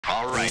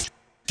All right.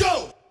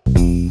 Go!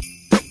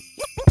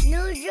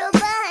 Neutral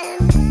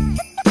button.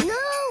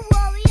 New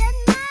warrior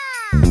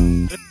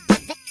now.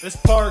 It's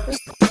Parks.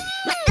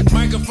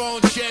 Microphone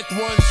check 1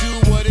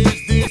 2. What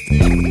is this?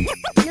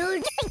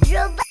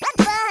 Neutral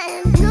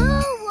button.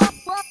 New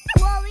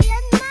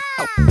warrior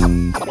now.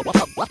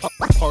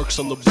 Parks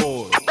on the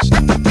boards.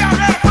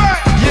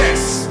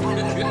 Yes.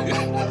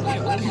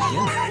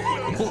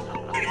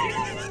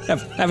 I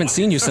haven't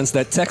seen you since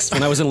that text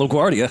when I was in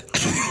LaGuardia.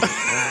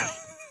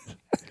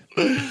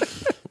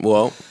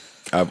 Well,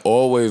 I've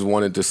always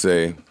wanted to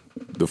say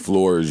the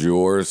floor is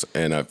yours,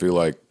 and I feel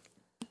like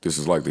this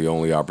is like the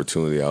only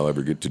opportunity I'll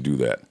ever get to do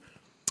that.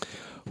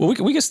 Well,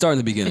 we can start in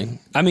the beginning.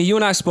 I mean, you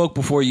and I spoke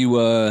before you...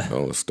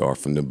 Oh, start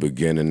from the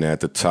beginning at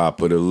the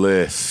top of the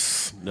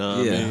list.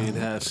 No, Yeah. I mean,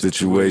 have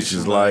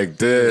Situations like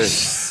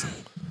this.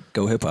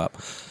 Go hip-hop.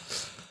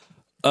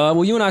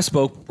 Well, you and I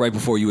spoke right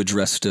before you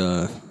addressed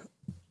the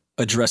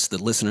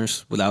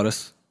listeners without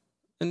us.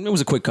 And it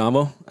was a quick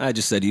combo. I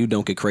just said to you,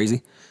 don't get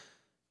crazy.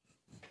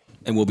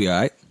 And we'll be all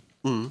right.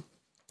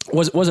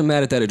 Wasn't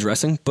mad at that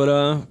addressing, but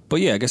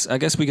yeah, I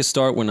guess we could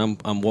start when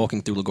I'm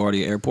walking through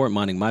LaGuardia Airport,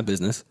 minding my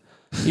business,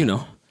 you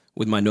know,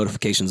 with my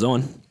notifications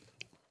on.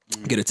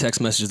 Get a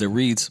text message that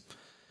reads,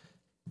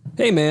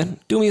 "Hey man,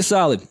 do me a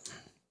solid.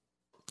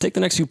 Take the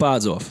next few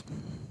pods off."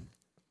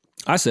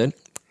 I said,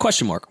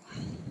 question mark.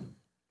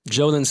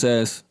 Joe then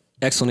says,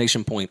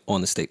 exclamation point on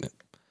the statement.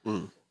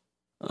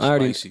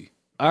 I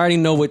already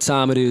know what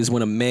time it is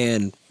when a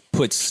man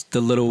puts the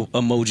little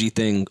emoji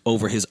thing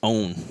over his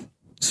own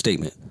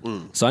statement.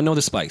 So I know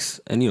the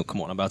spice. And, you know,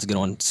 come on, I'm about to get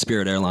on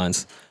Spirit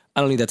Airlines.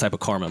 I don't need that type of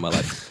karma in my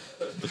life.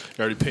 You're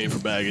already paying for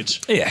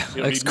baggage. Yeah,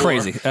 You don't it's need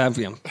crazy. more. I'm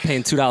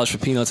paying $2 for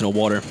peanuts and a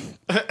water.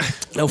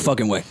 No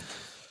fucking way.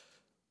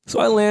 So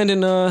I land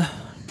and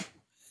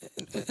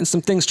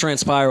some things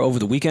transpire over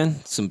the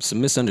weekend. Some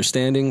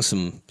misunderstandings,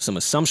 some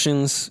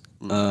assumptions,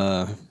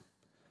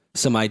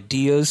 some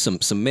ideas,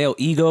 some male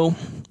ego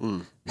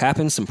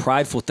happened, some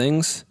prideful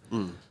things.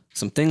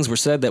 Some things were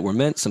said that were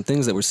meant, some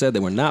things that were said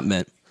that were not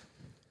meant.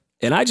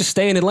 And I just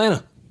stay in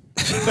Atlanta.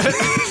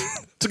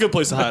 It's a good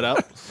place to hide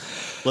out.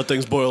 Let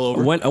things boil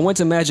over. I went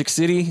to Magic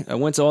City. I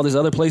went to all these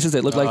other places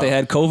that looked like they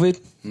had COVID.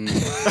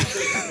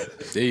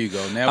 There you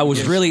go. Now I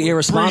was really Breathe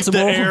irresponsible.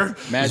 the air.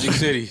 Magic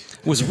City.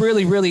 Was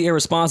really, really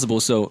irresponsible.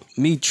 So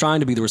me trying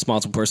to be the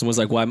responsible person was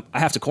like, well, I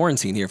have to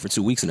quarantine here for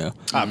 2 weeks now.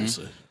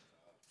 Obviously.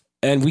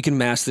 And we can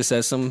mask this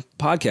as some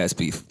podcast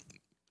beef.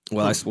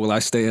 While I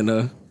stay in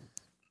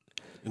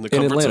In the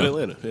comforts of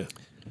Atlanta. Atlanta. Yeah.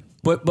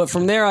 But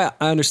from there, I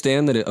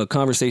understand that a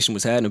conversation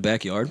was had in a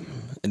backyard,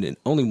 and then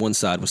only one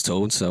side was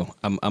told. So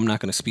I'm not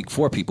going to speak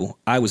for people.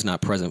 I was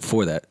not present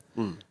for that.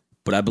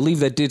 But I believe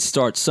that did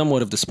start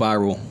somewhat of the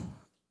spiral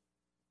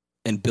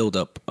and build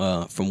up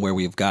from where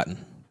we have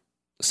gotten.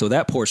 So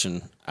that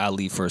portion I'll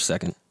leave for a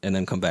second and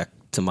then come back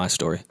to my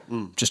story.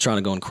 Just trying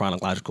to go in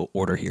chronological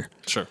order here.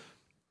 Sure.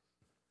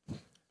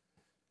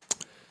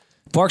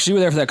 Parks, you were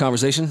there for that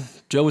conversation.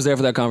 Joe was there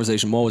for that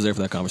conversation. Mo was there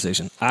for that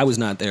conversation. I was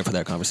not there for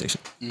that conversation.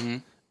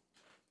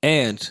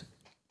 And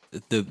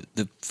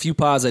the few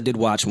pods I did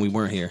watch when we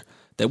weren't here,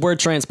 that word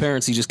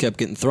transparency just kept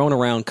getting thrown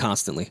around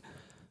constantly.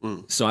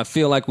 So I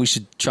feel like we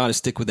should try to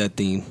stick with that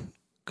theme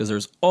because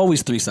there's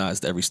always 3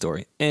 sides to every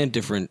story and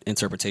different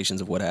interpretations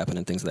of what happened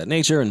and things of that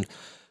nature. And,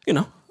 you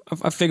know,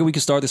 I figure we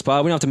could start this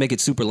pod. We don't have to make it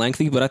super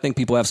lengthy, but I think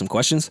people have some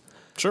questions.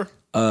 Sure.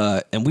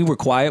 And we were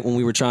quiet when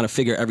we were trying to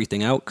figure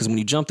everything out because when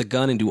you jump the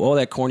gun and do all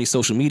that corny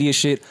social media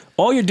shit,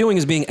 all you're doing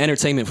is being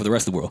entertainment for the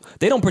rest of the world.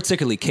 They don't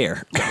particularly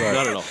care.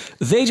 Not at all.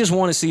 They just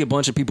want to see a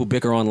bunch of people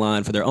bicker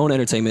online for their own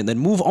entertainment and then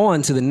move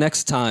on to the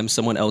next time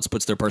someone else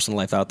puts their personal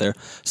life out there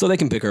so they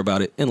can bicker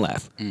about it and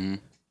laugh.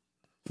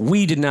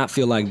 We did not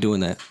feel like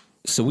doing that.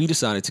 So we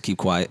decided to keep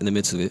quiet in the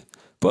midst of it.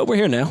 But we're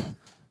here now.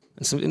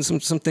 And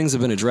some things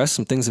have been addressed.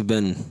 Some things have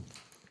been,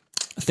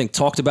 I think,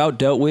 talked about,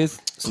 dealt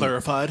with.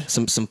 Clarified.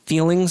 Some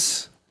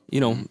feelings.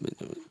 You know,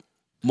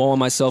 Mo and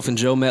myself and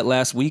Joe met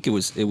last week. It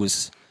was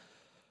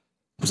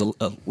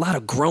a lot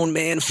of grown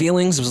man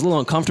feelings. It was a little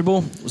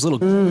uncomfortable. It was a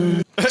little,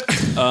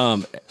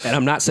 and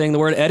I'm not saying the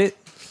word edit.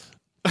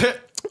 Yeah,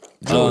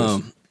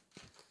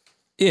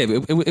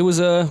 it was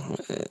a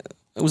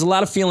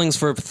lot of feelings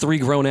for 3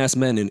 grown ass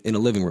men in a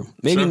living room.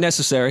 Maybe Sure.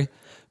 necessary,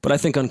 but I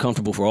think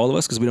uncomfortable for all of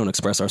us because we don't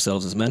express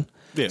ourselves as men,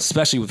 Yeah.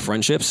 especially with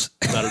friendships.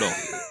 Not at all.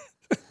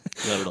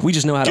 Not at all. We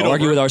just know how Get to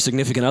argue over with it. our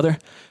significant other.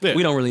 Yeah.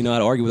 We don't really know how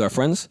to argue with our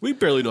friends. We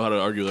barely know how to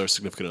argue with our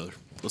significant other.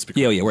 Let's be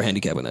Yeah, clear. yeah, we're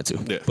handicapped in that too.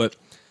 Yeah.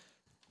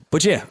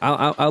 But yeah,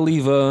 I'll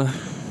leave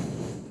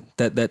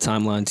that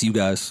timeline to you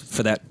guys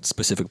for that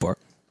specific part.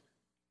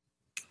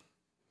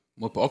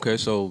 Well, okay,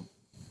 so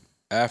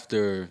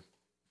after,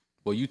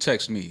 you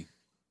text me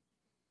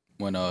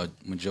when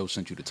Joe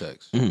sent you the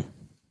text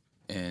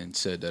and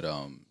said that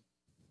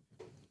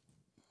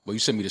you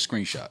sent me the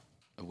screenshot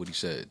of what he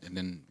said, and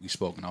then we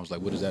spoke, and I was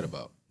like, "What is that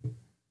about?"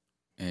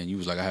 And you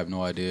was like, "I have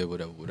no idea,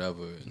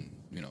 whatever," and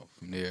you know,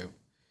 from there,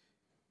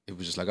 it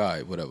was just like, "All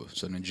right, whatever."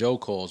 So then Joe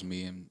calls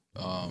me and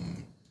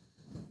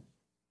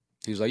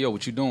he was like, "Yo,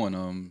 what you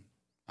doing?"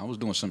 I was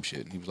doing some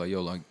shit. And he was like,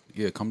 yo, like,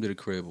 yeah, come to the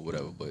crib or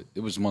whatever. But it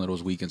was one of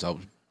those weekends I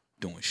was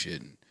doing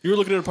shit. And You were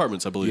looking at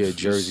apartments, I believe. yeah,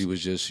 Jersey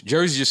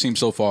just seemed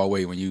so far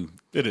away when you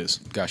It is.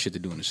 got shit to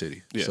do in the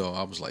city. Yeah. So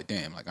I was like,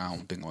 damn, like I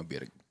don't think I'm gonna be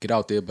able to get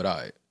out there, but all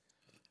right.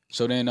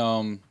 So then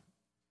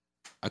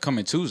I come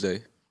in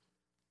Tuesday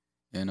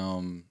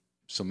and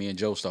so me and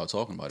Joe start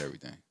talking about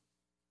everything.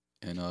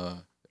 And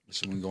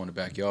so we go in the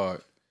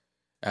backyard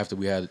after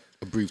we had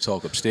a brief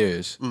talk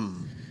upstairs.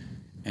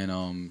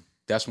 And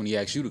that's when he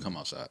asked you to come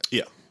outside.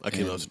 Yeah. I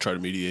came out to try to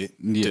mediate.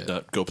 Yeah. Did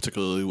not go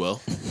particularly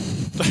well.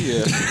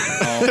 Yeah.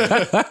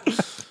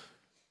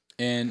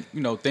 And, you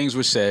know, things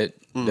were said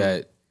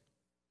that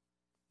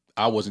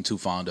I wasn't too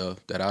fond of,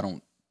 that I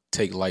don't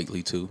take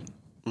lightly to,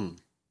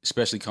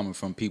 especially coming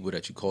from people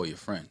that you call your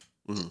friend.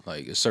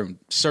 Like, it's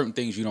certain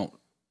things you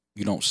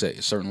don't say,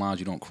 certain lines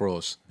you don't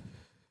cross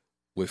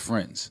with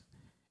friends.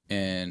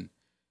 And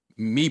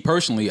me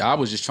personally, I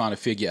was just trying to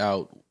figure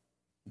out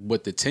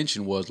what the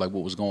tension was, like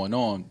what was going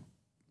on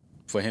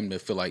for him to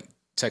feel like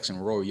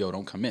texting Rory, yo,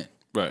 don't come in.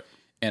 Right.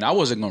 And I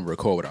wasn't going to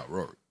record without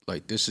Rory.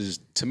 Like, this is,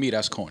 to me,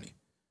 that's corny.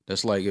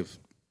 That's like if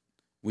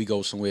we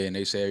go somewhere and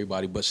they say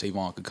everybody but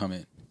Savon could come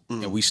in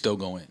and we still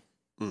go in.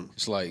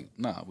 It's like,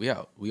 nah, we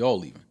out. We all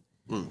leaving.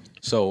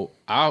 So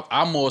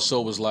I more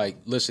so was like,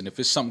 listen, if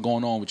it's something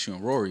going on with you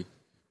and Rory,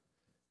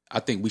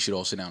 I think we should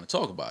all sit down and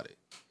talk about it.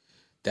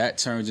 That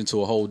turns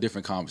into a whole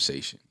different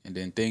conversation. And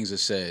then things are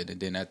said. And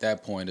then at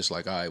that point, it's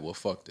like, all right, well,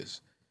 fuck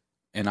this.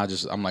 And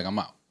I'm like, I'm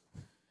out.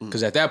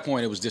 Because at that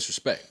point, it was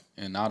disrespect.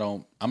 And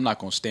I'm not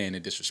going to stand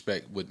in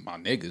disrespect with my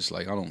niggas.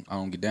 Like, I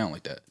don't get down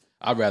like that.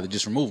 I'd rather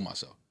just remove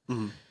myself.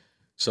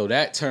 So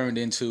that turned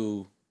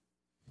into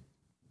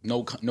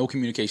no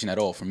communication at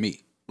all from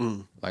me.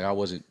 Like, I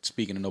wasn't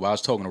speaking to nobody. I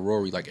was talking to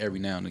Rory like every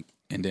now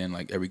and then,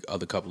 like every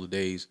other couple of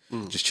days,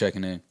 just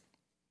checking in.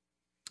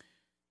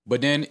 But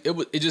then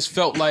it just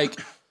felt like,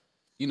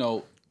 you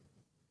know,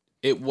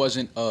 it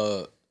wasn't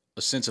a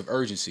sense of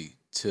urgency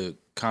to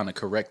kind of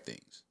correct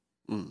things.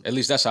 At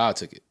least that's how I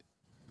took it.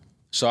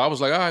 So I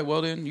was like, all right,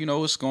 well then, you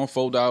know, it's going to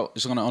fold out.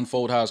 It's going to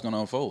unfold how it's going to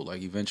unfold.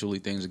 Like, eventually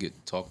things will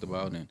get talked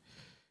about and,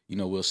 you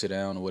know, we'll sit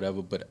down or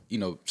whatever. But, you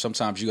know,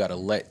 sometimes you got to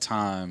let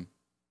time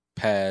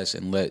pass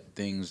and let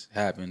things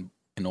happen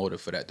in order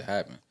for that to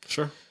happen.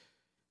 Sure.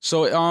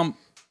 So,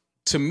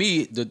 to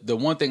me, the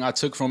one thing I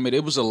took from it,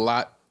 it was a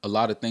lot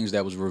of things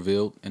that was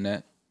revealed in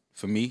that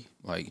for me,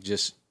 like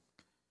just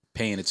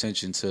paying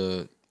attention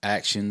to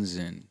actions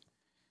and,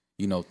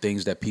 you know,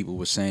 things that people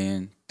were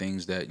saying,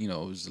 things that, you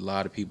know, there's a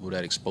lot of people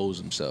that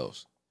exposed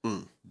themselves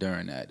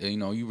during that. And, you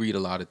know, you read a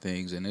lot of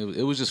things and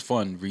it was just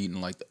fun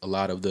reading like a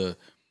lot of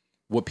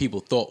what people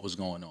thought was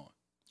going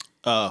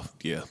on.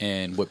 Yeah.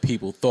 And what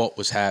people thought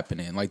was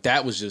happening. Like,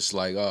 that was just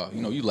like,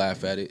 you know, you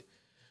laugh at it.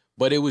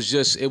 But it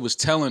was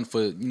telling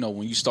for, you know,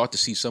 when you start to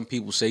see some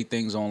people say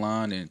things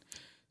online and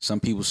some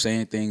people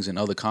saying things in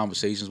other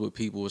conversations with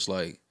people, it's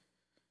like,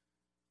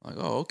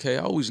 oh, okay,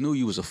 I always knew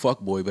you was a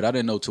fuckboy, but I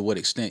didn't know to what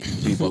extent you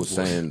was a People fuckboy.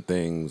 saying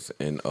things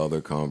in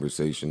other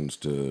conversations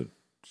to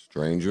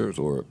strangers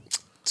or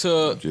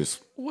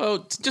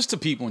just to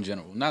people in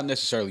general. Not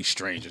necessarily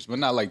strangers, but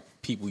not like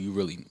people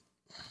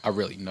I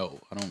really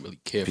know. I don't really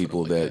care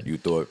people for them like that you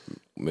thought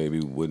maybe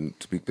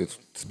wouldn't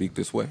speak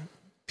this way?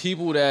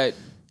 People that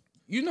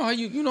you know how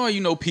you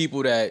know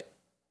people that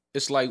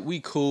it's like we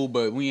cool,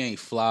 but we ain't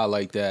fly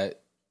like that.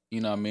 You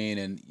know what I mean?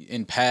 And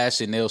in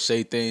passing, they'll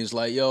say things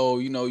like, yo,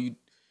 you know,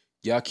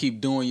 y'all keep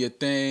doing your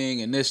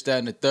thing and this, that,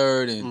 and the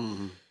third.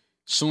 And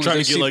soon Trying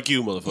as to they get like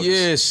you, motherfuckers.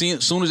 Yeah,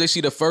 soon as they see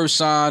the first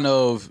sign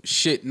of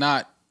shit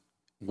not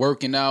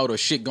working out or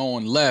shit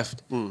going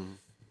left, you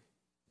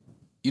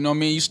know what I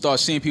mean? You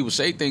start seeing people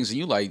say things and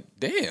you like,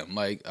 damn,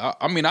 like,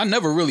 I mean, I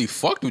never really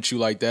fucked with you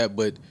like that,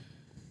 but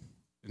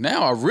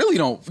now I really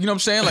don't, you know what I'm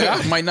saying? Like,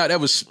 I might not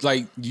ever,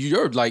 like,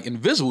 you're like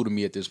invisible to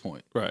me at this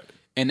point. Right.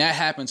 And that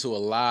happened to a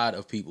lot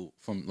of people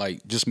from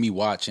like just me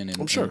watching and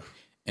I'm sure.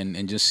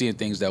 And just seeing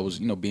things that was,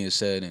 you know, being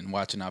said and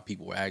watching how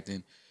people were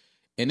acting.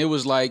 And it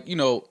was like, you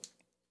know,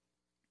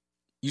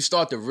 you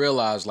start to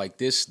realize like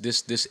this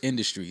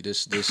industry,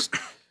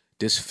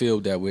 this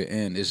field that we're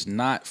in is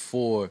not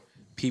for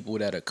people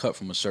that are cut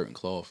from a certain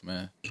cloth,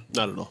 man.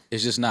 Not at all.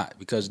 It's just not,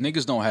 because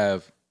niggas don't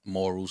have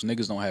morals,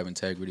 niggas don't have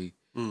integrity.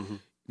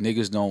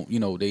 Niggas don't, you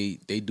know, they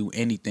do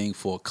anything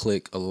for a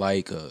click, a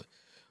like,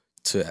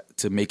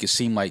 to make it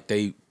seem like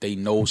they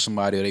know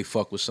somebody or they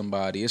fuck with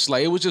somebody. It's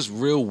like, it was just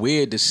real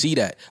weird to see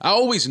that. I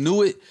always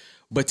knew it,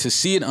 but to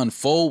see it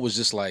unfold was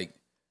just like,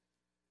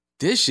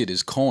 this shit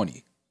is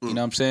corny. You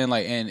know what I'm saying?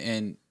 Like,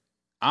 and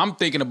I'm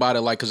thinking about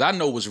it like, because I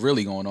know what's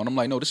really going on. I'm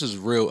like, no, this is a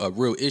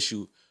real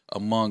issue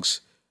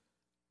amongst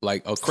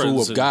like a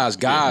crew Friends of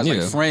guys, Yeah.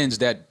 like friends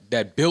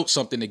that built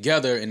something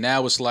together, and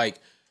now it's like,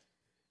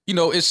 you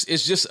know, it's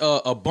just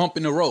a bump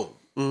in the road.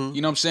 You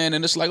know what I'm saying?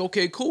 And it's like,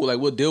 okay, cool. Like,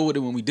 we'll deal with it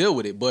when we deal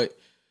with it. But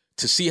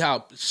to see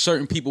how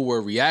certain people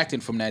were reacting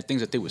from that,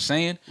 things that they were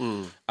saying,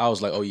 I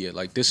was like, oh yeah,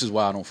 like, this is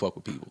why I don't fuck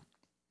with people.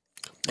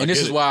 And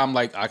this is why I'm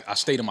like, I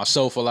stay to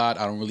myself a lot.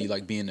 I don't really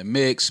like being in the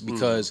mix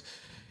because,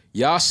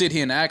 y'all sit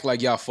here and act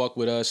like y'all fuck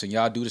with us and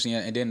y'all do this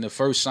and then the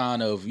first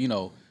sign of,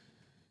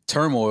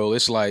 turmoil,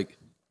 it's like,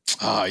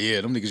 yeah,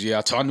 them niggas,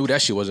 yeah, I knew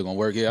that shit wasn't gonna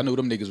work. Yeah, I knew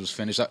them niggas was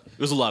finished.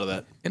 There's a lot of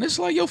that. And it's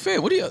like, yo,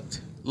 fam, what are you,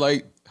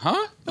 like, huh?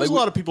 There's like, a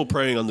lot of people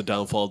praying on the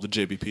downfall of the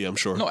JBP, I'm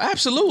sure. No,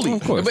 absolutely.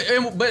 Of course.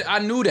 But I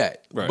knew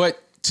that. Right.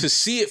 But to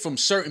see it from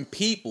certain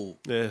people,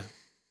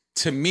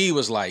 to me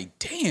was like,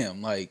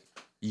 damn, like,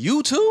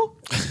 you too?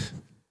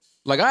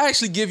 Like, I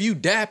actually give you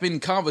dap in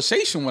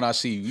conversation when I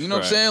see you. You know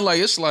what I'm saying? Like,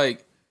 it's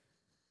like,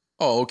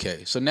 oh,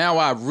 okay. So now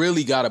I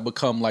really got to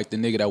become like the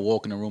nigga that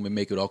walk in the room and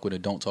make it awkward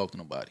and don't talk to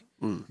nobody.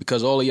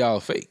 Because all of y'all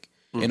are fake.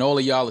 And all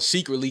of y'all are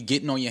secretly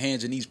getting on your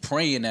hands and knees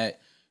praying that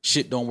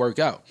shit don't work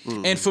out.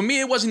 And for me,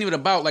 it wasn't even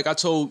about, like I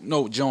told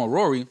Joe and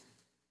Rory,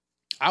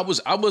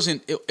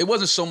 it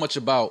wasn't so much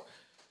about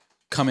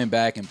coming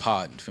back and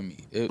podding for me.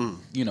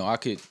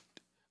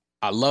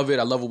 I love it.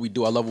 I love what we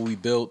do. I love what we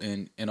built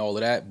and all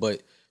of that.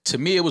 But to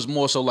me, it was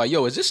more so like,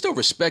 yo, is this still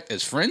respect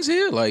as friends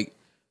here? Like,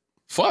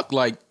 fuck,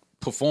 like,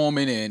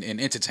 performing and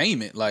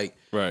entertainment. Like,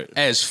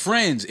 as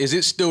friends, is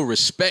it still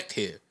respect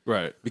here?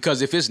 Right.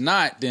 Because if it's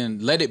not, then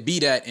let it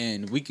be that,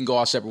 and we can go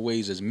our separate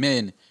ways as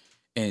men.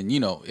 And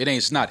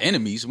it's not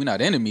enemies. We're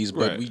not enemies,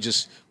 but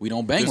we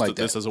don't bang like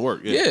that. This doesn't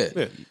work.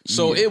 Yeah.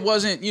 So it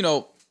wasn't,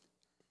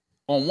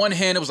 on one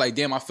hand, it was like,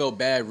 damn, I felt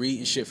bad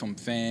reading shit from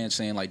fans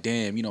saying like,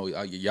 damn,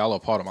 y'all are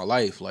part of my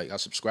life. Like, I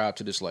subscribe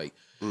to this, like,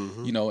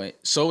 and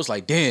so it's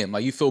like, damn,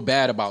 like, you feel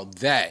bad about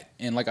that.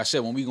 And like I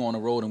said, when we go on the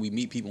road and we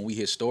meet people and we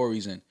hear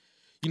stories and,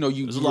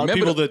 there's a lot of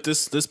people that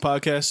this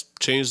podcast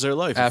changed their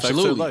life.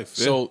 Absolutely. Their life.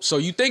 Yeah. So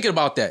you thinking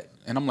about that.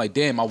 And I'm like,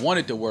 damn, I want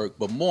it to work.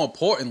 But more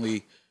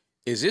importantly,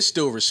 is it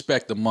still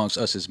respect amongst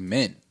us as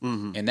men?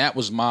 And that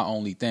was my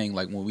only thing.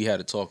 Like when we had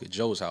a talk at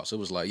Joe's house, it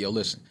was like, yo,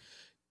 listen,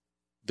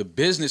 the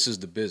business is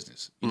the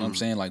business. You know what I'm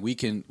saying? Like we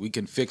can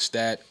fix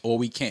that or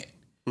we can't.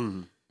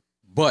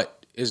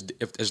 But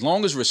as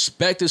long as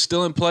respect is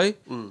still in play,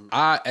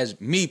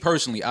 as me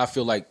personally, I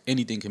feel like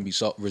anything can be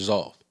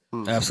resolved.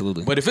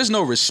 Absolutely. But if there's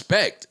no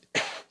respect,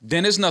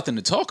 then there's nothing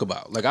to talk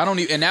about. Like I don't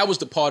even, and that was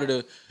the part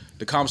of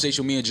the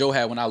conversation me and Joe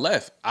had when I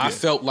left. I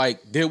felt like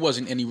there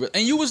wasn't any,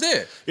 and you was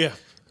there. Yeah.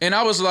 And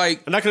I was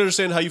like, and I can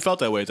understand how you felt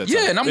that way at that time.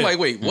 Yeah, and I'm like,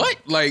 wait, what?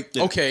 Like,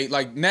 okay,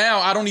 like now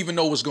I don't even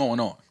know what's going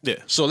on. Yeah.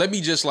 So let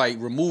me just like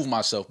remove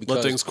myself because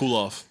let things cool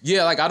off.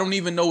 Yeah, like I don't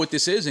even know what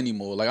this is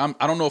anymore. Like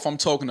I don't know if I'm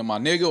talking to my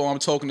nigga or I'm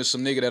talking to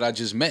some nigga that I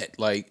just met.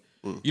 Like,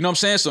 you know what I'm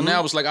saying? So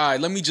now it's like, all right,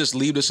 let me just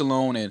leave this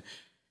alone and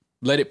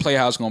let it play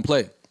how it's gonna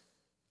play.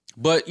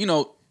 But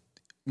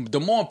the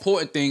more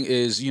important thing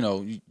is,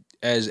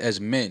 as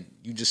men,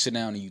 you just sit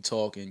down and you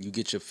talk and you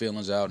get your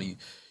feelings out and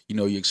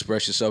you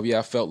express yourself. Yeah,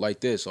 I felt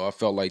like this or I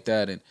felt like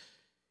that. And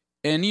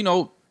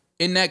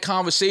in that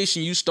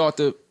conversation, you start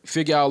to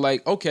figure out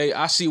like, okay,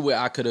 I see where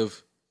I could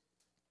have,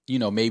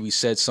 maybe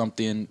said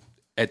something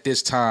at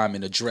this time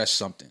and addressed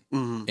something.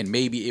 And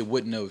maybe it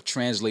wouldn't have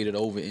translated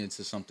over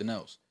into something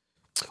else.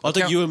 I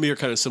think you and me are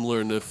kind of similar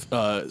in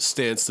the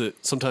stance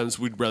that sometimes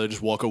we'd rather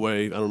just walk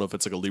away. I don't know if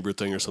it's like a Libra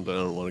thing or something. I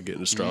don't want to get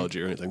into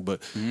astrology or anything, but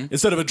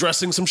instead of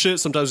addressing some shit,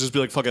 sometimes just be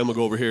like, fuck it, I'm gonna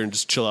go over here and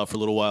just chill out for a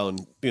little while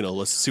and,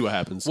 let's see what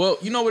happens. Well,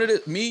 you know what it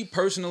is? Me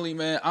personally,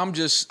 man, I'm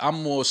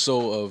more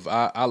so of,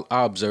 I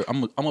observe,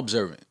 I'm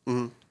observant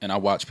and I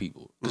watch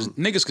people. Because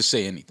niggas could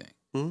say anything.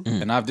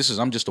 And I'm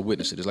just a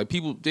witness to this. Like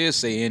people did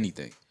say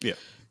anything. Yeah.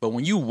 But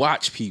when you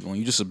watch people and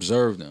you just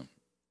observe them,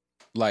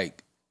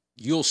 like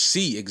you'll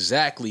see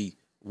exactly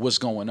what's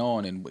going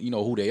on and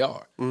who they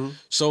are.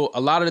 So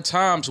a lot of the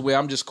times where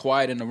I'm just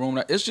quiet in the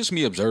room, it's just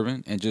me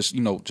observing and just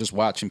just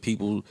watching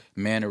people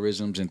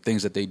mannerisms and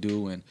things that they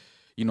do and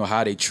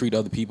how they treat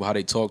other people, how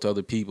they talk to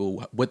other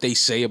people, what they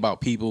say about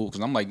people.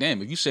 Because I'm like,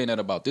 damn, if you saying that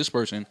about this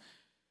person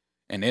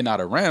and they're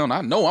not around, I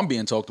know I'm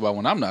being talked about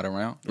when I'm not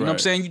around. You know what I'm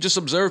saying? You just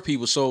observe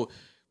people. So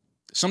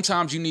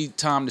sometimes you need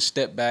time to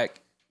step back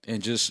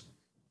and just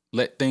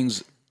let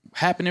things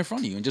happen in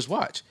front of you and just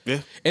watch. Yeah.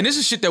 And this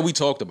is shit that we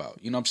talked about.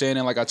 You know what I'm saying?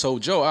 And like I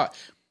told Joe,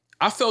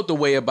 I felt the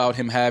way about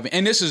him having,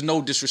 and this is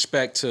no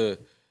disrespect to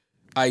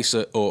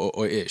Isa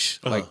or Ish,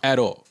 like at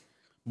all.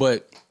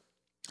 But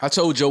I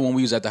told Joe when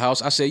we was at the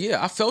house, I said,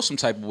 yeah, I felt some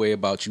type of way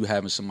about you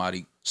having some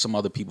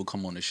other people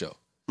come on the show.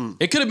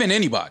 It could have been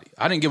anybody.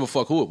 I didn't give a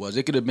fuck who it was.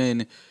 It could have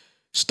been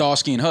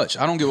Starsky and Hutch.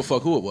 I don't give a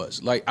fuck who it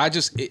was. Like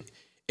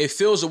it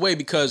feels away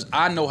because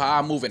I know how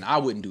I move and I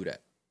wouldn't do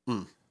that.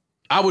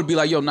 I would be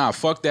like, yo, nah,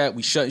 fuck that.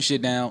 We shutting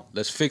shit down.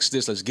 Let's fix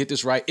this. Let's get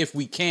this right. If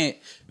we can't,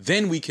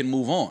 then we can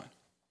move on.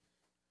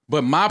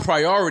 But my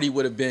priority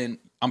would have been,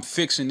 I'm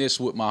fixing this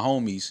with my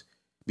homies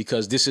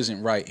because this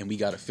isn't right and we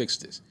got to fix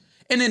this.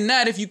 And then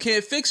that, if you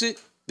can't fix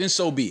it, then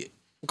so be it.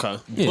 Okay.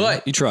 Yeah,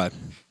 but you tried.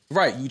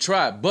 Right, you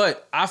tried.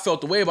 But I felt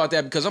the way about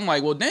that because I'm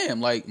like, well,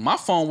 damn, like my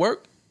phone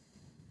worked.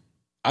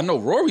 I know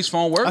Rory's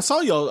phone worked. I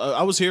saw y'all.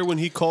 I was here when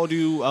he called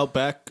you out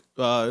back.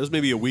 It was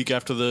maybe a week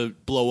after the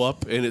blow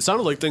up, and it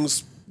sounded like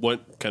things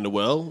went kind of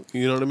well.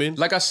 You know what I mean?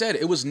 Like I said,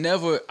 I was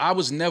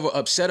never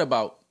upset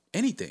about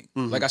anything.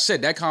 Like I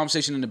said, that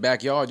conversation in the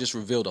backyard just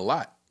revealed a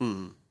lot. You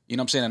know what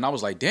I'm saying? And I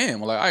was like, damn,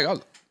 well, like, all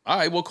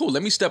right, well, cool.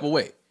 Let me step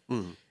away.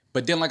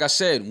 But then, like I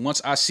said,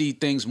 once I see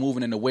things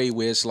moving in a way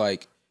where it's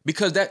like,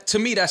 because that to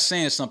me that's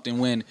saying something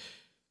when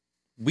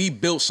we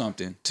built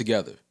something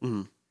together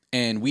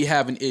and we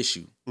have an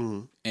issue,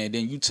 and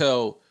then you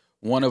tell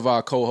one of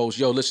our co-hosts,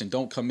 "Yo, listen,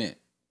 don't come in."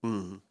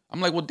 I'm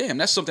like, well, damn,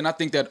 that's something I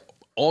think that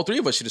all three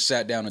of us should have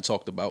sat down and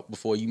talked about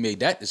before you made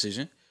that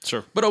decision.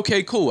 Sure. But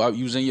okay, cool.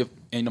 You was in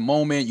the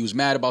moment, you was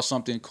mad about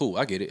something. Cool,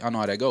 I get it. I know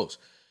how that goes.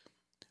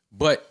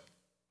 But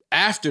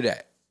after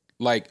that,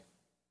 like,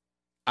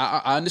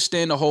 I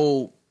understand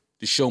the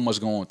show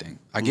must go on thing.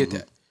 I get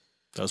that.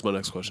 That was my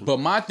next question. But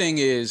my thing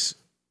is,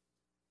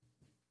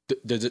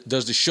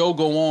 does the show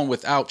go on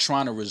without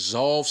trying to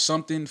resolve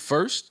something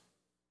first?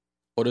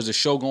 Or does the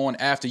show go on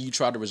after you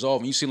try to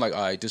resolve and you seem like,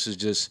 all right, this is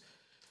just,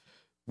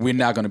 we're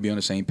not going to be on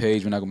the same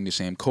page. We're not going to be in the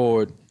same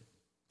chord.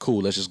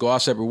 Cool, let's just go our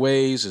separate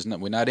ways.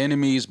 We're not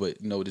enemies, but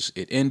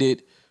it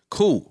ended.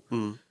 Cool.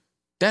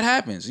 That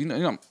happens. You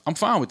know, I'm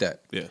fine with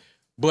that. Yeah.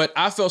 But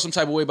I felt some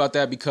type of way about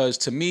that because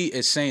to me,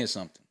 it's saying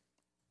something.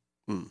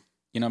 You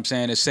know what I'm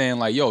saying? It's saying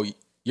like, yo,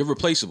 you're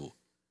replaceable.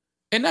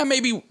 And that may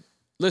be,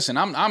 listen,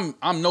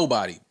 I'm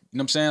nobody. You know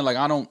what I'm saying? Like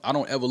I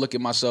don't ever look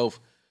at myself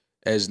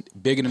as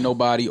bigger than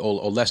nobody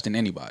or less than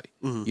anybody.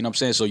 You know what I'm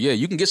saying? So yeah,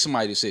 you can get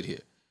somebody to sit here.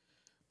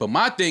 But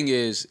my thing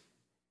is,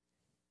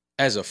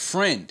 as a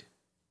friend,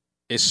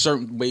 it's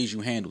certain ways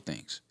you handle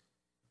things.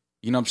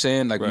 You know what I'm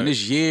saying? Like when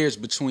there's years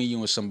between you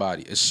and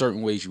somebody, it's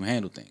certain ways you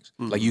handle things.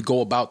 Like you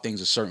go about things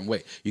a certain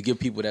way. You give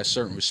people that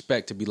certain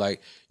respect to be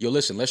like, yo,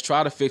 listen, let's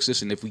try to fix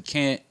this. And if we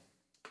can't,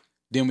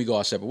 then we go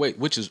our separate ways,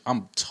 which is,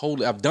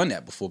 I've done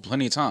that before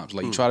plenty of times.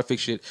 Like you try to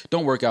fix shit,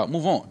 don't work out,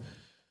 move on.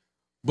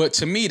 But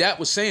to me, that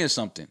was saying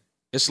something.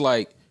 It's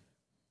like,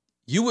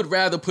 you would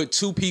rather put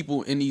two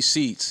people in these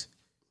seats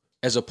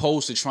as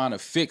opposed to trying to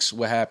fix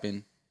what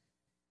happened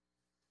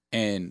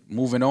and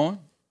moving on.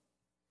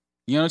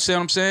 You understand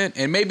what I'm saying?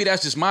 And maybe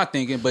that's just my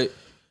thinking, but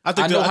I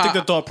think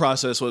the thought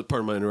process, was part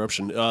of my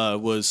interruption,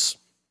 was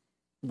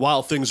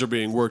while things are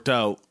being worked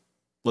out,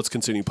 let's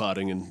continue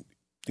potting and,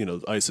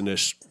 Ice and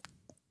Ish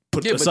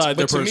put aside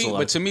their personal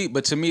life.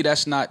 But to me,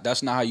 that's not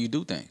how you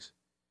do things.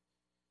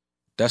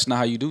 That's not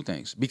how you do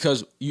things.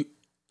 Because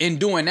in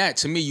doing that,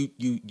 to me,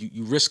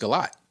 you risk a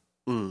lot.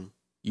 You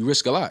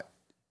risk a lot.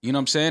 You know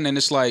what I'm saying? And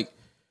it's like,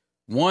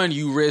 one,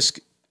 you risk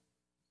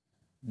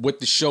what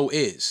the show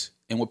is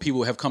and what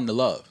people have come to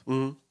love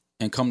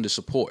and come to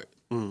support.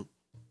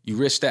 You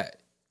risk that.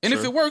 And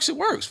if it works, it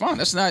works. Fine.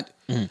 That's not,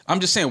 I'm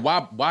just saying,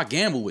 why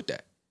gamble with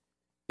that?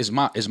 Is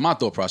my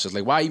thought process.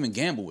 Like, why even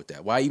gamble with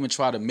that? Why even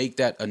try to make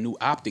that a new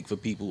optic for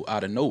people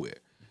out of nowhere?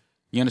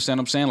 You understand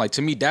what I'm saying? Like,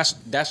 to me, that's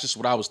just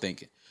what I was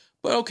thinking.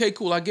 But okay,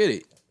 cool, I get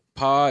it.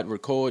 Pod,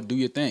 record, do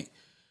your thing.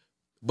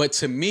 But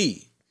to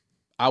me,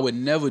 I would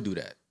never do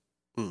that.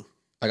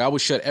 Like, I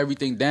would shut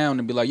everything down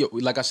and be like, yo,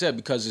 like I said,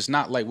 because it's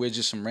not like we're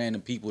just some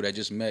random people that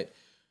just met,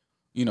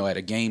 at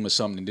a game or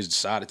something and just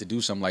decided to do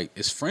something. Like,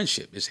 it's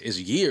friendship. It's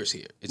years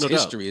here. It's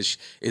history.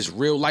 It's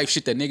real life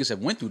shit that niggas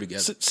have went through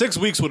together. 6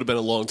 weeks would have been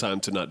a long time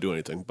to not do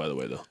anything, by the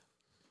way, though.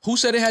 Who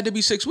said it had to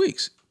be 6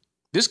 weeks?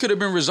 This could have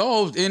been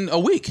resolved in a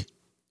week.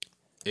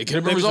 It could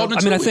have been resolved in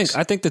 2 weeks.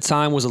 I think the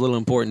time was a little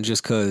important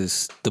just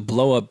because the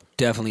blow up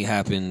definitely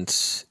happened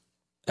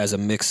as a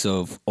mix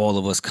of all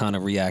of us kind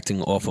of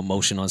reacting off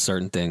emotion on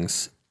certain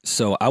things.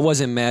 So I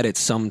wasn't mad at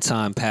some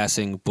time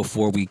passing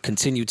before we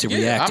continued to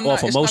react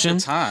off emotion.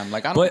 It's not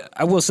the time. But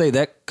I will say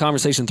that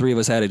conversation three of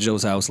us had at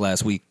Joe's house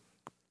last week,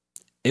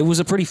 it was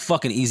a pretty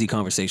fucking easy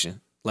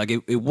conversation. Like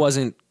it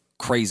wasn't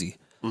crazy.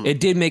 It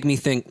did make me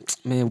think,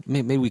 man,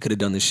 maybe we could have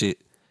done this shit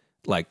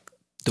like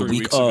the 3 week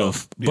weeks of.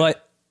 ago. Yeah.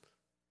 But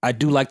I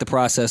do like the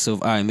process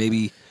of, all right,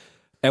 maybe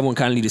everyone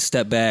kind of need to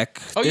step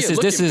back.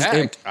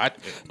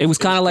 It was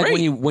kind of like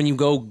when you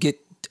go get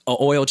an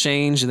oil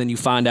change and then you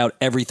find out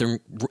everything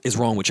is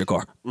wrong with your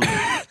car.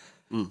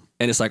 And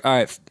it's like, all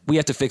right, we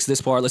have to fix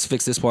this part. Let's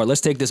fix this part.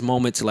 Let's take this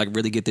moment to like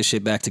really get this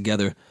shit back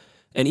together.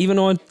 And even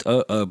on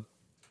a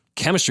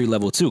chemistry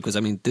level too, because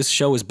I mean, this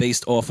show is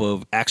based off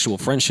of actual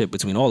friendship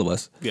between all of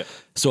us. Yeah.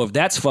 So if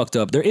that's fucked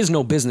up, there is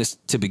no business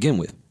to begin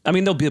with. I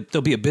mean, there'll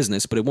be a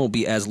business, but it won't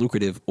be as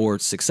lucrative or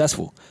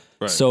successful.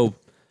 Right. So,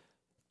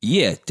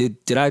 yeah, did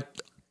I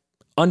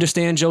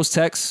understand Joe's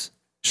text?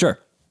 Sure.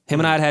 Him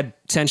and I had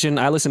tension.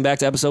 I listened back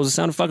to episodes. It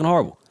sounded fucking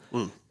horrible.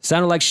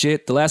 Sounded like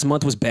shit. The last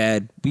month was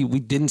bad. We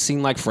didn't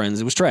seem like friends.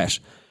 It was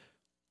trash.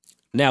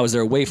 Now, is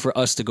there a way for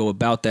us to go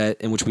about that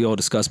in which we all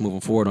discuss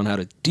moving forward on how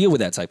to deal with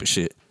that type of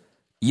shit?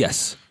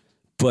 Yes.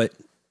 But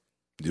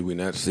did we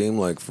not seem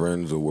like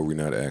friends, or were we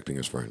not acting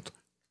as friends?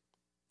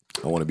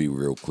 I want to be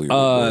real clear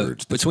with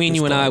words. Between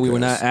you and I, we were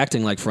not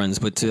acting like friends.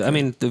 But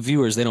the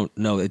viewers, they don't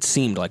know. It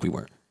seemed like we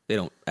were. They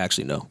don't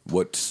actually know.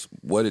 What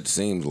it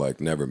seems like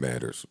never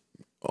matters.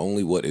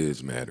 Only what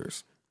is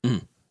matters.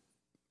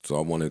 So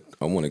I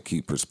want to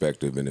keep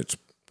perspective in its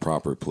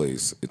proper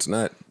place. It's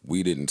not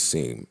we didn't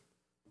seem,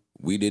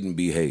 we didn't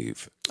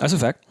behave. That's a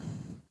fact.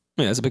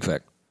 Yeah, that's a big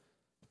fact.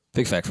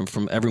 Big fact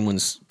from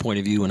everyone's point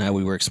of view and how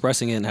we were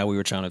expressing it and how we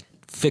were trying to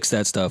fix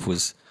that stuff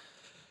was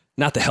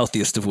not the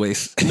healthiest of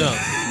ways. No.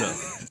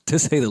 To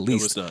say the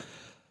least. It was not.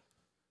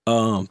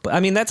 But I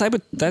mean that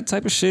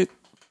type of shit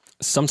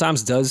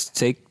sometimes does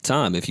take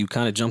time. If you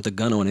kind of jump the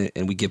gun on it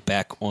and we get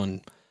back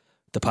on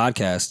the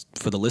podcast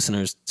for the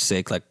listeners'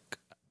 sake, like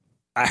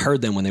I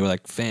heard them when they were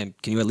like, fam,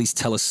 can you at least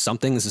tell us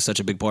something? This is such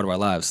a big part of our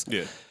lives.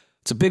 Yeah.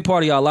 It's a big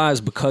part of y'all lives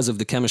because of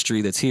the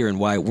chemistry that's here and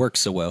why it works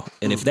so well.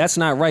 And if that's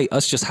not right,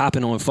 us just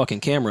hopping on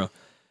fucking camera,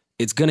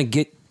 it's going to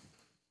get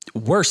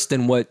worse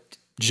than what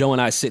Joe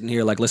and I sitting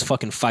here like, let's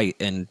fucking fight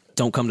and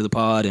don't come to the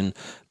pod and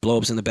blow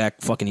ups in the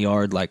back fucking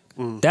yard. Like,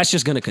 that's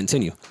just going to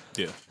continue.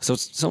 Yeah. So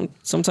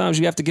sometimes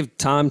you have to give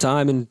time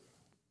and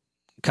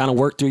kind of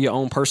work through your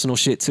own personal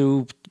shit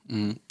too.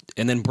 And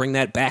then bring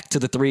that back to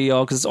the three of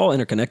y'all because it's all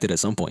interconnected at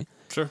some point.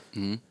 Sure.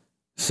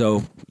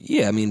 So,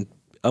 yeah, I mean,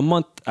 a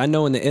month, I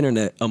know in the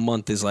internet, a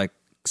month is like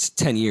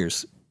 10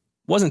 years.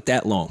 Wasn't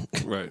that long.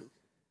 Right.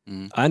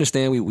 I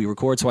understand we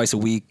record twice a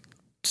week.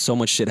 So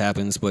much shit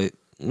happens, but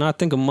no, I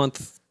think a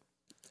month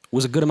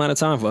was a good amount of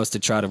time for us to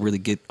try to really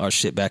get our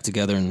shit back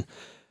together and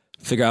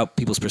figure out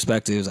people's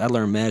perspectives. I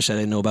learned mad shit I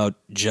didn't know about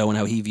Joe and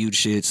how he viewed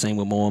shit. Same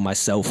with Mo and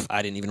myself.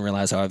 I didn't even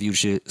realize how I viewed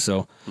shit.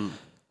 So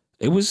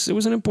it was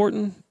an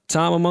important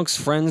time amongst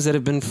friends that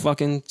have been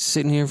fucking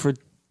sitting here for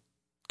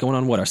going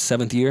on what, our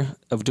 7th year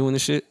of doing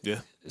this shit. Yeah.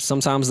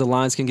 Sometimes the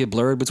lines can get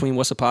blurred between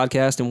what's a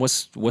podcast and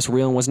what's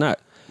real and what's not.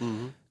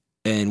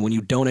 And when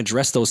you don't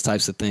address those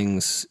types of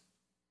things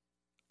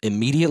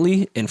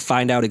immediately and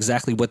find out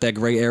exactly what that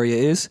gray area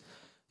is,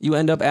 you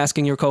end up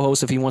asking your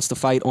co-host if he wants to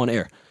fight on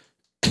air.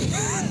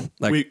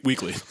 Like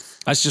Weekly.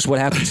 that's just what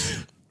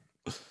happens.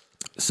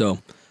 So,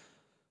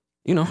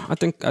 you know, I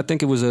think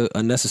it was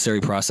a necessary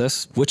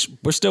process, which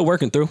we're still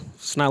working through.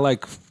 It's not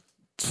like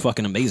it's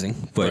fucking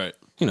amazing, but Right.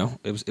 you know,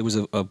 it was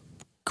a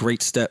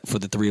great step for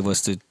the three of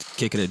us to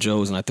kick it at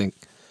Joe's, and I think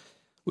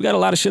we got a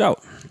lot of shit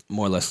out,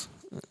 more or less.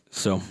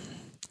 So,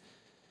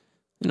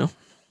 you know,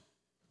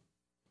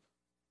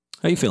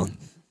 how you feeling?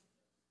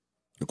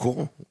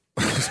 Cool.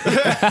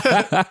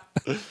 I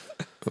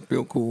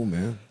feel cool,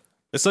 man.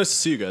 It's nice to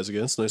see you guys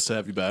again. It's nice to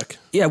have you back.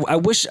 Yeah, I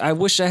wish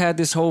I had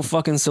this whole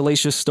fucking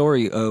salacious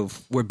story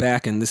of we're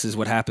back and this is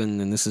what happened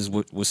and this is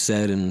what was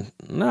said, and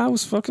I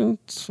was fucking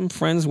some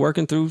friends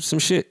working through some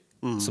shit.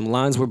 Some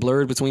lines were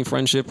blurred between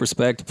friendship,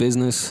 respect,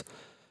 business,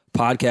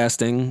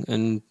 podcasting,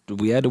 and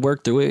we had to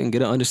work through it and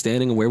get an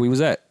understanding of where we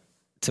was at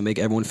to make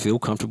everyone feel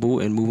comfortable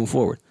and moving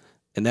forward.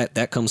 And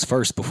that comes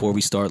first before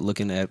we start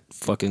looking at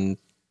fucking,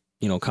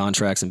 you know,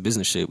 contracts and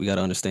business shit. We got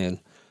to understand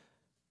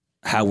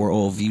how we're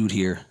all viewed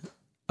here,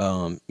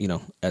 you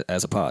know,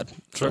 as a pod.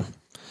 Sure. So,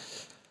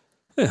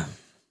 yeah.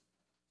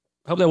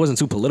 I hope that wasn't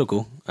too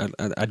political.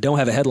 I don't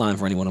have a headline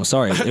for anyone. I'm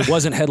sorry. It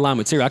wasn't headline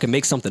material. I can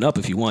make something up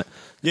if you want.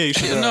 Yeah, you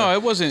should. No,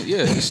 it wasn't.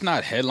 Yeah, it's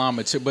not headline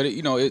material, but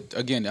you know,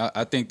 again,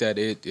 I think that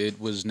it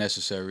was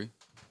necessary.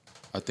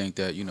 I think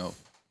that, you know,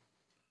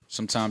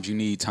 sometimes you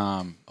need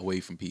time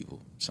away from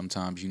people.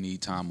 Sometimes you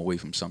need time away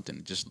from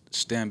something. Just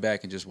stand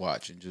back and just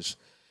watch and just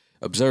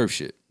observe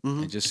shit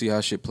and just see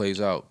how shit plays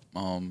out.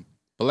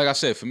 But like I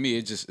said, for me,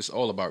 it's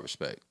all about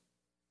respect.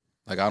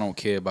 Like, I don't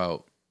care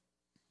about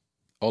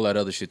all that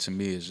other shit. To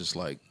me is just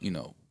like, you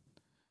know,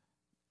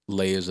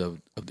 layers of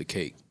the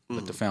cake.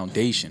 But the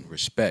foundation,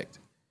 respect,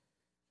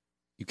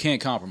 you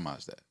can't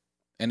compromise that.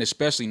 And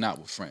especially not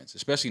with friends,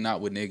 especially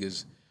not with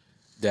niggas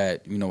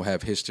that, you know,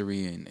 have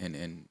history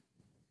and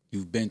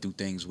you've been through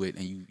things with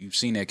and you've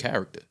seen their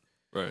character.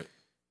 Right.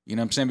 You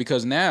know what I'm saying?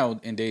 Because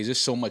nowadays there's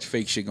so much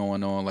fake shit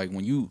going on. Like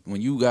when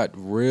you got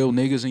real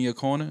niggas in your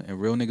corner and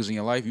real niggas in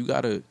your life, you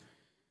gotta,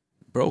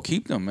 bro,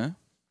 keep them, man.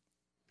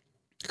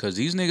 Because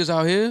these niggas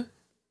out here,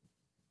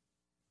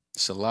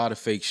 it's a lot of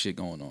fake shit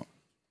going on.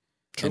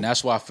 True. And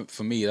that's why,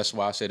 for me, that's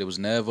why I said it was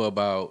never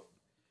about,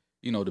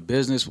 you know, the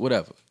business,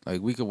 whatever.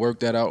 Like, we could work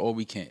that out or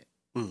we can't.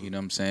 You know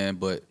what I'm saying?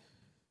 But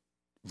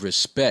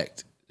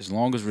respect, as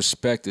long as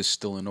respect is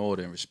still in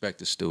order and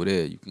respect is still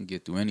there, you can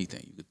get through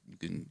anything. You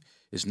can.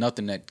 There's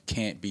nothing that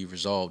can't be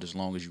resolved as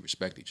long as you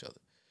respect each other.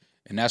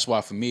 And that's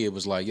why, for me, it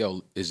was like,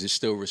 yo, is there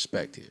still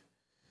respect here?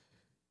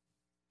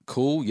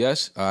 Cool,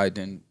 yes. All right,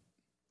 then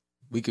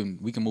we can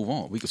move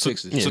on. We can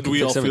fix this. Yeah, So do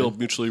we all fix feel everything.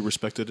 mutually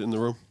respected in the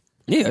room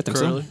Yeah, I think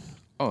currently? so.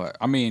 Oh,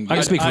 I mean, I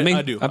can speak for me.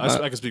 I do. I-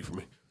 I can speak for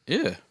me.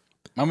 yeah.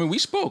 I mean, we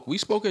spoke. We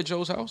spoke at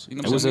Joe's house. You know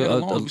It what was I'm saying? We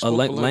had a long- we spoke for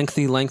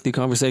like- lengthy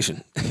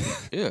conversation.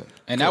 Yeah,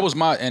 and that was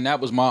my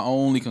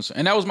only concern,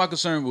 and that was my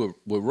concern with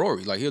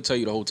Rory. Like, he'll tell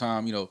you the whole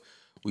time. You know,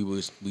 we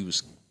was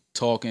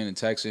talking and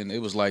texting. It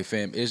was like,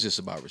 fam, it's just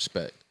about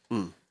respect.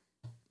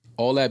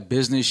 All that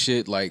business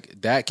shit,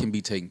 like, that can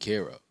be taken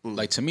care of.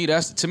 Like, to me,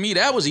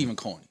 that was even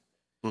corny.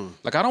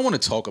 Like, I don't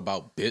want to talk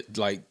about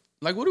like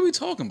what are we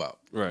talking about?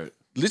 Right.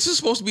 This is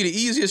supposed to be the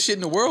easiest shit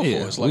in the world for Yeah,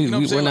 us. Like, you know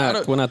what I'm saying?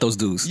 Like, we're not those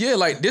dudes. yeah,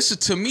 like, this is,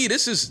 to me,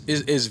 this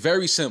is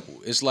very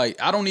simple. It's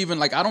like I don't even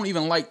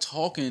like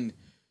talking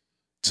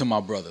to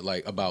my brother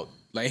like about,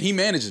 like, he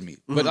manages me.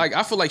 But like,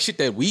 I feel like shit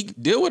that we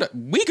deal with,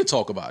 we could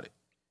talk about it.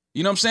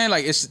 You know what I'm saying?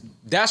 Like,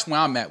 that's where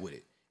I'm at with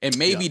it. And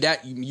maybe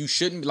that you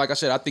shouldn't, like I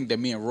said, I think that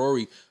me and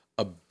Rory,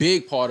 a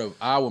big part of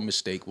our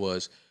mistake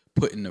was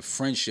putting the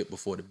friendship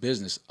before the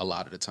business a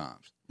lot of the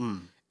times.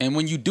 And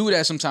when you do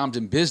that sometimes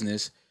in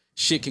business,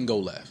 shit can go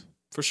left.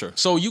 For sure.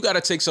 So you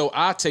got to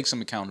I take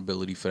some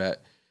accountability for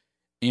that.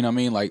 You know what I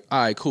mean? Like,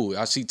 all right, cool.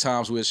 I see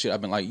times where shit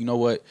I've been like, you know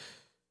what?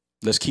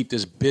 Let's keep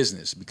this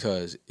business,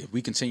 because if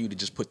we continue to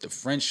just put the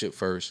friendship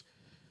first,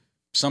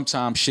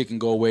 sometimes shit can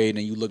go away and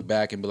then you look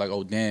back and be like,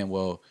 oh, damn,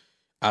 well,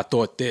 I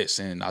thought this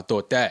and I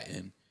thought that.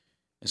 And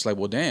it's like,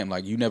 well, damn,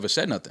 like you never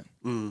said nothing.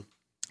 Mm.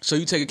 So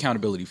you take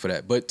accountability for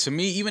that. But to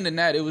me, even in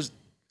that,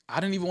 I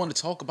didn't even want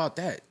to talk about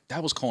that.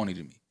 That was corny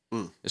to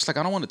me. It's like,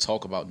 I don't want to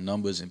talk about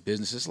numbers and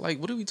business. It's like,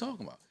 what are we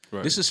talking about?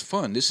 Right. This is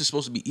fun. This is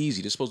supposed to be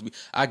easy. This is supposed to be,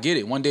 I get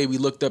it. One day we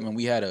looked up and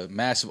we had a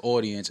massive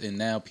audience and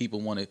now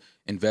people want to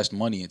invest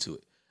money into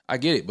it. I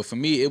get it. But for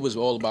me, it was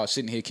all about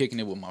sitting here kicking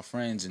it with my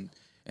friends and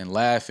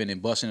laughing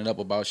and busting it up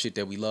about shit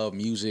that we love,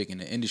 music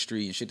and the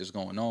industry and shit that's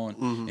going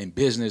on in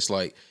business.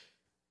 Like,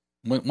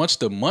 once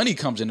the money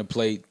comes into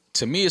play,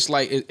 to me, it's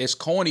like, it's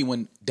corny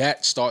when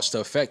that starts to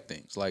affect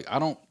things. Like, I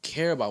don't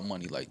care about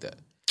money like that.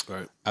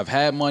 Right. I've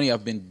had money,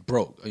 I've been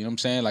broke. You know what I'm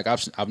saying? Like,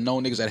 I've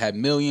known niggas that had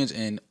millions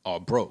and are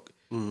broke.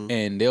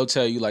 And they'll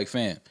tell you, like,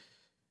 fam,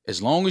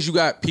 as long as you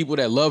got people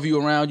that love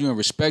you around you and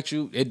respect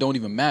you, it don't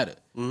even matter.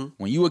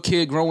 When you a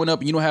kid growing up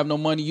and you don't have no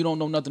money, you don't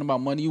know nothing about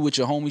money, you with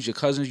your homies, your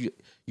cousins,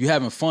 you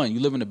having fun, you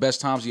living the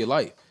best times of your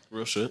life.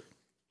 Real shit.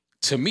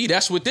 To me,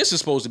 that's what this is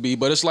supposed to be,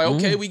 but it's like,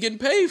 okay, we getting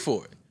paid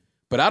for it.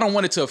 But I don't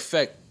want it to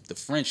affect the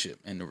friendship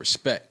and the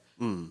respect.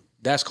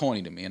 That's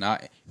corny to me. And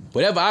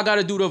whatever I got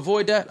to do to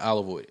avoid that, I'll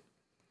avoid it.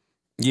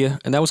 Yeah,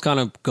 and that was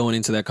kind of going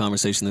into that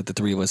conversation that the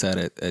three of us had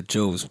at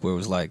Joe's, where it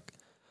was like,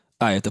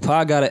 all right, if the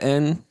pod got to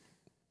end,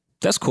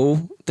 that's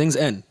cool. Things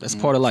end. That's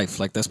part of life.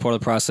 Like, that's part of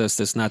the process.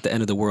 That's not the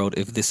end of the world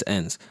if this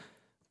ends.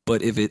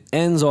 But if it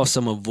ends off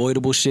some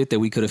avoidable shit that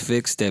we could have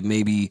fixed, that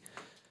maybe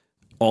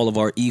all of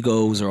our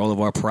egos or all of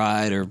our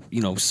pride or,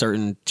 you know,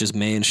 certain just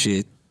man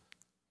shit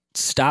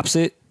stops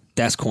it,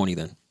 that's corny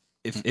then.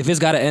 If it's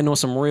got to end on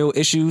some real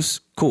issues,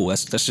 cool.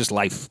 That's just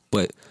life.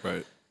 But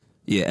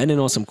yeah, ending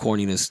on some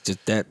corniness,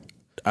 just that,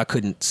 I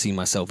couldn't see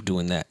myself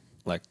doing that.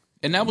 Like,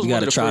 and that was you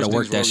one got of to the try first to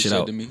work things that Rory shit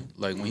said out to me.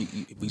 Like, when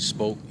we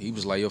spoke, he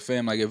was like, yo,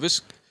 fam, like,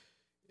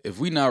 if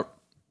we not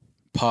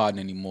podding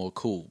anymore,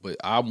 cool. But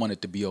I want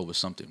it to be over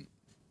something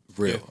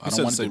real. I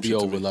don't want it to be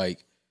over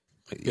like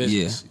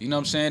business. You know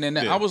what I'm saying? And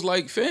I was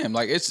like, fam,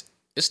 like,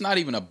 it's not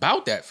even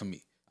about that for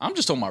me. I'm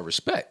just talking about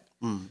respect.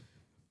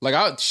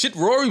 Like, shit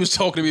Rory was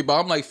talking to me about,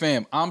 I'm like,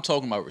 fam, I'm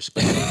talking about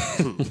respect.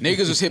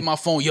 Niggas just hit my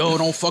phone, yo,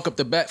 don't fuck up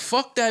the bag.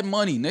 Fuck that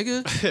money,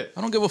 nigga. I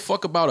don't give a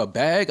fuck about a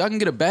bag. I can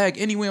get a bag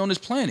anywhere on this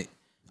planet.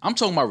 I'm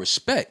talking about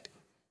respect.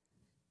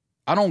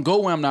 I don't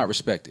go where I'm not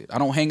respected. I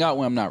don't hang out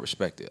where I'm not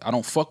respected. I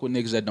don't fuck with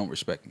niggas that don't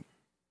respect me.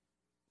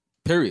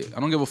 Period. I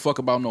don't give a fuck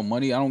about no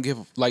money. I don't give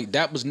like,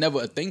 that was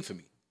never a thing for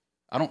me.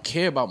 I don't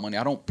care about money.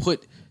 I don't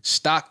put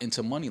stock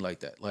into money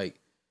like that. Like,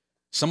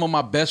 some of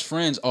my best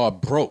friends are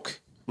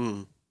broke.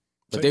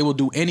 But they will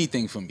do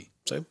anything for me.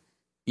 Same.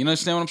 You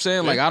understand what I'm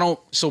saying? Yeah. Like,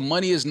 so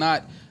money is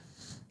not,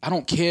 I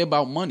don't care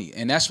about money.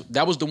 And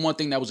that was the one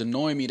thing that was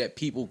annoying me, that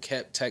people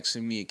kept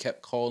texting me and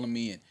kept calling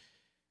me. And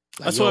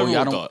like, that's what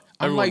everyone thought.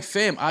 I'm like,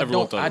 fam, I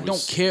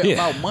don't care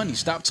about money.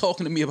 Stop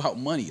talking to me about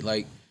money.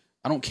 Like,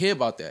 I don't care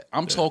about that.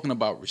 I'm talking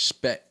about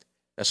respect.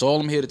 That's all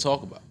I'm here to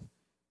talk about.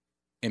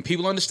 And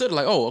people understood,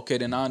 like, oh, okay,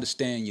 then I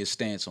understand your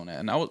stance on that.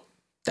 And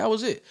that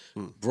was it.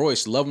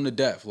 Royce, love him to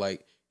death.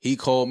 Like, he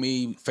called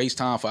me,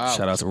 FaceTime for hours.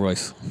 Shout out to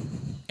Royce.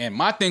 And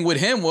my thing with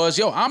him was,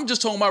 yo, I'm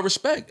just talking about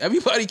respect.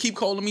 Everybody keep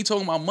calling me,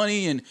 talking about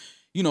money and,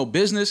 you know,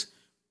 business.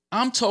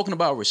 I'm talking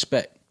about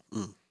respect.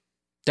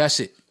 That's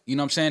it. You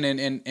know what I'm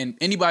saying? And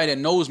anybody that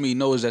knows me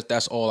knows that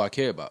that's all I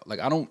care about. Like,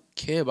 I don't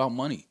care about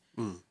money.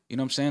 You know what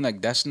I'm saying?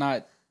 Like, that's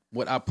not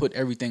what I put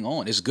everything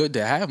on. It's good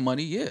to have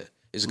money, yeah.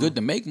 It's good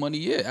to make money,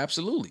 yeah,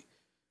 absolutely.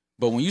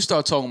 But when you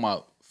start talking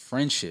about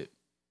friendship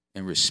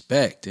and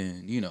respect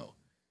and, you know,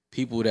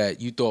 people that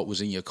you thought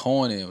was in your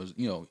corner and was,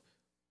 you know,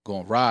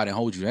 going to ride and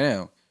hold you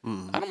down.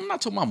 I'm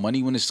not talking about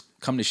money when it's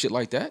come to shit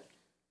like that.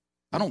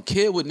 I don't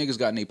care what niggas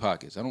got in their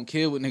pockets. I don't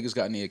care what niggas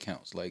got in their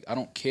accounts. Like, I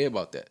don't care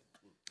about that.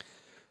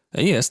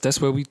 And yes,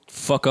 that's where we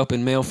fuck up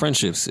in male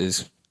friendships,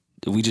 is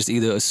we just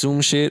either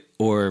assume shit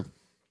or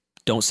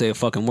don't say a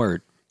fucking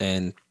word.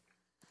 And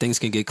things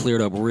can get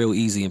cleared up real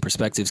easy and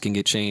perspectives can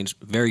get changed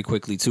very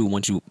quickly too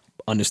once you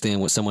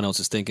understand what someone else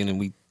is thinking, and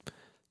we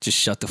just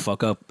shut the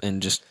fuck up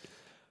and just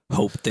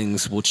hope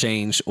things will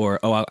change, or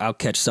I'll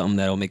catch something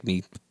that'll make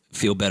me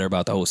feel better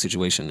about the whole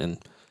situation. And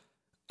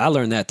I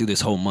learned that through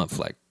this whole month.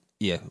 Like,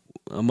 yeah,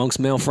 amongst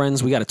male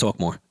friends, we got to talk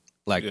more.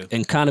 Like,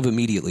 and kind of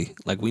immediately.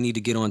 Like, we need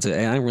to get on to,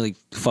 hey, I didn't really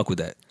fuck with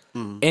that.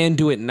 And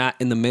do it not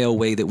in the male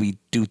way that we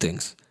do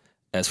things,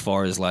 as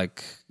far as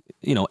like,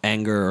 you know,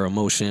 anger or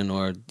emotion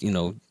or, you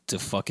know, the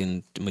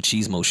fucking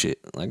machismo shit.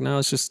 Like, no,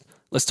 it's just,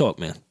 let's talk,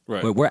 man.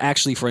 Right. We're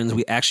actually friends.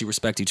 We actually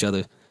respect each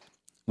other.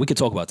 We can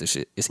talk about this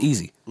shit. It's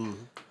easy.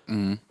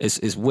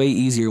 It's way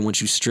easier once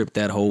you strip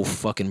that whole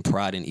fucking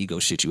pride and ego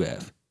shit you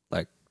have.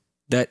 Like,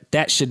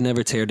 that should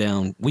never tear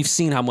down. We've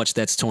seen how much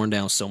that's torn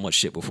down so much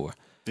shit before.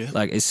 Yeah.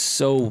 Like, it's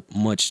so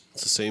much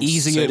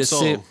easier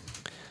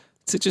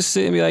to just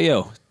sit and be like,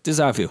 yo, this is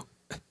how I feel.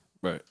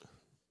 Right.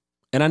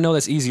 And I know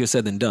that's easier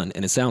said than done,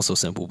 and it sounds so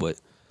simple, but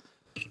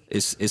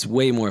it's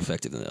way more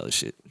effective than the other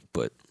shit.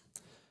 But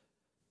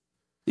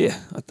yeah,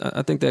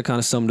 I think that kind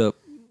of summed up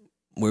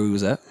where we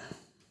was at.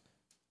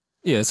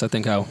 Yes, I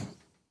think how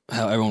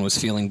everyone was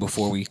feeling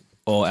before we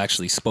all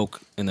actually spoke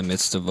in the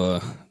midst of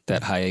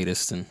that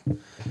hiatus and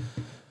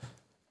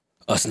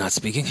us not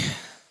speaking.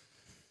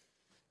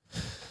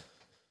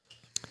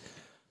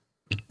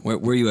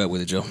 Where you at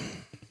with it, Joe?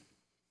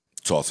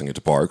 Tossing it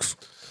to Parks.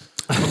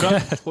 Okay.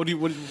 What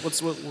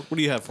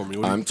do you have for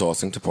me? I'm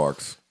tossing to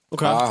Parks.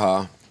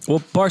 Okay.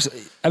 Well, Parks,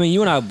 I mean,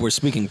 you and I were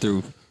speaking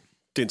through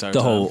the entire the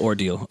time. whole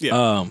ordeal.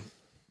 Yeah.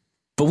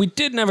 But we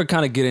did never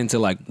kind of get into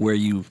like where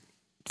you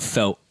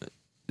felt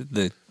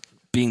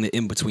being the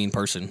in-between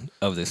person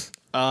of this.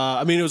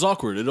 I mean, it was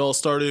awkward. It all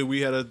started,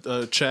 we had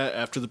a chat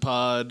after the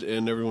pod,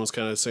 and everyone was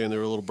kind of saying they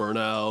were a little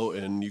burnout,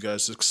 and you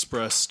guys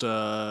expressed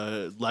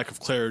lack of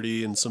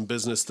clarity in some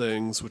business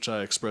things, which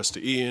I expressed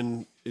to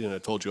Ian, and I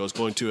told you I was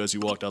going to as you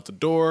walked out the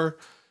door,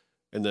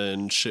 and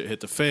then shit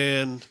hit the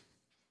fan.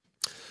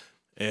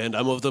 And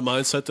I'm of the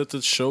mindset that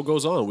the show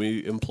goes on.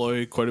 We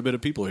employ quite a bit of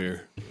people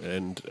here,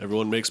 and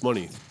everyone makes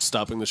money.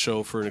 Stopping the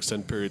show for an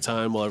extended period of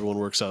time while everyone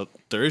works out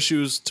their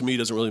issues, to me,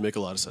 doesn't really make a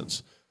lot of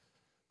sense.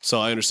 So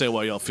I understand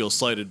why y'all feel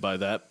slighted by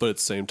that, but at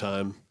the same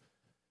time,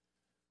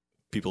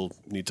 people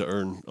need to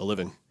earn a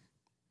living,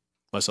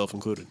 myself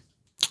included.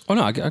 Oh,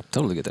 no, I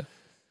totally get that.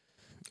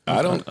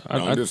 I don't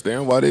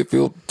understand why they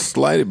feel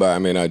slighted by it. I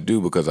mean, I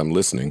do because I'm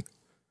listening.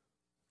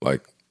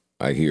 Like,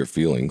 I hear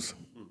feelings.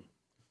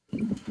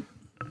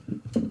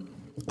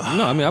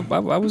 No, I mean,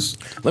 I was.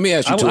 Let me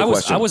ask you a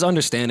question. I was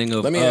understanding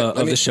of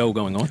the show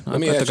going on. Let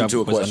me ask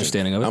you a question.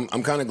 Understanding of it.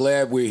 I'm kind of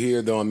glad we're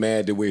here, though I'm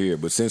mad that we're here.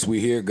 But since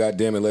we're here,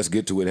 goddamn it, let's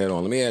get to it head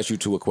on. Let me ask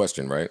you a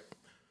question, right?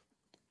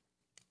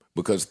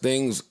 Because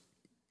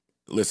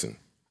listen,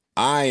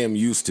 I am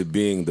used to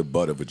being the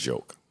butt of a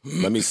joke.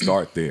 Let me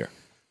start there.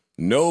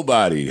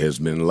 Nobody has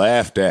been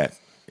laughed at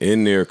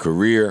in their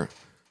career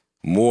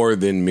more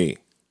than me.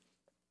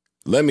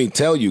 Let me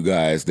tell you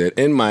guys that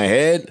in my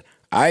head,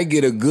 I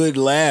get a good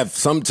laugh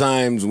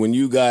sometimes when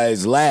you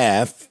guys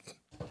laugh,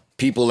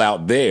 people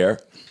out there,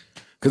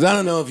 because I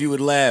don't know if you would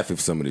laugh if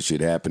some of this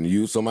shit happened to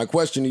you. So my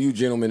question to you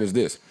gentlemen is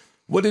this.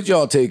 What did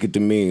y'all take it to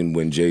mean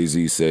when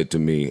Jay-Z said to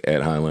me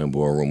at Highland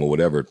Ballroom or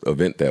whatever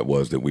event that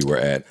was that we were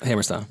at?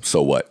 Hammerstein.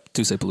 So what?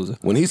 Tuesday Palooza.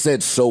 When he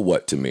said so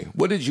what to me,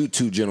 what did you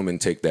two gentlemen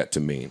take that to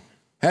mean?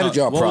 How did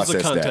y'all process that? What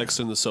was the context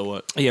in the so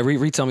what? Yeah,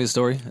 retell me the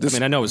story. I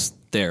mean, I know it's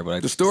there,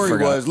 but the story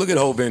forgot. was, look at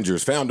Hove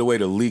Vengers found a way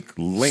to link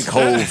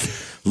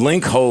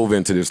Hove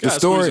into this. The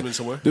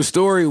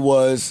story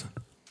was,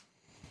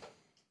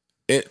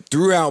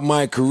 throughout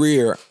my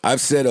career,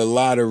 I've said a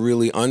lot of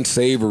really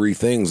unsavory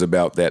things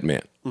about that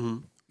man. Mm-hmm.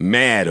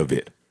 Mad of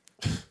it.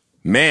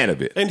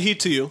 And he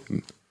to you.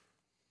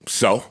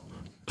 So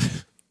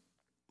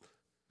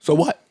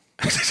what?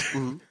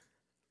 Mm-hmm.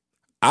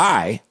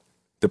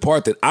 The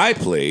part that I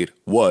played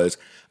was,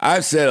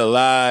 I've said a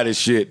lot of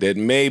shit that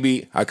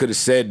maybe I could have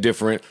said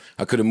different,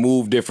 I could have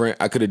moved different,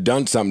 I could have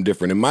done something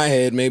different. In my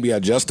head, maybe I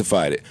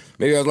justified it.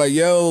 Maybe I was like,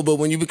 yo, but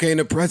when you became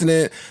the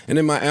president and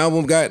then my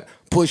album got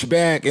pushed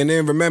back and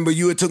then remember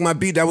you had took my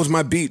beat, that was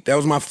my beat. That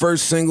was my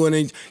first single. And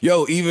then,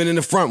 yo, even in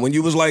the front, when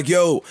you was like,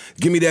 yo,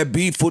 give me that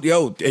beat,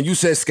 yo, and you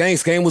said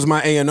Skang was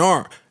my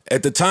A&R.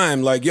 At the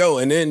time, like, yo,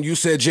 and then you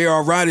said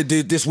J.R. Ryder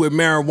did this with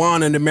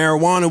marijuana, and the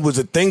marijuana was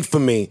a thing for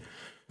me.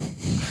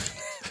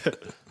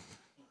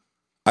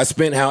 I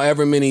spent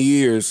however many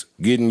years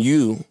getting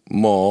you,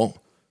 Maul,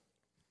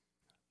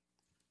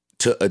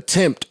 to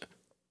attempt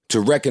to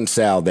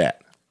reconcile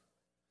that.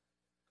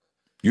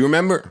 You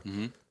remember?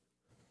 Mm-hmm.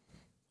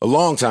 A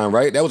long time,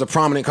 right? That was a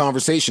prominent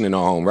conversation in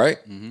our home, right?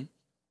 Mm-hmm.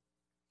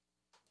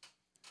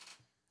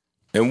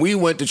 And we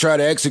went to try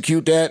to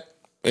execute that,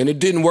 and it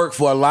didn't work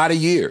for a lot of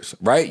years,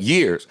 right?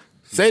 Years.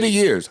 Say the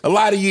years. A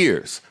lot of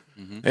years.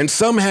 Mm-hmm. And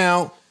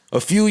somehow, a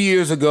few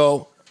years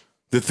ago,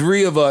 the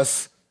three of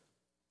us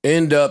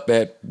end up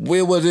at,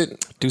 where was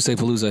it? Tuesday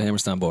Palooza,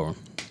 Hammerstein Ballroom.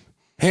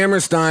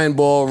 Hammerstein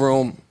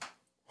Ballroom.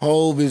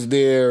 Hove is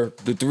there.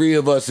 The three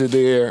of us are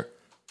there.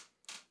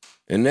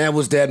 And that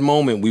was that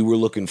moment we were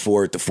looking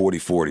for at the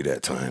 40-40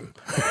 that time.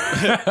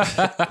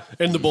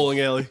 In the bowling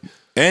alley.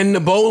 And the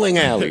bowling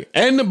alley.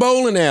 And the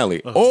bowling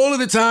alley. Uh-huh. All of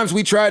the times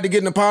we tried to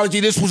get an apology,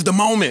 this was the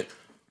moment.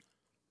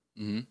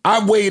 Mm-hmm.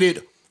 I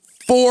waited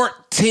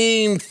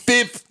 14,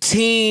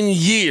 15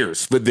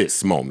 years for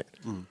this moment.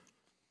 Mm.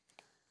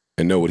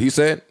 And know what he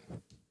said?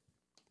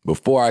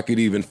 Before I could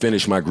even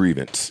finish my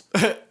grievance.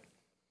 Are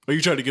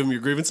you trying to give him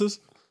your grievances?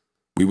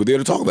 We were there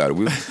to talk about it.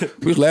 We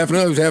was laughing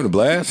up. We was having a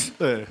blast.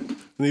 Yeah.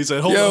 And he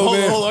said, hold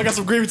on. I got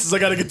some grievances I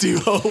got to get to you.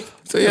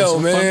 So, yo,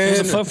 man. It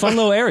was a fun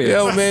little area.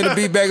 Yo, man, the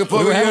beat back and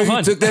forth.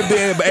 He took that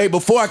bit. But, hey,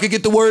 before I could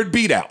get the word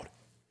beat out,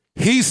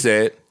 he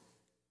said,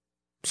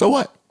 so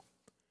what?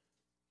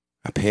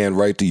 I panned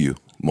right to you,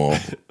 Maul.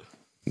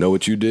 Know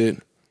what you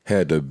did?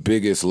 Had the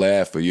biggest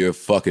laugh of your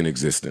fucking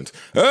existence.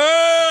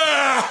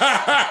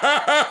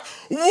 Ah!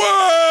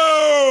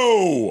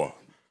 Whoa!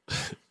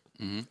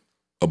 Mm-hmm.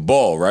 A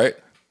ball, right?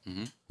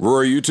 Mm-hmm.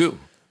 Rory, you too.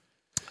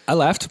 I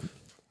laughed.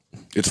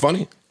 It's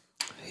funny.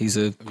 He's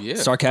a Yeah.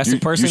 sarcastic You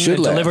person should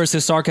that laugh. delivers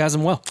his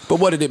sarcasm well. But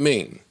what did it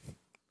mean?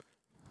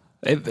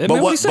 It But meant what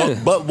he what,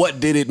 said. but what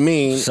did it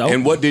mean? So?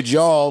 And what did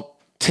y'all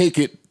take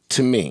it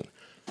to mean?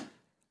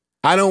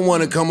 I don't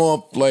want to come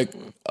off like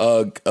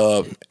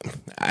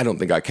I don't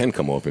think I can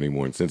come off any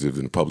more insensitive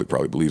than the public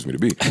probably believes me to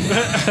be.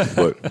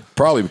 But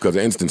probably because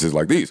of instances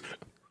like these.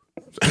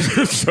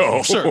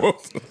 So Sure.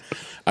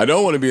 I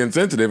don't want to be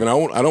insensitive and I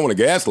don't want to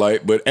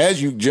gaslight, but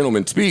as you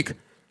gentlemen speak,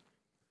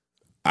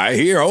 I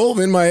hear Hov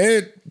in my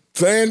head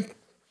saying,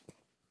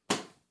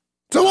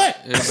 so what?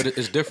 Yeah, but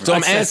it's different. So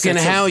I'm asking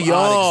how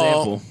y'all.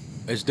 Example.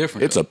 It's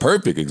different. It's a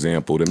perfect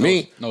example to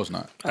me. No, it's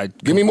not. I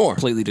Give me more.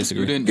 Completely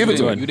disagree. You didn't. Give you it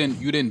to didn't,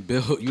 me. You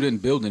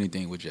didn't build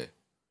anything with Jay.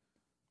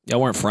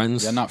 Y'all weren't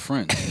friends. You're not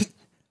friends.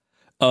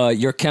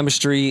 Your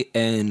chemistry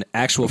and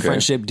actual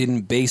friendship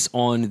didn't base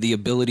on the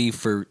ability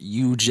for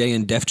you, Jay,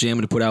 and Def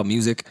Jam to put out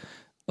music.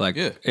 Like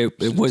Yeah. it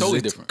It's was totally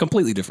it's different.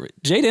 completely different.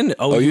 Jay didn't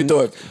owe you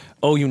thought-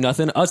 owe you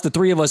nothing. Us, the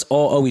three of us,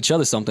 all owe each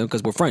other something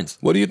because we're friends.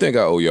 What do you think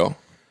I owe y'all?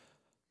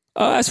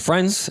 As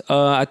friends,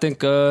 I think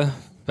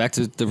back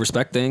to the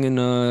respect thing and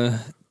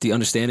the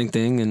understanding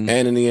thing, and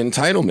And in the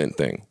entitlement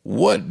thing,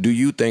 what do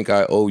you think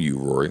I owe you,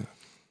 Rory?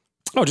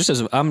 oh, just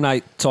as I'm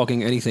not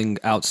talking anything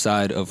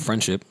outside of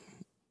friendship,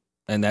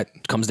 and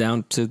that comes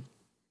down to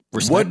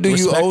respect. What do you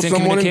respect owe and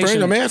someone in communication.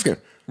 friends? I'm asking.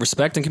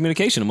 Respect and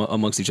communication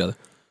amongst each other.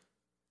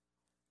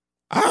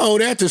 I owe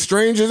that to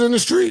strangers in the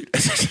street.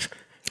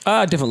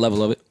 Different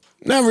level of it.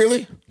 Not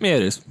really. Yeah,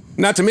 it is.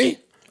 Not to me.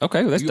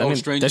 Okay, that's, You I owe mean,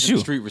 strangers that's in you.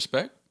 the street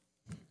respect.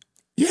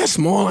 Yeah,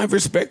 small. I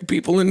respect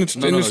people in the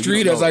no,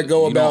 street you as don't- I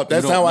go you about. don't-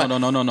 That's you how don't- I.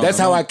 no, That's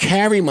no, how no. I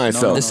carry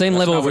myself. The same That's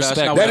level not of what- that's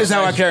respect. not That what is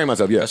how I asked carry you.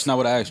 myself. Yes, That's not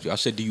what I asked you. I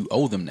said, do you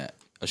owe them that?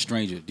 A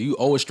stranger. Do you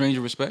owe a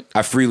stranger respect?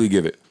 I freely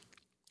give it.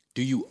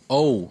 Do you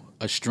owe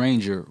a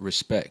stranger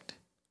respect?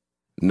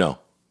 No,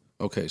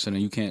 Okay, so then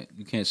you can't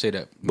say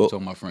that. I'm But-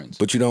 talking about friends.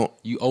 but you don't.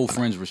 You owe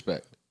friends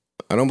respect.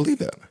 I don't believe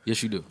that.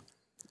 Yes, you do.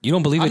 You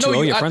don't believe I that know you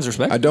owe you- your I- friends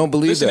respect? I don't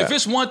believe Listen, that. if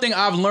it's one thing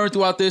I've learned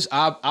throughout this,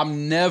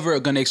 I'm never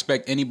gonna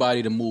expect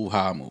anybody to move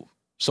how I move.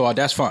 So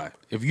that's fine.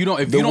 If you don't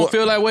wo-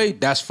 feel that way,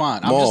 that's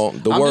fine. Maul,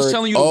 I'm the just word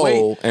telling you the owe,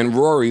 way. and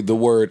Rory, the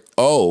word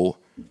owe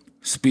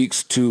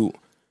speaks to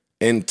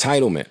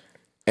entitlement.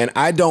 And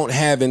I don't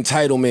have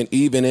entitlement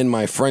even in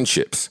my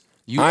friendships.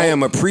 I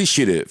am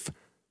appreciative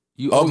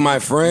You of owe- my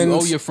friends. You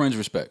owe your friends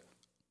respect.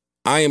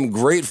 I am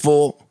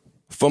grateful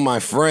for my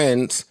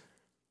friends.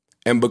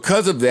 And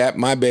because of that,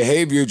 my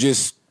behavior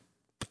just,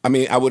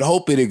 I would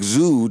hope it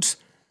exudes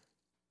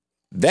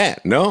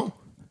that, no?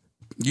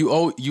 You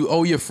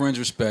owe your friends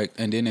respect,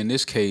 and then in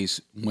this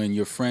case, when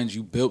your friends,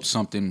 you built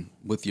something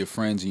with your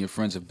friends, and your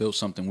friends have built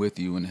something with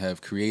you, and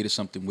have created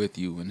something with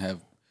you, and have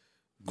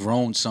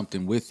grown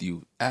something with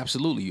you,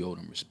 absolutely you owe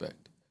them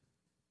respect.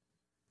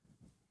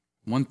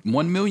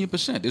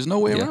 1,000,000%. There's no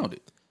way Yeah. around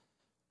it.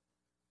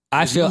 I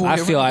There's no feel way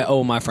I around it.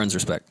 owe my friends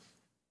respect.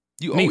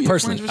 You Me owe your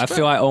personally, friends I respect.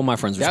 feel I owe my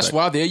friends respect. That's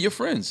why they're your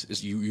friends.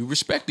 You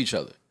respect each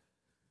other.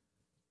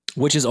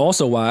 Which is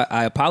also why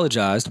I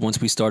apologized once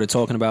we started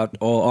talking about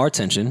all our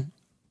tension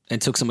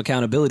and took some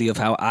accountability of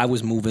how I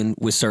was moving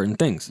with certain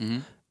things.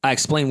 I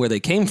explained where they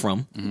came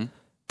from,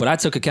 but I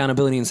took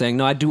accountability in saying,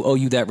 no, I do owe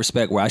you that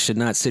respect where I should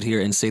not sit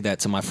here and say that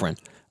to my friend.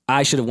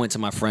 I should have went to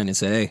my friend and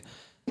said,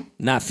 hey,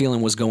 not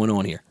feeling what's going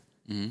on here.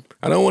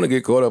 I don't want to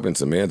get caught up in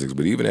semantics,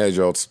 but even as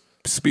y'all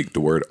speak, the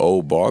word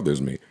 "oh"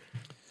 bothers me.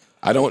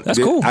 That's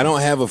cool. I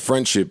don't have a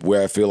friendship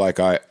where I feel like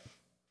I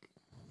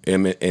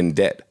am in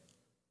debt,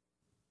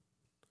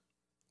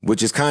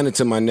 which is kind of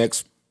to my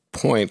next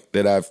point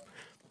that I've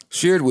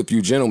shared with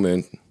you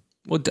gentlemen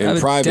Well, in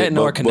private. debt and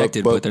are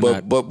connected, but they're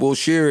not But we'll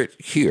share it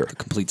here.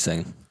 complete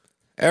same.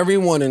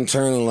 Everyone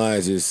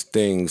internalizes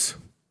things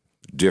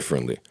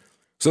differently.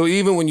 So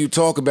even when you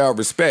talk about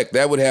respect,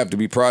 that would have to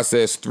be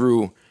processed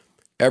through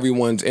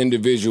everyone's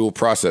individual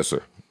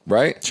processor,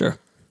 right? Sure.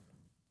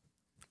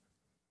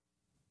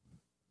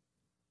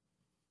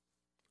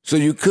 So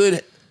you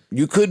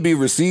could be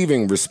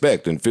receiving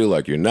respect and feel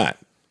like you're not,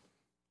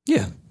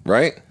 Yeah.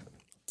 right?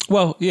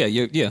 Well,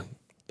 yeah.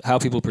 How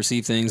people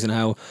perceive things and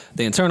how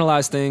they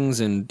internalize things,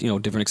 and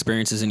different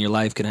experiences in your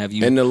life can have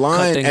you. And the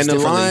cut things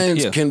differently.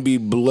 lines Yeah. can be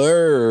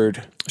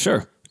blurred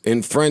Sure.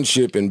 in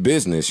friendship and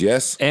business,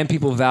 yes? And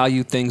people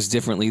value things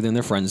differently than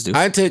their friends do.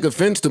 I take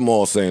offense to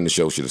Maul saying the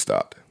show should have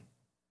stopped.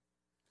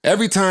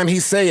 Every time he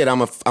say it,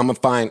 I'm a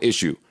find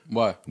issue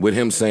Why? with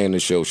him saying the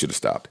show should have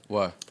stopped.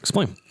 Why?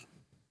 Explain.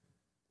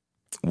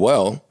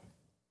 Well,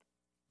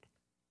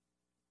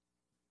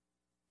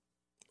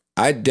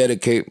 I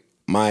dedicate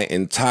my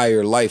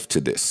entire life to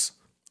this.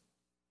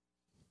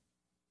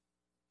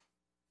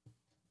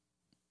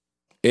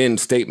 End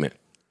statement.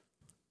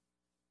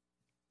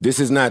 This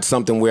is not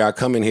something where I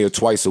come in here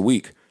twice a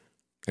week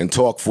and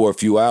talk for a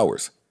few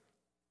hours.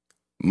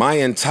 My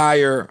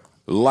entire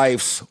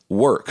life's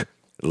work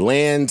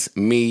lands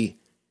me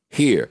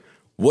here.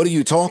 What are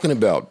you talking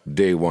about,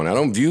 day one? I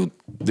don't view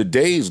the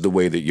days the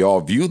way that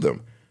y'all view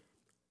them.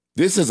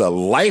 This is a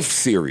life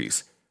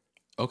series.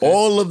 Okay.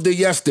 All of the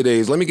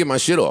yesterdays, let me get my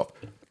shit off.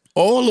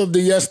 All of the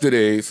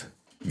yesterdays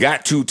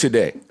got to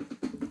today.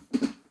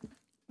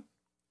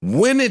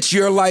 When it's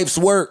your life's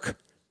work,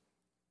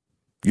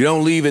 you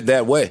don't leave it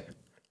that way.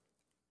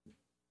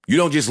 You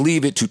don't just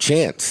leave it to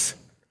chance.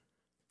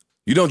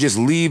 You don't just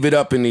leave it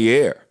up in the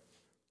air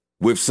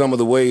with some of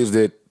the ways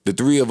that the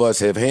three of us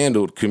have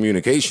handled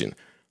communication.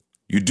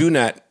 You do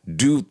not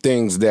do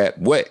things that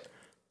way.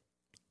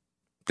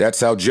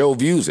 That's how Joe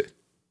views it.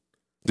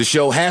 The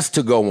show has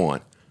to go on.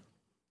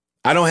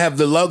 I don't have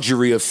the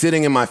luxury of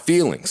sitting in my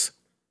feelings.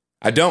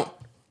 I don't.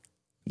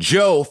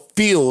 Joe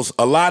feels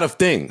a lot of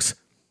things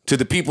to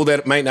the people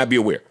that might not be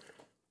aware.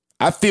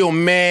 I feel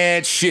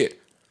mad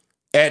shit.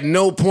 At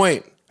no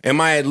point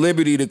am I at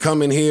liberty to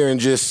come in here and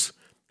just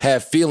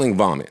have feeling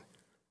vomit.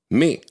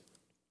 Me.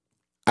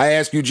 I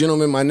ask you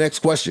gentlemen my next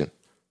question.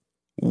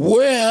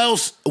 Where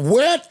else,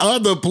 what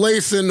other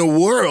place in the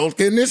world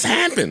can this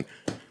happen?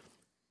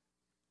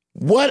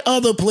 What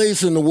other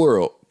place in the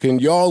world can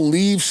y'all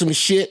leave some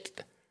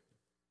shit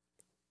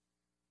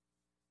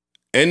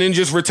and then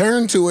just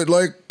return to it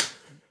like?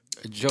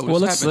 Joe,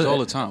 this happens all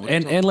the time.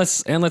 And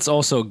let's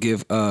also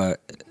give the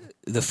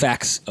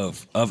facts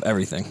of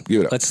everything.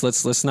 Give it up.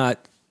 Let's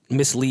not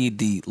mislead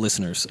the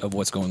listeners of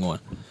what's going on.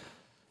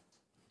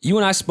 You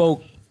and I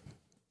spoke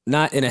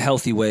not in a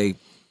healthy way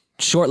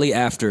shortly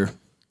after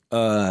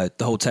the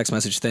whole text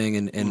message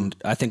thing, and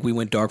I think we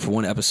went dark for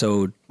one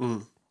episode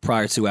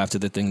prior to after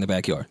the thing in the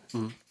backyard.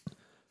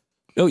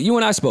 No, you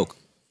and I spoke,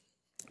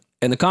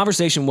 and the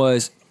conversation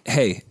was,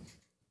 hey,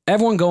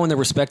 everyone go in their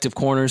respective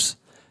corners,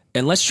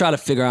 and let's try to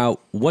figure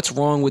out what's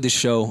wrong with the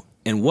show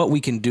and what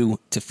we can do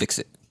to fix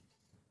it.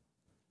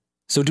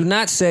 So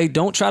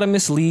don't try to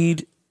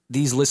mislead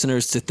these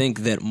listeners to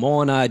think that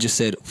Maul and I just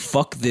said,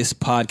 fuck this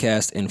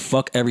podcast and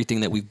fuck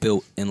everything that we've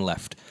built and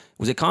left. It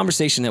was a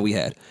conversation that we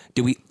had.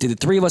 Did the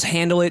three of us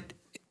handle it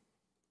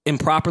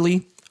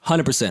improperly?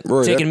 100%.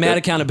 Rory, taking mad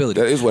accountability.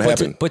 That is what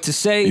happened. But to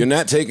say... You're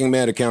not taking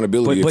mad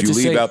accountability if you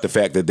leave out the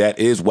fact that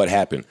is what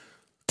happened.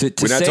 We're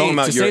not talking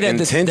about your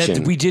intention.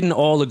 That we didn't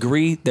all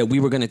agree that we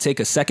were going to take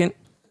a second.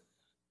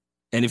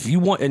 And if you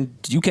want, and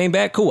you came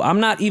back, cool. I'm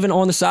not even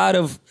on the side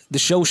of the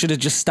show should have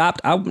just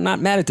stopped. I'm not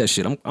mad at that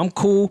shit. I'm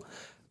cool.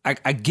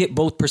 I get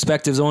both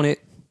perspectives on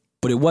it,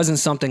 but it wasn't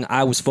something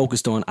I was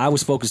focused on. I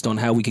was focused on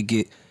how we could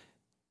get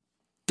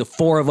the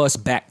four of us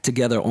back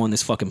together on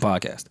this fucking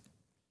podcast.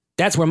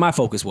 That's where my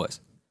focus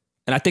was.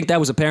 And I think that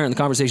was apparent in the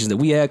conversations that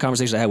we had,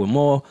 conversations I had with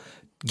Maul,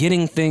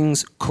 getting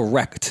things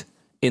correct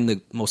in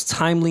the most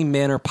timely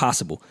manner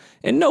possible.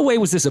 In no way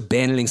was this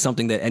abandoning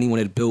something that anyone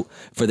had built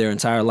for their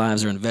entire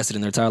lives or invested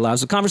in their entire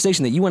lives. It was a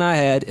conversation that you and I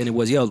had, and it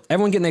was, yo,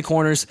 everyone get in their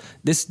corners.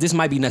 This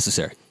might be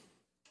necessary.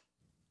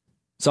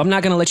 So I'm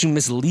not going to let you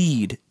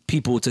mislead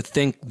people to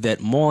think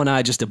that Maul and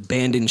I just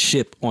abandoned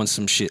ship on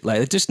some shit. Like,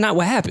 it's just not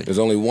what happened. There's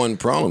only one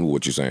problem with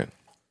what you're saying.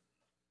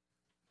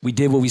 We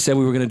did what we said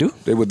we were going to do?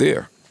 They were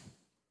there.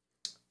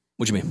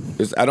 What you mean?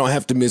 I don't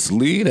have to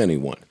mislead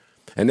anyone.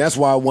 And that's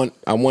why I want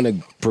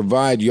to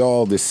provide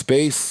y'all the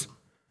space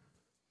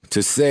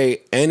to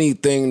say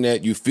anything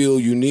that you feel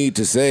you need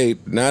to say,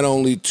 not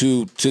only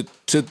to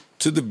the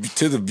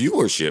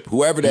viewership,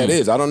 whoever that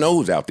is. I don't know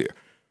who's out there.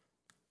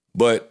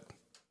 But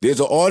there's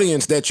an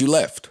audience that you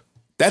left.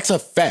 That's a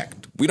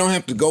fact. We don't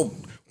have to go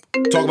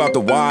talk about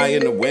the why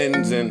and the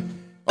whens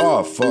and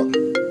oh fuck.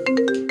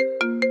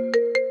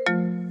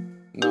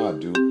 Nah,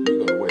 dude,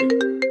 you gotta wait.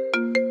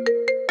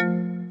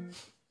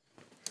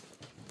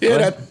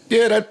 That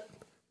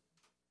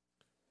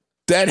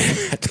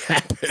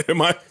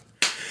happened.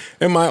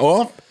 Am I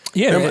off?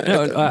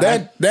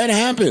 Yeah, that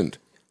happened.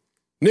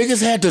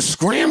 Niggas had to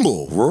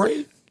scramble,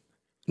 Roy.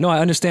 No, I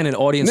understand an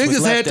audience was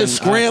Niggas left had to and,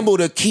 scramble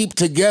to keep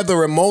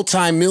together a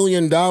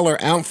multi-million-dollar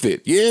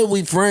outfit. Yeah,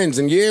 we friends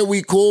and yeah,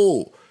 we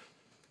cool.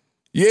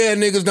 Yeah,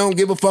 niggas don't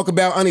give a fuck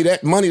about money.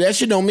 That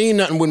shit don't mean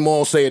nothing when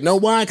Maul say it. No,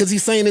 why? Because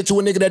he's saying it to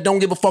a nigga that don't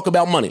give a fuck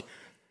about money.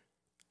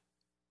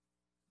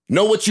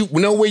 Know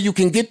where you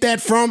can get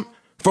that from?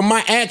 From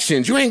my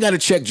actions. You ain't got to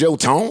check Joe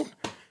Tone.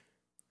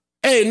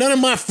 Hey, none of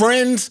my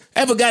friends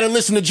ever got to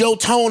listen to Joe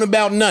Tone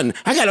about nothing.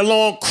 I got a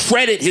long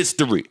credit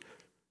history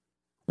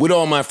with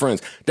all my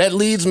friends. That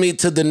leads me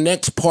to the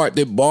next part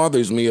that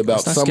bothers me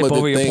about some of the things. Skip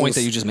over your point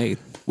that you just made.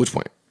 Which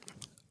point?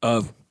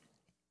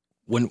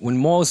 When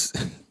Maul's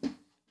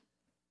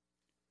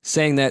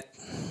saying that,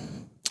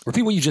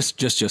 repeat what you just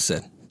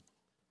said.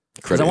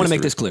 Because I want to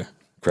make this clear.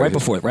 Right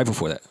before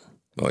that.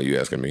 Oh, you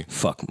asking me?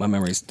 Fuck, my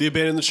memory's. Do you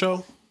abandon the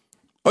show?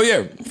 Oh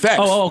yeah, facts.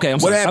 Oh, okay. I'm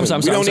sorry. What happened?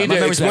 I'm we don't need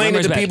to explain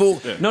it to people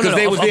because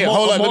they was there.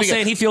 Hold on. Maul's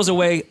saying he feels a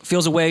way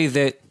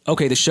that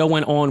okay, the show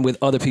went on with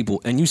other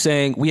people, and you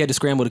saying we had to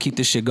scramble to keep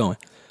this shit going.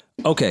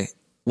 Okay,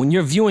 when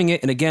you're viewing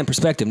it, and again,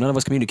 perspective, none of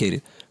us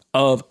communicated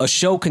of a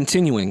show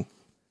continuing,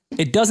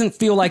 it doesn't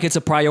feel like it's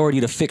a priority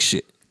to fix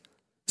shit.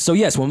 So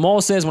yes, when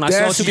Maul says when I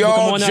saw two people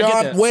come on, I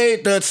get that.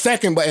 Wait a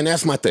second, and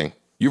that's my thing.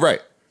 You're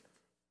right.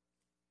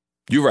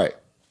 You're right.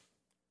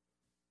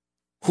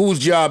 Whose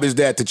job is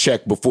that to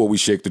check before we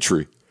shake the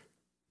tree?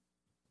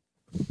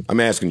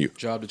 I'm asking you.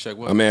 Job to check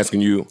what? I'm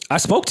asking you. I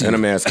spoke to you. And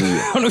I'm asking you.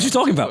 I don't know what you're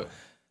talking about.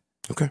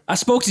 Okay. I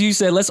spoke to you,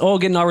 said, let's all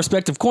get in our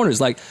respective corners.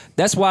 Like,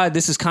 that's why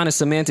this is kind of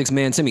semantics,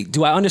 man, to me.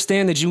 Do I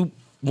understand that you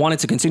wanted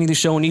to continue the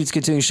show and needed to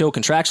continue the show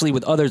contractually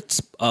with other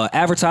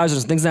advertisers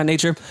and things of that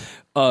nature,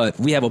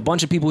 we have a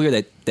bunch of people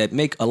here that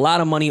make a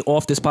lot of money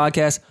off this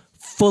podcast.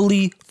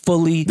 Fully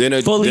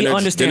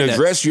understand then that.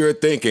 address your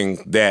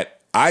thinking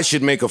that I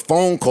should make a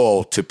phone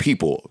call to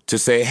people to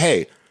say,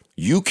 hey,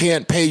 you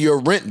can't pay your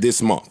rent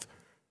this month.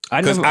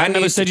 I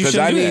never said you shouldn't do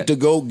that. Because I need to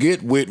go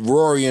get with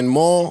Rory and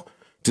Maul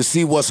to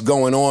see what's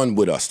going on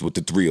with us, with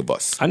the three of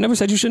us. I never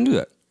said you shouldn't do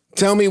that.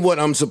 Tell me what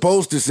I'm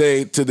supposed to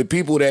say to the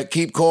people that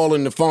keep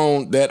calling the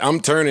phone that I'm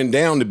turning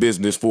down the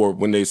business for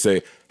when they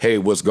say, hey,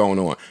 what's going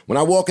on? When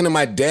I walk into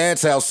my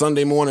dad's house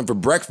Sunday morning for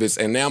breakfast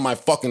and now my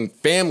fucking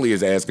family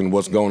is asking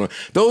what's going on.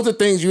 Those are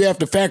things you have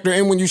to factor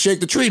in when you shake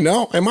the tree.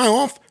 No? Am I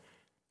off?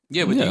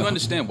 Yeah, but do you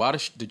understand why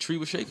the tree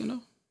was shaking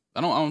though?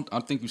 I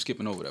think you're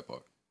skipping over that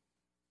part.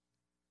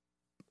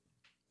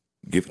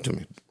 Give it to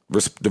me.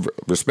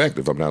 Respect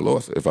if I'm not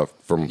lost. I'm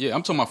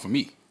talking about for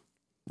me.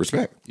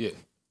 Respect. Yeah.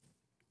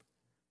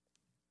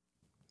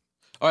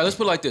 All right, let's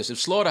put it like this. If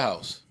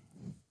Slaughterhouse,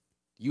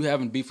 you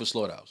having beef with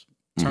Slaughterhouse,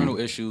 internal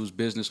issues,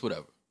 business,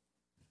 whatever,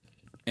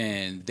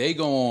 and they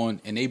go on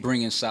and they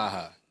bring in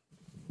Saha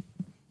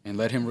and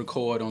let him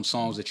record on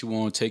songs that you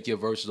want to take your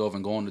verses off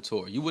and go on the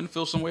tour, you wouldn't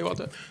feel some way about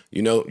that?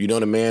 You know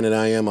the man that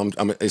I am.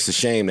 It's a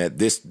shame that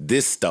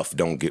this stuff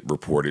don't get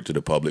reported to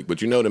the public.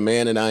 But you know the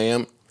man that I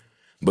am,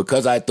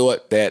 because I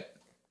thought that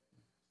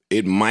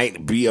it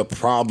might be a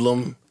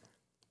problem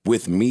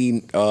with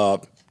me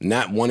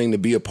not wanting to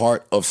be a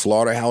part of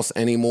Slaughterhouse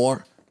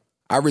anymore.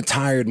 I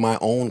retired my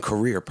own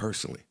career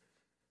personally.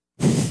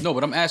 No,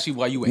 but I'm asking you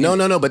why you were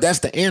No, but that's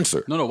the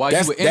answer. No, why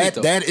you were in it,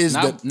 though. That is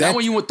not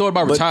when you thought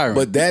about retiring.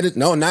 But that is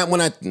not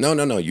when I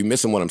you're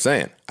missing what I'm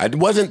saying. I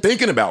wasn't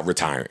thinking about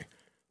retiring.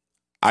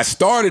 I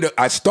started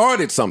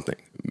something.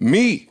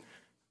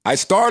 I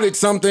started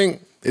something.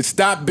 It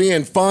stopped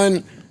being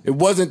fun. It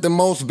wasn't the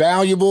most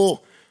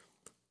valuable.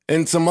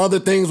 And some other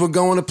things were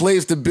going to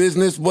place. The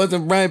business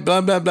wasn't right,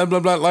 blah, blah, blah, blah,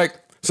 blah. Like,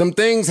 some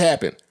things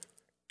happened.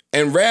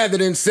 And rather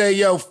than say,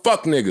 yo,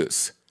 fuck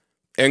niggas,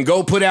 and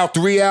go put out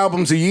 3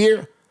 albums a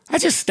year, I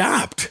just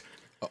stopped.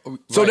 Right.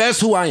 So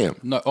that's who I am.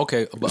 No,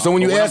 okay. So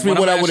when you ask me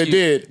what I would have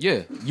did.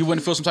 Yeah, you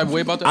wouldn't feel some type of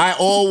way about that? I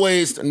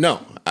always,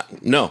 no.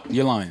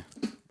 You're lying.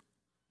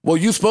 Well,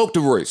 you spoke to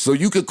Royce, so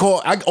you could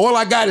call, all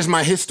I got is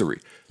my history.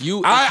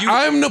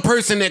 I'm the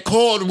person that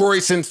called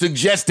Royce and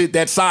suggested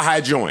that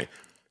Saha join.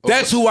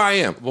 That's who I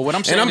am. Well, what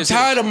I'm saying and I'm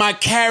tired of my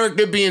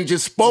character being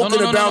just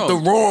spoken about the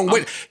wrong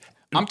way.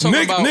 I'm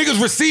talking about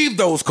niggas receive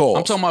those calls.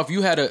 I'm talking about if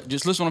you had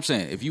just listen to what I'm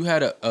saying. If you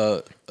had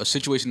a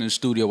situation in the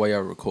studio while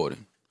y'all were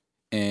recording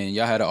and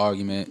y'all had an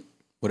argument,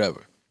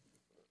 whatever,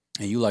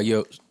 and you like,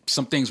 yo,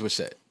 some things were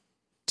said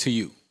to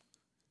you,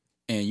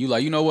 and you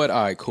like, you know what?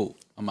 All right, cool,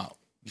 I'm out.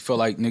 You felt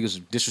like niggas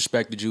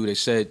disrespected you. They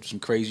said some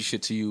crazy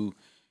shit to you,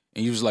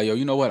 and you was like, yo,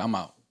 you know what? I'm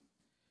out.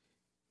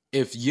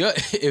 If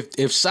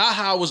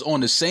Saha was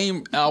on the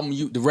same album,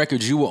 the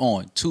records you were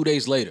on 2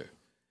 days later,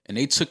 and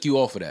they took you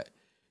off of that,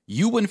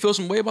 you wouldn't feel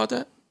some way about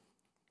that?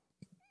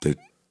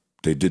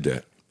 They did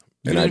that.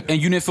 And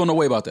you didn't feel no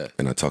way about that?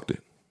 And I tucked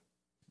it.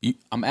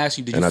 I'm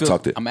asking you, did and you feel... I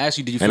tucked it. I'm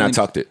asking you, did you feel... And I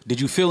tucked it.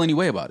 Did you feel any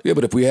way about it? Yeah,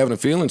 but if we having a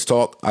feelings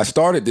talk, I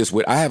started this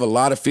with, I have a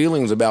lot of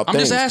feelings about things.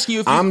 I'm just asking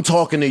you if I'm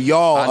talking to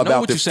y'all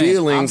about the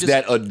feelings just,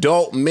 that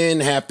adult men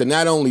have to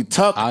not only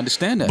tuck, I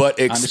understand that, but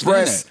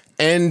express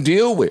and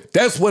deal with.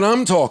 That's what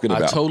I'm talking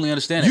about. I totally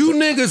understand that. You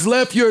niggas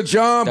left your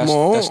job,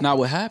 Mo. That's not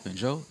what happened,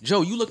 Joe.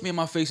 Joe, you looked me in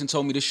my face and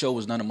told me this show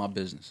was none of my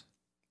business.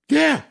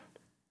 Yeah.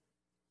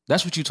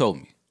 That's what you told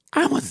me.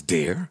 I was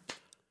there.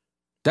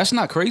 That's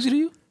not crazy to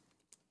you?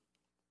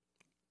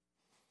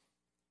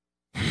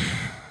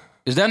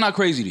 Is that not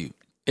crazy to you?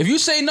 If you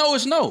say no,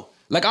 it's no.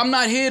 Like, I'm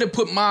not here to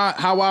put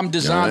how I'm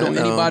designed on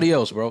anybody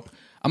else, bro.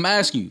 I'm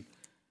asking you.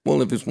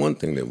 Well, if it's one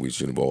thing that we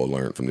should have all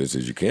learned from this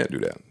is you can't do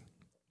that.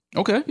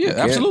 Okay, yeah,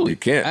 absolutely. You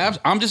can't.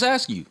 I'm just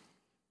asking you.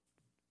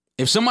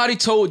 If somebody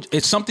told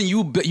it's something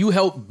you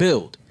helped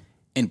build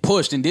and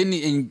pushed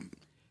and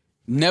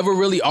never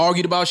really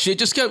argued about shit,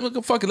 just kept,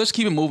 fuck it, let's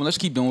keep it moving. Let's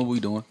keep doing what we're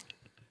doing.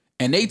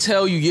 And they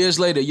tell you years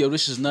later, yo,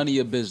 this is none of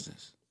your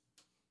business.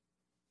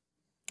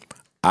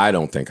 I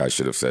don't think I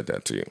should have said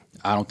that to you.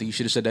 I don't think you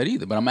should have said that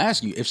either. But I'm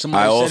asking you, if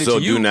somebody said it to you... I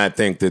also do not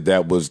think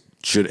that was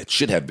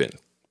should have been,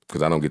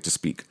 because I don't get to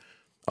speak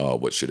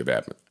what should have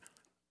happened,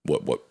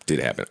 what did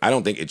happen. I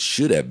don't think it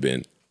should have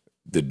been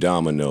the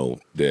domino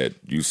that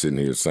you sitting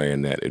here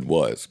saying that it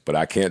was. But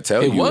I can't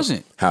tell you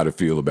wasn't. How to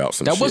feel about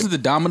some shit. That wasn't the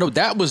domino.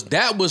 That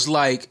was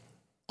like,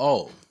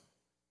 oh.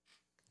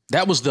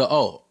 That was the,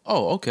 oh,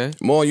 okay.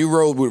 Mo, you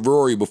rode with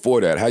Rory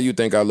before that. How you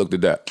think I looked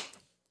at that?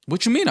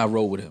 What you mean I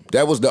rode with him?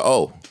 That was the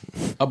O.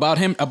 About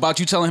him? About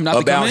you telling him not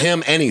to come in? About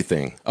him,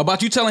 anything.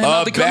 About you telling him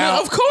not to come in?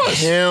 Of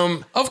course.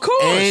 Him. Of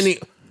course.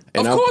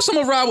 Of course I'm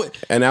going to ride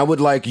with... And I would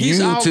like you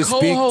to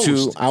co-host.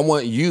 speak to... I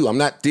want you... I'm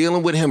not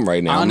dealing with him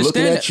right now. I'm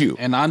looking at you.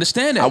 And I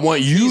understand that. I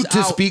want you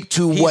to speak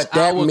to what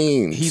that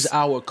means. He's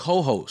our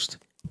co-host.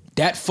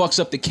 That fucks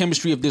up the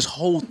chemistry of this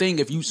whole thing.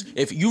 If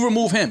you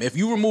remove him, if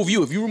you remove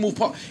you, if you remove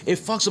Paul, it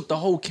fucks up the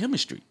whole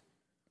chemistry.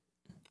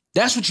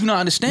 That's what you not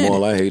understanding.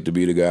 Well, I hate to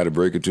be the guy to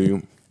break it to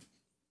you.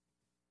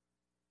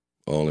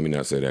 Oh, let me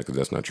not say that because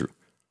that's not true.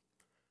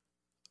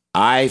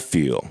 I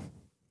feel,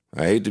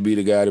 I hate to be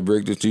the guy to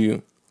break this to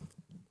you,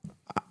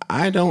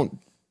 I don't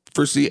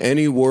foresee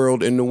any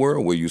world in the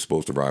world where you're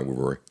supposed to ride with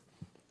Rory.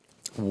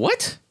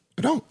 What?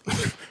 I don't.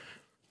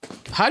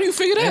 How do you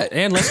figure that?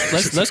 And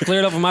let's clear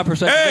it up from my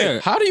perspective. Hey! there.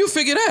 How do you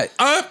figure that?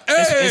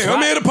 it's I'm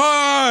right. here to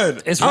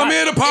pod. It's I'm right.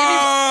 here to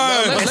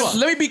pod.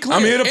 Let me be clear.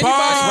 I'm here to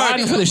pod.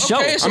 Riding for the show.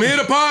 Okay, so I'm here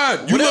to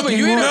pod. You Whatever, looking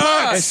you here to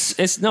pod. nuts.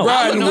 It's no,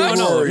 Riding no, with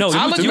no, Rory. no.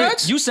 I look You,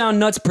 nuts? you sound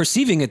nuts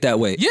perceiving it that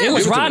way. Yeah, it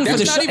was riding for the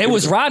that's show. not It even-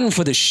 was riding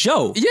for the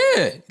show.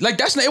 Yeah, like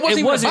that's not. It wasn't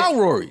even about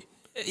Rory.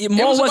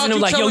 More was wasn't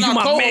about like, yo, telling you our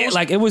my co-host man.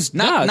 Like, it was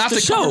not it's to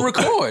the come show. and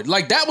record.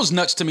 Like that was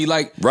nuts to me.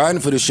 Like Riding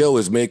for the show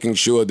is making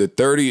sure that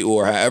 30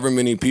 or however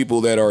many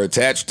people that are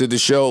attached to the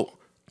show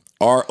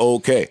are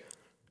okay.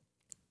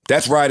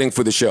 That's riding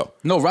for the show.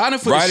 no, riding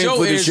for Riding the show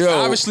for the is show.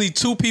 obviously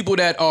two people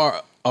that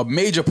are a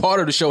major part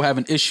of the show have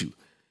an issue,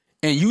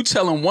 and you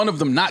telling one of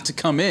them not to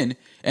come in,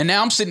 and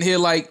now I'm sitting here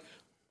like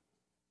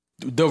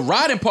the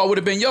riding part would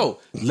have been, yo,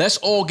 let's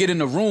all get in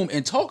the room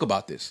and talk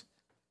about this.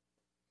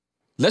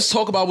 Let's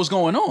talk about what's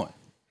going on.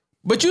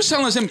 But you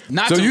telling him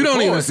not So to you don't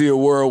record. even see a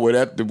world where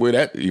that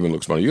even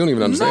looks funny. You don't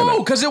even understand No,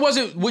 that. because it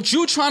wasn't what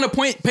you trying to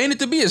paint it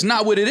to be is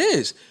not what it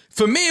is.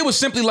 For me, it was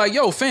simply like,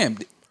 yo, fam,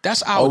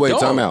 that's our Oh, wait, dog.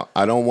 time out.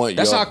 I don't want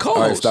That's y'all. our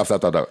co-host. All right,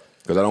 stop.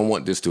 Because I don't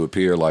want this to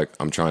appear like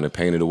I'm trying to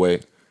paint it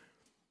away.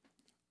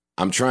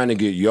 I'm trying to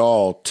get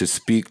y'all to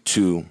speak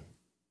to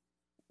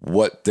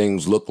what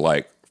things look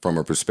like from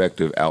a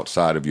perspective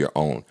outside of your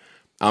own.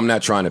 I'm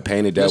not trying to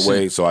paint it that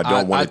way, so I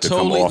don't want it to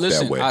come off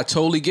that way. I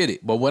totally get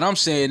it. But what I'm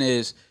saying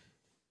is,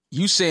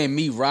 you saying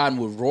me riding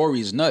with Rory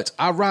is nuts.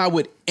 I ride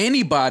with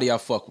anybody I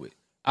fuck with.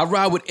 I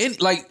ride with any,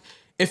 like,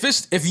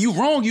 if you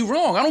wrong, you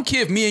wrong. I don't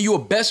care if me and you are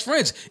best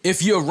friends.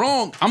 If you're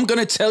wrong, I'm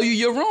gonna tell you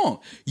you're wrong.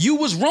 You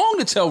was wrong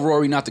to tell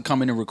Rory not to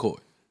come in and record.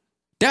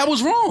 That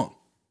was wrong.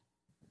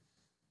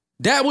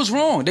 That was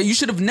wrong. That you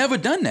should have never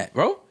done that,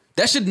 bro.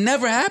 That should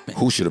never happen.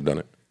 Who should have done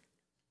it?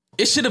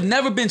 It should have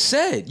never been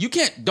said. You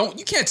can't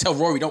tell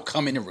Rory don't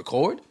come in and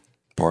record.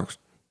 Parks?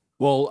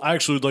 Well, I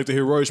actually would like to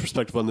hear Rory's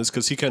perspective on this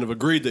because he kind of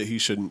agreed that he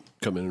shouldn't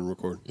come in and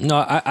record. No,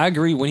 I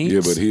agree. When he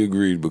Yeah, but he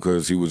agreed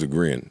because he was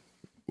agreeing.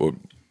 Well,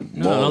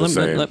 no,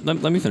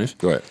 let me finish.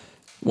 Go ahead.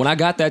 When I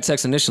got that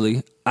text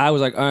initially, I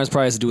was like, all right, it's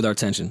probably has to do with our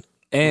tension.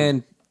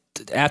 And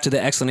after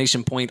the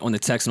explanation point on the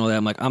text and all that,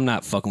 I'm like, I'm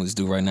not fucking with this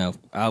dude right now.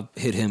 I'll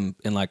hit him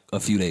in like a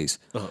few days.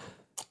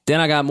 Then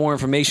I got more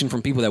information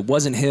from people that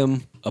wasn't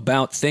him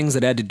about things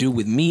that had to do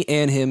with me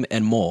and him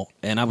and Maul.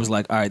 And I was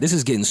like, all right, this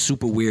is getting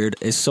super weird.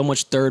 There's so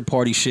much third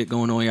party shit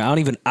going on here. I don't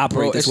even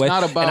operate this it's way.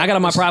 not about- and I got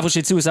on my private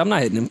shit too, so I'm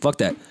not hitting him. Fuck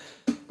that.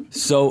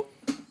 So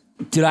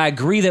did I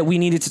agree that we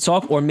needed to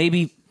talk, or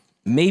maybe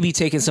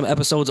taking some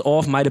episodes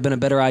off might have been a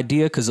better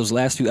idea because those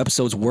last few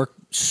episodes were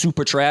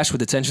super trash with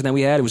the tension that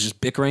we had. It was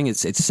just bickering. It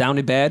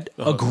sounded bad.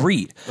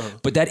 Agreed.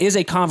 But that is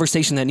a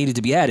conversation that needed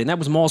to be had. And that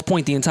was Maul's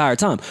point the entire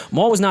time.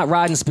 Maul was not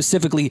riding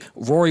specifically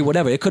Rory,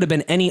 whatever. It could have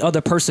been any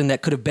other person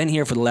that could have been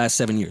here for the last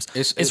 7 years.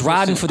 It's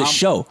riding for the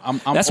show. I'm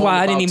That's all why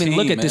I didn't about even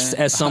look team, at this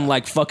man. as some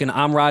like fucking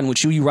I'm riding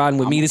with you riding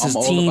with me. This is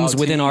I'm all teams about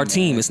within team, our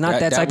team. man. It's not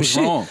that That type of was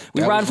shit. wrong.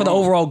 We That riding was for the wrong.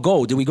 overall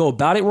goal. Did we go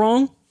about it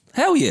wrong?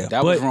 Hell yeah.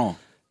 That was wrong.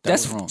 That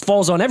was That wrong.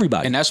 falls on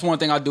everybody. And that's one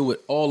thing I do with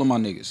all of my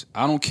niggas.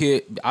 I don't care.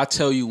 I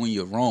tell you when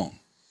you're wrong.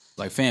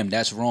 Like, fam,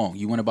 that's wrong.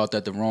 You went about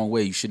that the wrong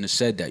way. You shouldn't have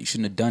said that. You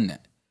shouldn't have done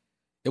that.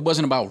 It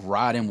wasn't about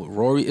riding with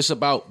Rory. It's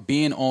about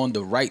being on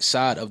the right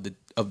side of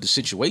the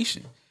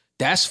situation.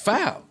 That's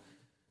foul.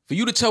 For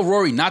you to tell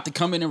Rory not to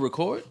come in and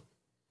record?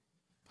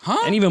 Huh?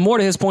 And even more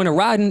to his point of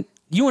riding,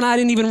 you and I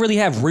didn't even really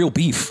have real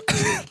beef.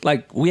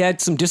 Like, we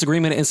had some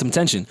disagreement and some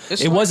tension.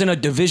 It's It like- wasn't a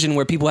division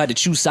where people had to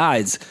choose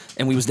sides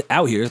and we was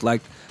out here.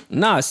 Like,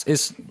 nah,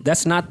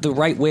 that's not the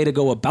right way to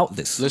go about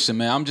this. Listen,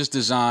 man, I'm just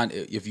designed.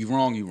 If you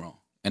wrong, you wrong.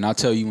 And I'll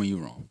tell you when you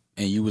wrong.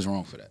 And you was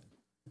wrong for that.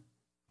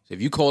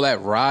 If you call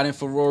that riding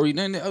for Rory,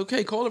 then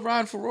okay, call it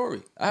riding for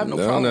Rory. I have no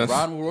problem with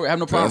riding with Rory. I have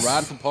no problem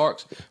riding for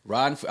Parks.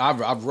 Riding for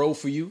I've rode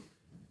for you.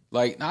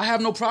 Like, I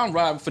have no problem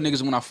riding for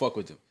niggas when I fuck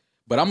with them.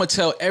 But I'm gonna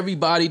tell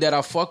everybody that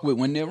I fuck with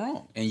when they're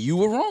wrong. And you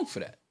were wrong for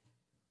that.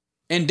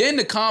 And then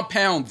to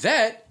compound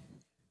that,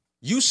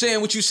 you saying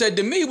what you said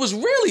to me was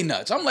really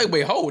nuts. I'm like,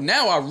 wait, hold,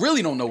 now I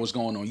really don't know what's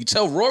going on. You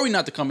tell Rory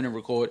not to come in and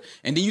record,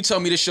 and then you tell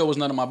me this show is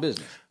none of my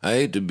business.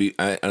 I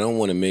don't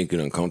want to make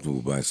it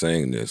uncomfortable by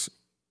saying this,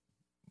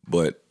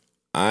 but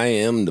I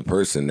am the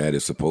person that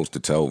is supposed to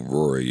tell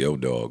Rory, yo,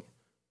 dog,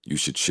 you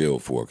should chill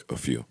for a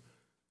few.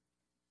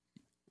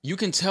 You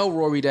can tell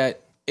Rory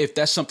that if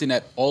that's something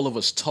that all of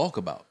us talk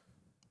about.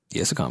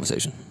 Yeah, it's a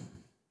conversation.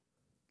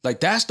 Like,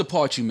 that's the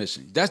part you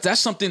missing. That's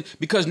something,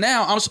 because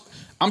now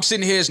I'm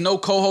sitting here as no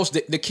co-host.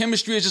 The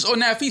chemistry is just, oh,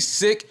 now if he's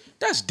sick,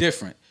 that's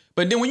different.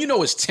 But then when you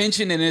know it's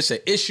tension and it's an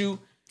issue,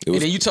 and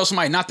then you tell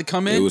somebody not to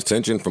come in. It was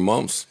tension for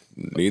months.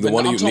 Neither But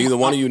one no,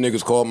 of you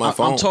niggas called my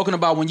phone. I'm talking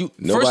about when you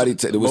Nobody.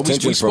 first, It was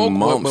tension for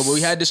months. But we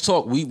had this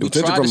talk. We was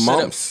tension tried for to set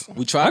months. up.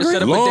 We tried to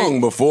set up a long date.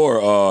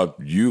 before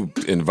you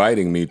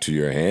inviting me to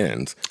your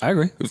hands. I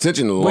agree. It was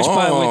tension long Which,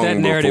 by the way, that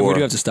narrative we before.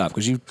 do have to stop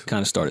because you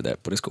kind of started that,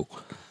 but it's cool.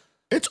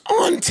 It's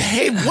on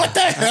tape. What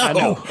the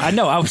hell? I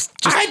know. I was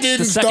just I didn't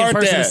the second start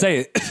person that. to say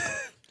it.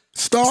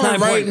 Star not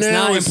right important. It's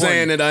now not is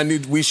saying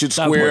important. that we should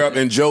not square up important.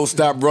 and Joe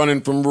stop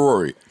running from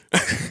Rory.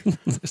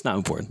 It's not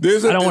important.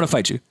 There's I don't want to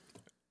fight you.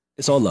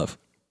 It's all love.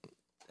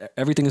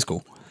 Everything is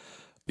cool.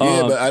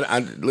 Yeah, but I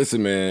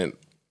listen, man.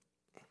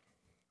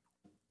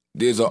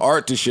 There's an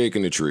art to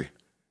shaking the tree.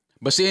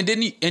 But see, and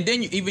then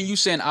you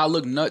saying I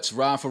look nuts,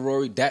 riding for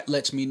Rory. That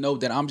lets me know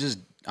that I'm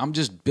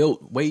just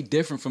built way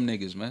different from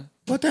niggas, man.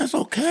 But that's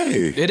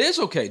okay. It is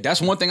okay.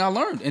 That's one thing I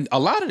learned, and a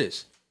lot of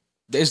this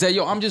is that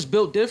I'm just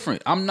built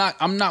different. I'm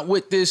not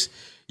with this.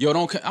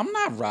 I'm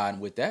not riding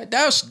with that.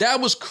 That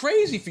was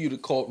crazy for you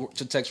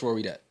to text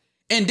Rory that.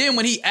 And then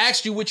when he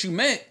asked you what you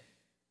meant,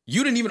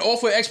 you didn't even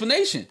offer an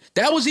explanation.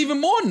 That was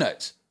even more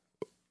nuts.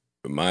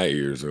 My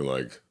ears are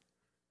like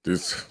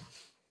this.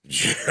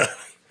 Yeah.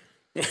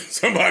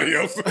 Somebody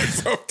else said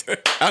something.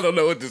 I don't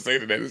know what to say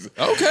to that.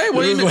 Okay,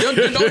 well, you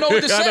don't know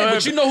what to say,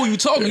 but you know who you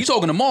talking. You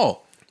talking to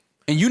Maul.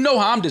 And you know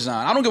how I'm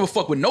designed. I don't give a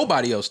fuck what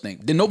nobody else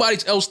think. Then nobody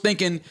else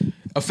thinking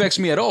affects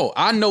me at all.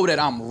 I know that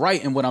I'm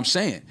right in what I'm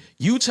saying.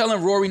 You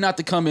telling Rory not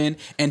to come in,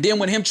 and then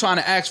when him trying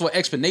to ask for an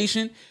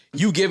explanation,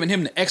 you giving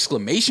him the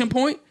exclamation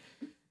point.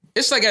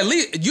 It's like at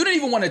least you didn't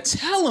even want to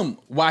tell him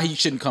why he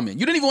shouldn't come in.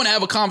 You didn't even want to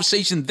have a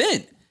conversation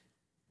then.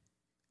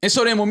 And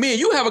so then when me and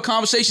you have a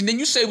conversation, then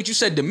you say what you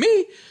said to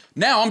me.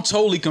 Now I'm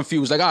totally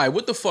confused. Like, all right,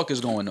 what the fuck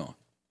is going on?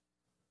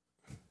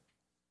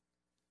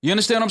 You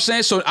understand what I'm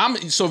saying?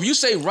 So if you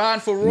say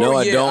riding for Rory, no,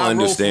 I yeah, don't I roll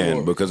for understand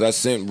Rory. because I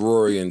sent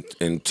Rory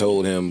and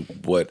told him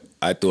what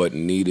I thought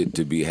needed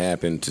to be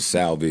happened to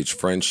salvage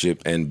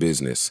friendship and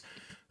business.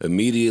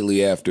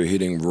 Immediately after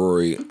hitting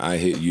Rory, I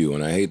hit you,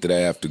 and I hate that I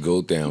have to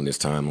go down this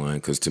timeline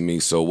because to me,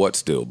 so what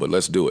still? But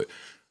let's do it.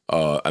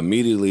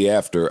 Immediately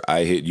after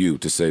I hit you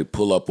to say,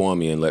 pull up on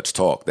me and let's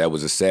talk. That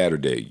was a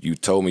Saturday. You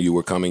told me you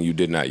were coming. You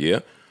did not, yeah?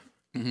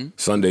 Mm-hmm.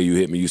 Sunday, you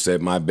hit me. You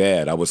said, my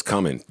bad. I was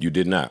coming. You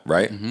did not,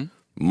 right? Mm-hmm.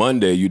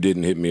 Monday, you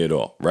didn't hit me at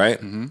all, right?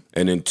 Mm-hmm.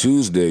 And then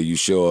Tuesday, you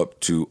show up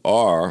to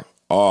our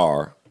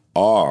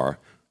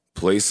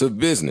place of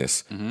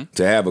business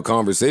to have a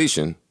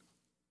conversation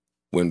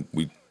when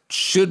we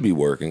should be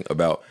working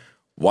about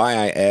why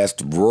I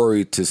asked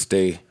Rory to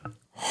stay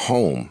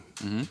home.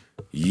 Mm-hmm.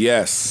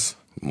 Yes,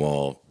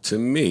 well, to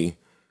me,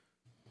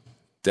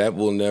 that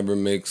will never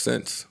make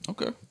sense.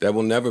 Okay. That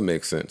will never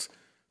make sense.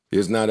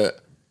 There's not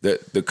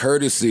the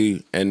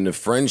courtesy and the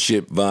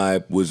friendship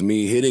vibe was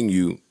me hitting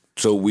you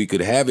so we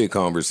could have a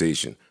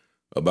conversation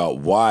about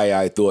why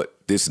I thought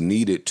this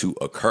needed to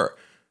occur.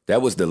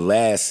 That was the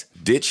last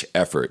ditch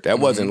effort. That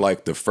wasn't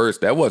like the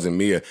first. That wasn't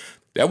me.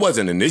 That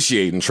wasn't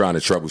initiating trying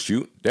to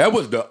troubleshoot. That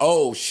was the,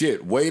 oh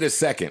shit, wait a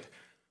second.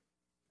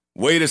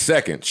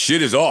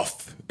 Shit is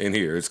off in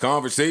here. It's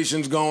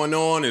conversations going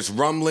on. It's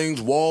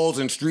rumblings, walls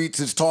and streets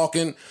is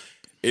talking.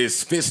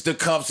 It's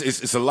fisticuffs.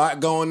 It's a lot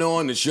going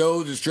on. The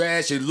shows is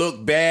trash. It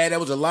looked bad. There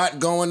was a lot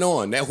going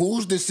on. Now,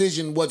 whose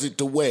decision was it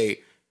to weigh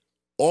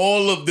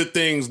all of the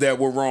things that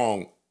were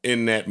wrong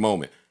in that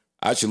moment?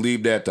 I should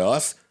leave that to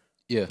us.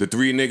 Yeah. The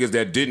three niggas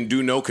that didn't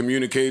do no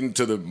communicating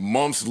to the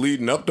months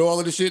leading up to all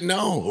of this shit?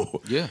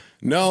 No. Yeah.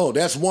 No,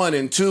 that's one.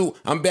 And two,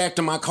 I'm back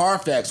to my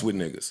Carfax with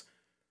niggas.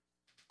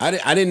 I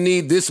didn't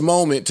need this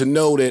moment to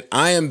know that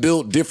I am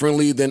built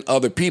differently than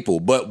other people.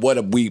 But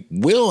what we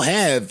will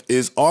have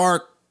is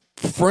our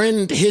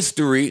friend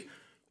history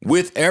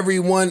with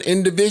everyone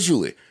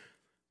individually.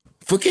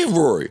 Forget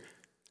Rory.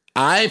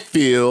 I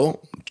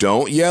feel,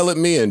 don't yell at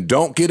me and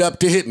don't get up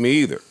to hit me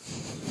either.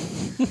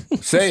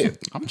 Say it.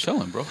 I'm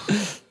chilling, bro.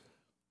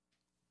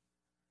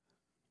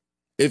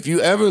 If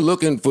you ever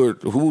looking for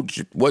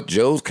what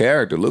Joe's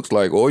character looks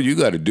like, all you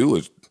got to do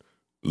is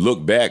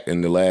look back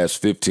in the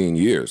last 15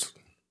 years.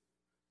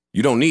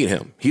 You don't need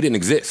him. He didn't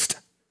exist.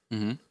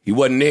 Mm-hmm. He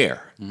wasn't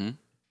there. Mm-hmm.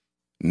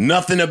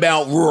 Nothing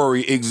about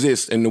Rory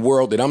exists in the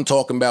world that I'm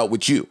talking about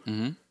with you.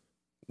 Mm-hmm.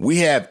 We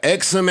have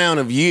X amount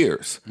of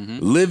years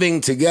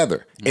living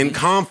together in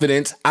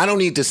confidence. I don't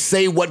need to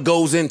say what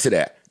goes into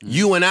that.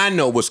 You and I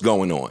know what's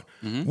going on.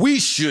 We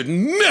should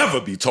never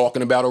be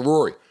talking about a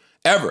Rory,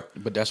 ever.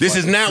 But this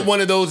is not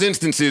one of those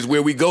instances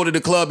where we go to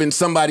the club and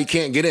somebody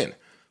can't get in.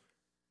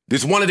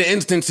 This is one of the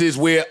instances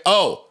where,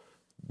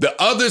 the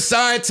other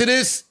side to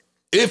this,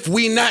 if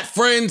we not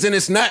friends and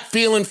it's not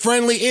feeling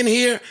friendly in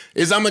here,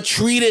 is I'm going to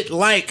treat it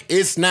like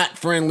it's not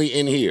friendly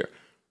in here.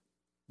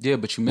 Yeah,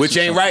 but you Which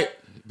ain't right.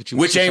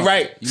 Which ain't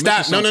right.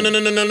 Stop. No.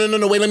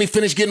 Wait, let me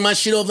finish getting my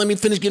shit off. Boy,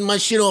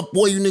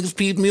 you niggas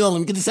peeved me off. Let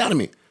me get this out of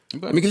me.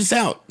 Let me get this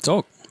out.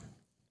 Talk.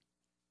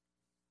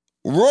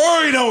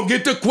 Rory don't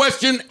get to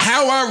question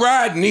how I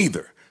ride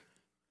neither.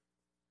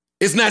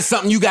 It's not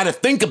something you got to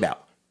think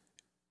about.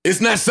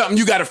 It's not something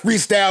you got to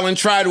freestyle and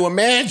try to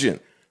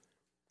imagine.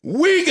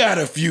 We got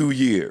a few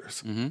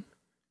years.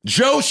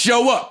 Joe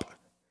show up.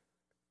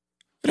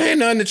 It ain't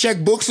nothing to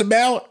check books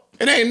about.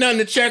 It ain't nothing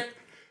to check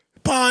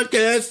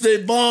podcasts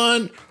that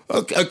Vaughn,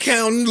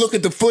 accountant, look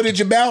at the footage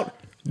about.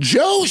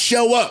 Joe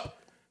show up.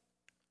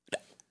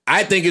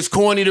 I think it's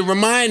corny to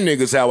remind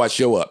niggas how I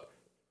show up.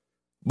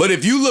 But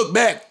if you look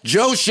back,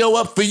 Joe show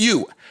up for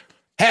you.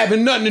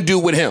 having nothing to do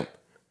with him.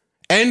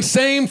 And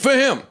same for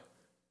him.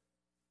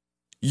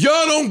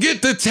 Y'all don't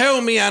get to tell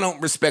me I don't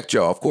respect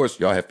y'all. Of course,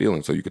 y'all have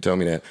feelings, so you can tell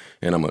me that,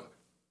 and I'm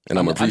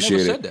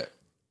appreciate it. I never said that.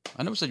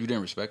 I never said you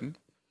didn't respect me.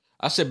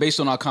 I said based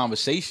on our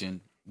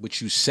conversation,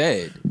 what you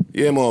said.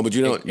 Yeah, Mom, but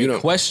you don't.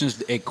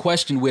 It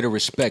questioned where the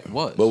respect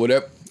was. But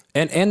whatever.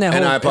 And that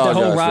whole, I apologize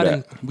that whole for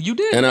riding, that. You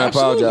did. And I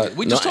absolutely. apologize.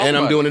 We just talked and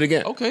I'm about doing it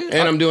again. Okay.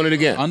 And I'm doing it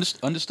again.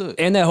 Understood.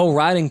 and that whole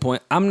riding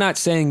point. I'm not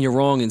saying you're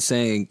wrong in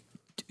saying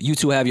you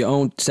two have your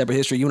own separate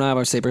history. You and I have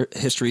our separate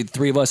history. The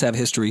three of us have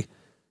history.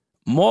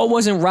 Maul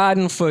wasn't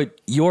riding for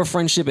your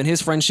friendship and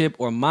his friendship,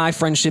 or my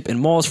friendship and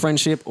Maul's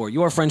friendship, or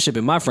your friendship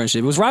and my friendship.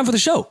 It was riding for the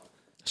show.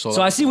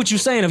 So I see what you're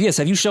saying of, yes,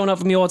 have you shown up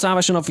for me all the time?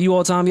 I shown up for you all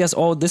the time. Yes,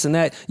 all this and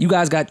that. You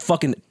guys got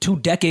fucking 2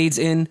 decades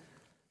in.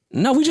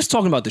 No, we just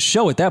talking about the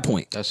show at that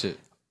point. That's it.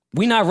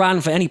 We not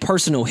riding for any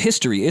personal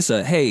history. It's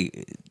a, hey,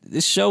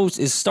 this show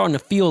is starting to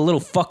feel a little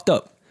fucked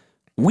up.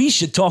 We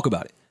should talk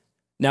about it.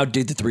 Now,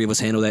 did the three of us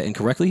handle that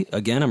incorrectly?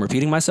 Again, I'm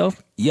repeating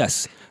myself.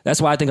 Yes.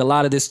 That's why I think a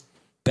lot of this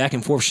back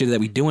and forth shit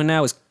that we doing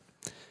now is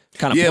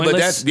kind of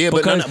pointless.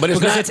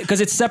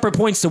 Because it's separate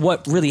points to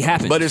what really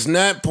happened. But it's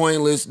not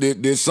pointless.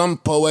 There's some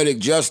poetic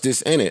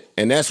justice in it.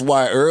 And that's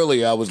why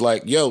earlier I was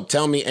like, yo,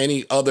 tell me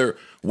any other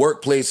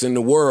workplace in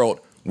the world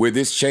where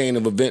this chain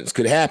of events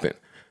could happen.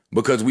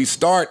 Because we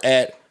start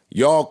at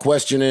y'all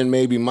questioning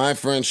maybe my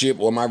friendship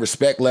or my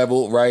respect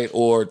level, right?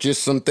 Or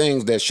just some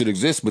things that should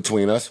exist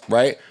between us,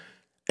 right?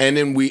 And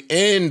then we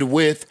end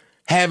with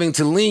having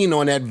to lean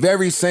on that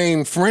very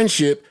same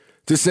friendship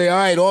to say, all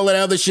right, all that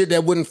other shit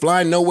that wouldn't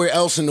fly nowhere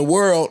else in the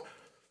world,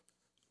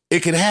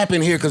 it can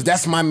happen here because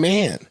that's my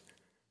man.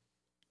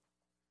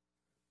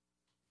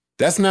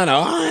 That's not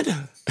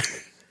odd.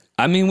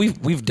 I mean,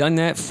 we've done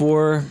that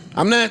for.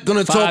 I'm not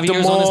gonna talk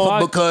to Maul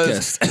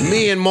because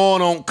me and Maul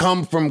don't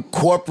come from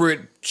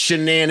corporate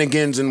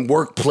shenanigans and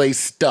workplace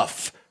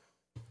stuff.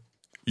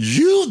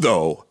 You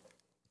though.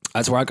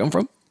 That's where I come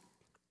from.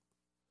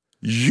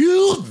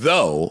 You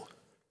though.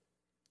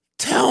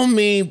 Tell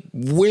me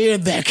where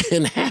that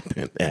can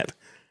happen at.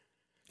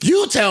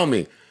 You tell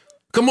me.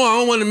 Come on, I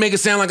don't want to make it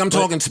sound like I'm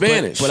talking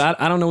Spanish.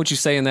 But I don't know what you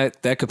say in that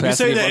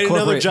capacity. You say that in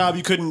another job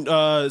you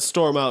couldn't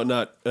storm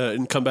out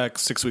and come back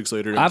 6 weeks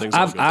later. And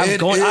I've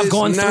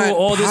gone through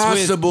all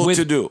this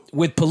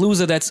with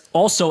Palooza. That's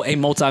also a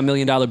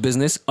multi-million-dollar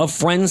business of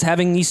friends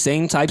having these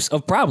same types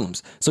of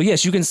problems. So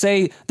yes, you can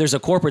say there's a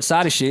corporate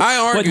side of shit. I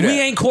argue but we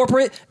ain't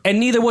corporate, and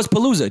neither was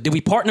Palooza. Did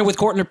we partner with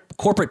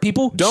corporate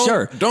people?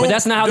 Sure, but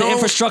that's not how the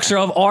infrastructure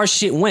of our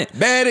shit went.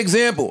 Bad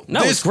example.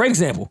 No, it's a great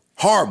example.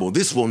 Horrible.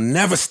 This will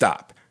never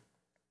stop.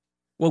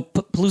 Well,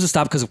 Palooza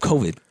stopped because of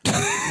COVID.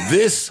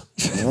 This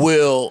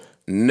will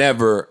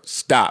never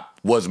stop,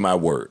 was my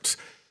words.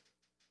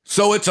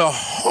 So it's a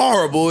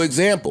horrible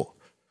example.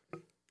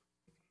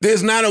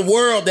 There's not a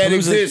world that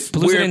exists.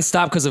 Palooza didn't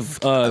stop because of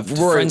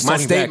friends my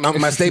talking back.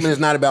 My statement is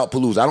not about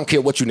Palooza. I don't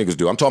care what you niggas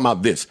do. I'm talking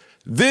about this.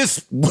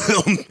 This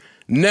will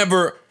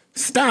never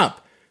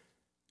stop.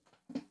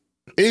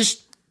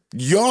 It's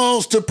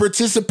y'all's to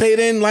participate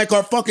in like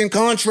our fucking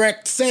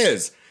contract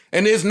says.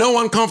 And there's no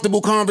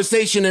uncomfortable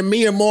conversation that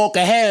me and Maul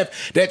can have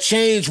that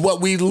change what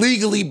we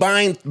legally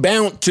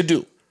bound to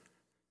do.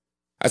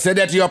 I said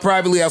that to y'all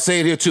privately. I'll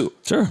say it here too.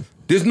 Sure.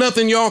 There's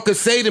nothing y'all could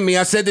say to me.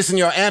 I said this in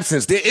your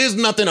absence. There is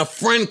nothing a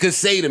friend could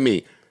say to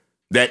me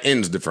that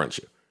ends the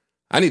friendship.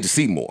 I need to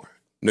see more.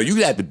 No, you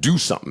have to do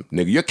something,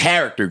 nigga. Your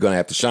character gonna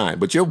have to shine.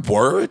 But your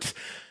words,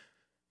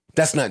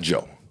 that's not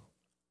Joe.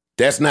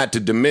 That's not to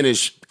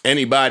diminish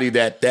anybody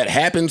that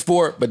happens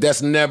for, but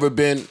that's never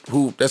been.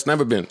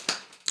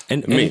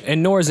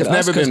 And nor is it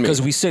us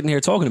because we sitting here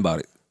talking about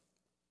it.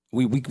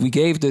 We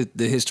gave the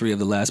history of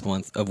the last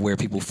month of where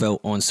people felt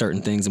on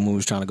certain things and when we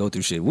was trying to go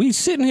through shit. We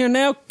sitting here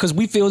now because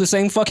we feel the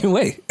same fucking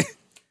way.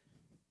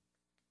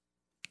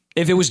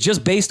 If it was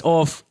just based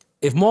off,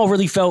 if Maul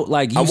really felt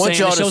like you saying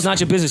the show's not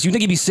your business, you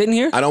think he'd be sitting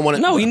here? I don't want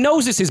to. No, he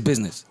knows it's his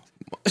business.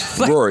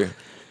 Rory,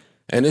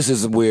 and this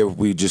is where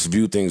we just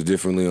view things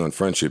differently on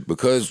friendship.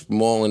 Because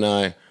Maul and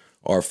I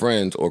are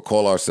friends or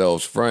call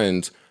ourselves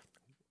friends,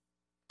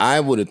 I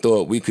would have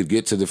thought we could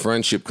get to the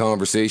friendship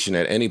conversation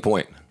at any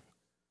point.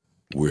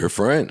 We're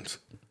friends.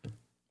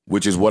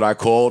 Which is what I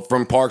called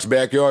from Park's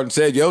backyard and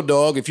said, yo,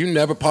 dog, if you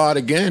never pod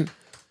again,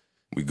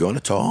 we gonna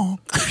talk.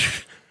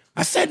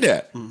 I said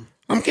that.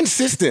 I'm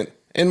consistent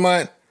in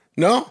my...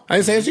 No? I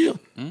didn't say it to you?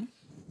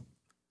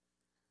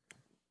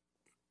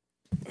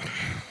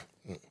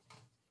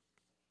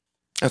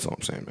 That's all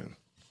I'm saying, man.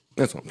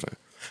 That's all I'm saying.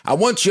 I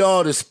want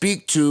y'all to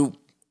speak to...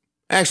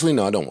 Actually,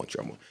 no, I don't want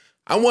y'all.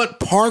 I want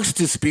Parks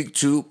to speak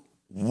to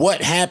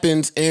what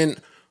happens in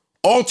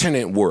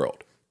alternate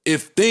world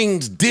if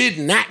things did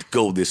not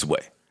go this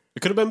way.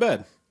 It could have been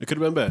bad. It could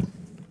have been bad.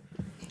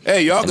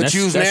 Hey, y'all can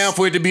choose now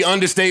for it to be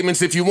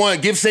understatements if you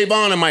want. Give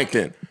Savon a mic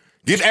then.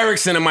 Give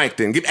Erickson a mic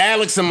then. Give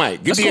Alex a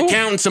mic. Give the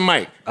accountants a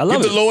mic.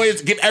 Give the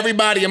lawyers, give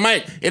everybody a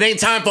mic. It ain't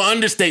time for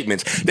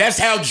understatements. That's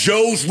how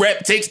Joe's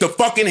rep takes the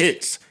fucking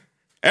hits.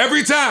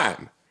 Every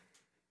time.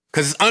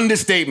 Because it's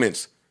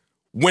understatements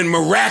when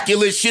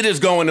miraculous shit is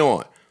going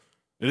on.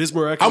 It is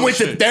miraculous. I went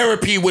to shit.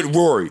 therapy with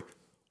Rory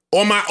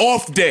on my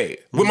off day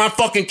with my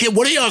fucking kid.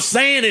 What are y'all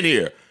saying in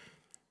here?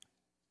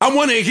 I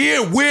want to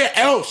hear where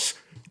else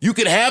you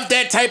could have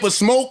that type of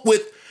smoke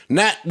with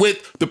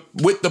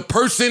the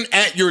person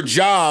at your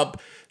job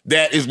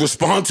that is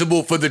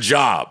responsible for the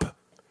job.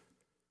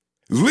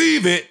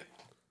 Leave it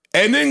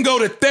and then go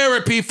to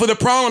therapy for the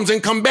problems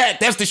and come back.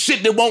 That's the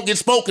shit that won't get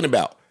spoken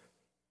about.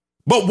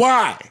 But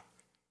why?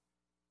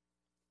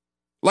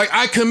 Like,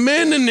 I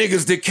commend the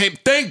niggas that came.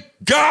 Thank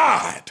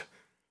God.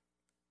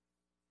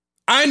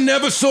 I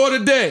never saw the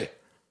day.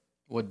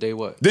 What day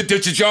what? That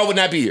y'all would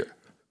not be here.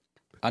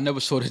 I never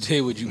saw the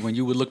day with you when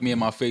you would look me in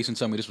my face and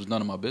tell me this was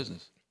none of my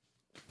business.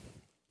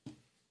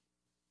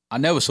 I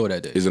never saw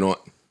that day.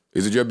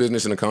 Is it your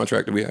business in the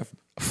contract that we have?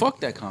 Fuck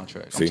that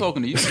contract. See? I'm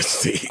talking to you.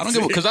 See? I don't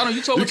give a because I don't.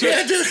 You talking to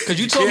can't do- because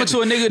you you talking can't-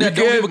 to a nigga that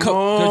you don't give a can't-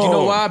 because you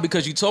know no. why?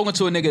 Because you talking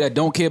to a nigga that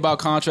don't care about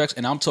contracts,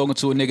 and I'm talking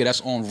to a nigga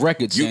that's on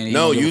record saying he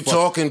No, don't give you a fuck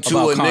talking to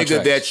about a nigga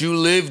contracts. that you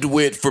lived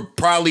with for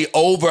probably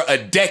over a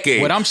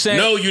decade. What I'm saying-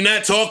 No, you're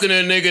not talking to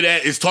a nigga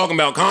that is talking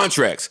about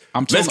contracts.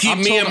 Let's keep I'm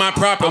me in talking- my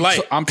proper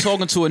light. I'm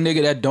talking to a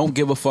nigga that don't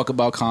give a fuck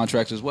about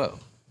contracts as well.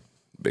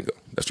 Bingo.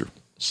 That's true.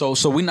 So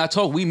we not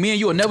talk. Me and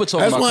you are never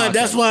talking That's about why.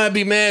 contracts. That's why I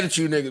be mad at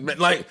you niggas. But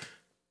like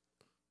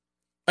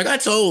I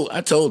told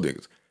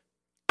niggas,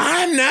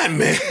 I'm not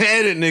mad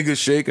at niggas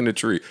shaking the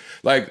tree.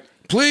 Like,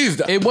 please,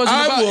 It wasn't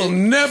I about, will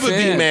never be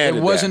fam, mad.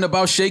 It wasn't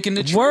about shaking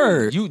the tree.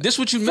 Word. This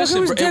what you Fuck, missing.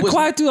 it was bro. dead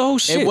quiet through the whole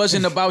shit. It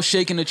wasn't about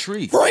shaking the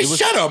tree. Roy, It was-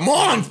 shut up.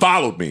 Ma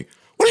unfollowed me.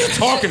 What are you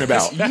talking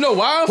about? You know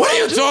why? I What are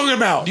you followed talking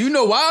about? Do you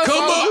know why? I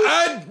Come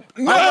followed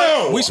you?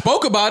 on, no. We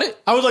spoke about it.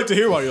 I would like to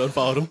hear why you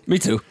unfollowed him. Me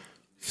too.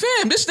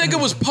 Fam, this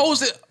nigga was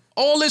posting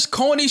all this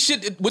corny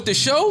shit with the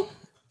show.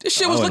 This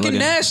shit was Oh, looking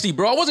look at- nasty,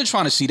 bro. I wasn't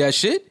trying to see that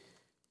shit.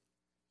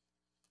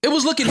 It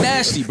was looking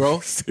nasty,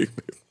 bro.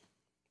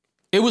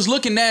 It was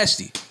looking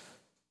nasty.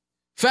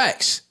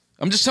 Facts.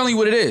 I'm just telling you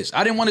what it is.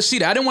 I didn't want to see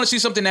that. I didn't want to see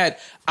something that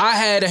I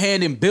had a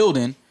hand in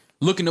building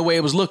looking the way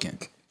it was looking.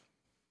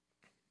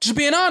 Just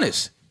being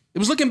honest. It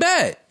was looking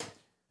bad.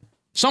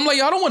 So I'm like,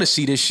 y'all don't want to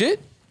see this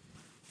shit.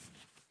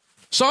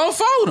 So I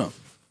unfollowed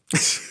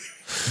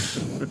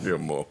him. Dear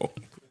Ma.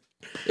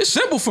 It's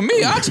simple for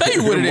me. I'll tell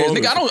you what it is,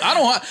 nigga. I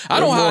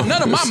don't hide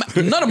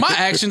none of my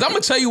actions. I'm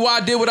gonna tell you why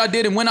I did what I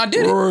did and when I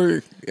did it.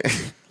 Rory,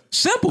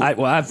 Simple. I you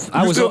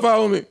was still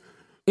follow me?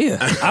 yeah.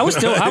 I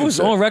was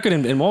on record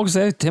and Morgan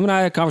said Tim and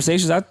I had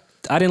conversations. I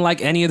didn't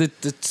like any of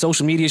the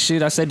social media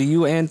shit. I said to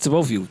you and to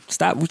both of you,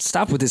 stop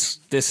with this.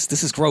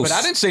 This is gross. But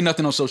I didn't say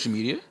nothing on social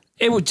media.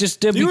 It would just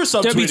there'd be You were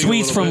subtweeting a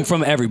tweets little bit.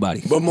 from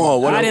everybody. But Ma,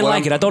 I didn't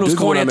like it. I thought it was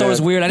corny. I thought it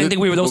was weird. I didn't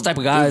think we were those type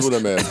of guys. This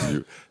is what I'm asking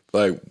you.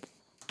 Like,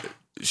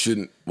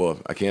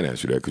 I can't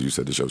ask you that because you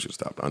said the show should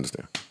stop. I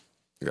understand.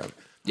 I got it.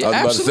 Yeah,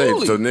 I was absolutely. about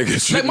to say, so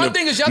niggas shouldn't, my have,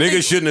 thing is, y'all niggas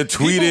think shouldn't have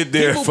tweeted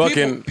their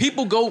fucking.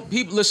 People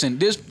listen.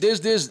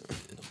 There's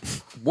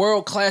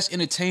world class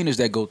entertainers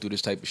that go through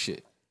this type of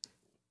shit.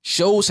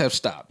 Shows have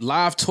stopped.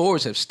 Live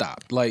tours have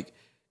stopped. Like,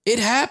 it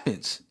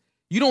happens.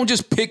 You don't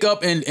just pick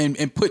up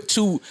and put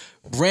two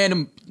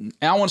random. And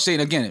I want to say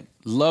it again.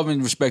 Love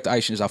and respect to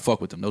Aisha. I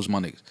fuck with them. Those are my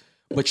niggas.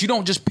 But you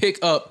don't just pick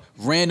up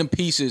random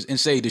pieces and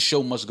say the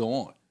show must go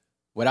on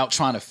without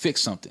trying to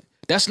fix something.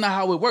 That's not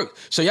how it works.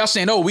 So y'all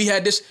saying, oh, we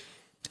had this.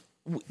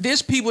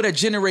 There's people that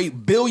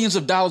generate billions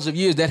of dollars of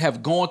years that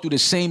have gone through the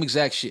same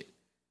exact shit.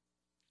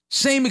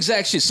 Same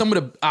exact shit. Some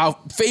of our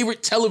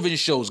favorite television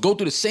shows go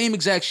through the same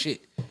exact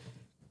shit.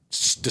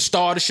 The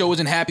star of the show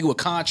isn't happy with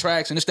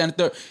contracts and this, that, and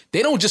the third.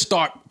 They don't just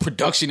start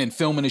production and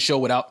filming the show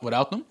without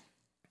them.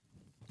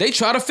 They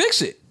try to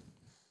fix it.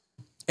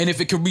 And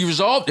if it can be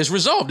resolved, it's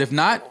resolved. If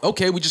not,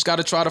 okay, we just got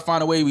to try to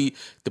find a way.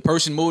 The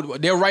person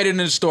moved. They'll write it in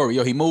the story.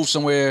 Yo, he moved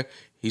somewhere.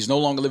 He's no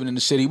longer living in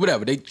the city.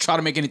 Whatever. They try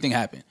to make anything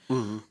happen.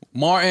 Mm-hmm.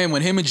 Martin,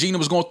 when him and Gina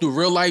was going through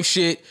real life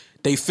shit,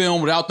 they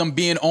filmed without them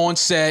being on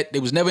set. They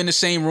was never in the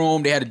same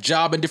room. They had a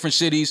job in different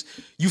cities.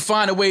 You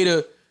find a way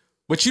to,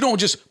 but you don't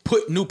just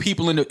put new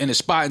people in the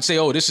spot and say,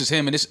 oh, this is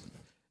him and this.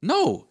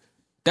 No,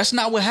 that's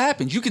not what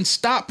happens. You can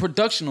stop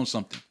production on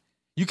something.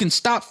 You can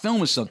stop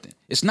filming something.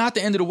 It's not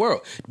the end of the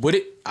world. But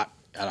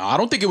I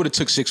don't think it would have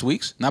took 6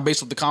 weeks. Not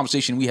based on the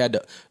conversation we had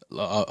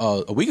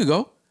a week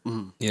ago.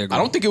 Mm-hmm. Yeah, I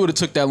don't think it would have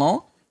took that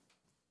long.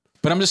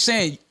 But I'm just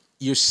saying,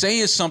 you're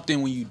saying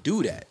something when you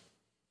do that.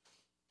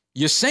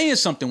 You're saying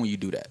something when you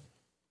do that.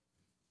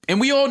 And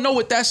we all know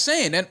what that's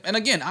saying. And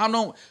again, I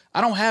don't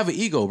have an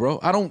ego, bro.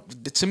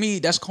 To me,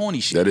 that's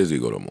corny shit. That is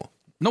ego no more.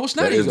 No, it's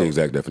not That ego. is the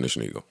exact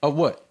definition of ego. Of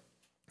what?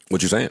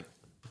 What you saying?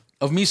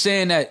 Of me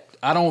saying that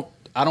I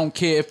don't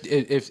care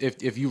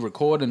if you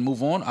record and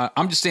move on.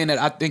 I'm just saying that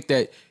I think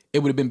that it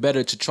would have been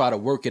better to try to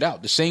work it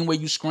out. The same way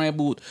you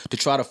scrambled to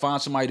try to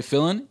find somebody to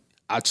fill in,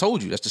 I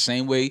told you that's the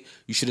same way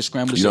you should have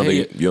scrambled to say,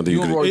 hey, you and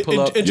Rory pull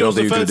up. In Joe's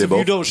think you defense, did if both?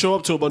 you don't show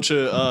up to a bunch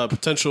of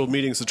potential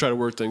meetings to try to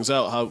work things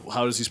out,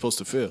 how is he supposed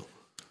to feel?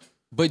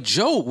 But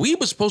Joe, we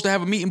were supposed to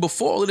have a meeting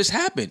before all of this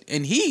happened,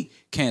 and he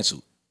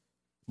canceled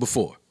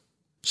before.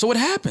 So it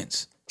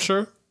happens.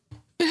 Sure.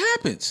 It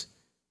happens.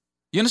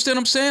 You understand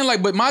what I'm saying?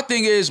 Like, but my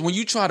thing is when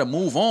you try to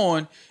move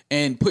on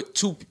and put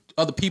two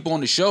other people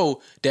on the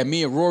show that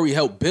me and Rory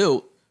helped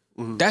build,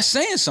 that's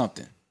saying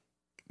something.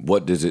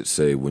 What does it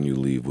say when you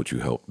leave what you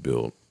helped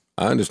build?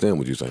 I understand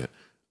what you're saying.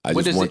 I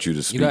just want you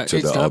to speak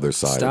to the other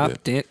side of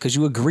it. Because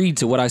you agreed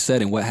to what I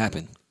said and what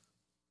happened.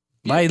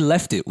 I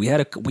left it. We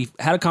had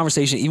a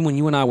conversation even when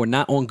you and I were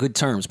not on good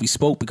terms. We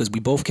spoke because we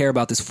both care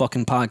about this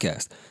fucking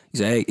podcast. He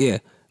said, hey, yeah.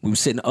 We were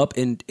sitting up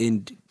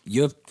in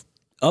your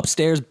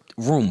upstairs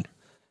room.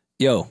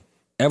 Yo,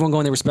 everyone go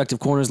in their respective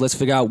corners. Let's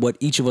figure out what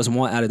each of us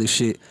want out of this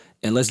shit.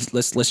 And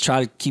let's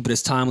try to keep it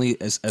as timely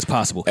as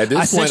possible. At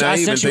this point, I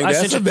even think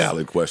that's a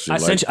valid question. I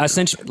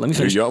sent you. Let me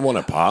finish. Do y'all want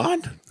a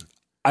pod?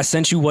 I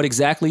sent you what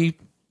exactly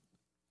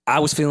I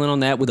was feeling on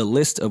that with a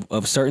list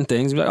of certain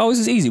things. Like, oh, this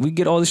is easy. We can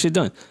get all this shit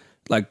done.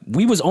 Like,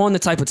 we was on the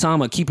type of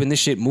time of keeping this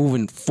shit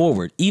moving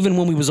forward, even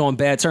when we was on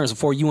bad terms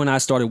before you and I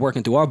started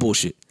working through our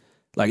bullshit.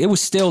 Like, it was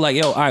still like,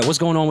 yo, all right, what's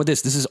going on with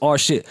this? This is our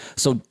shit.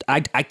 So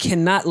I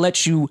cannot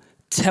let you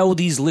tell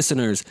these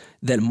listeners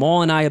that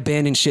Maul and I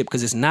abandoned ship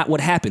because it's not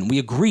what happened. We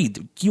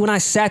agreed. You and I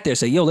sat there,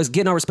 say, yo, let's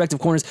get in our respective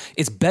corners.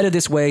 It's better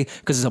this way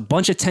because there's a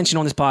bunch of tension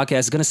on this podcast.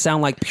 It's going to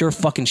sound like pure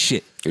fucking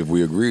shit. If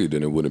we agreed,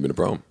 then it wouldn't have been a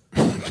problem.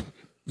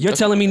 You're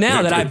telling me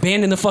now that I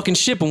abandoned the fucking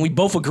ship when we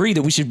both agreed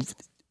that we should...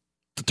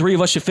 The three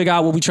of us should figure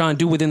out what we try and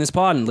do within this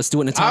pod, and let's do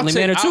it in a timely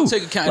manner too. I'll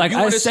take account. Like, if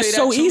you want to that's say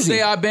so that easy.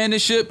 Tuesday I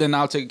abandoned ship, then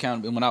I'll take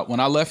account. When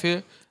I left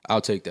here,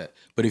 I'll take that.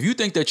 But if you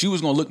think that you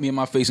was gonna look me in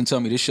my face and tell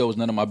me this show is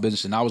none of my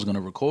business and I was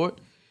gonna record,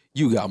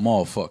 you got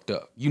Maul fucked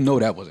up. You know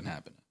that wasn't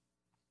happening.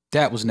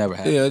 That was never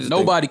happening. Yeah,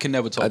 Nobody can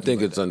never talk. I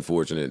think it's that.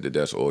 unfortunate that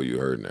that's all you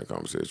heard in that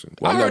conversation.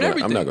 Well, I heard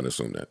everything. I'm not gonna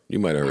assume that. You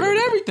might have heard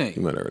everything.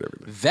 You might have heard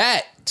everything.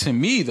 That to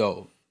me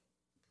though,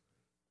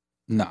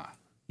 nah.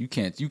 You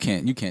can't tell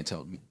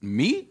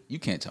me. You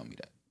can't tell me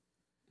that.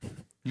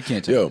 You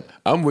can't tell me that.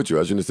 I'm with you.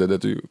 I shouldn't have said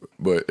that to you.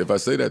 But if I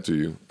say that to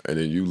you and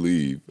then you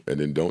leave and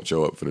then don't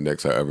show up for the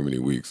next however many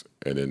weeks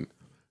and then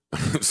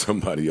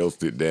somebody else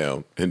sit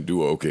down and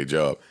do an okay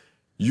job,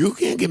 you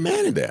can't get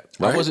mad at that.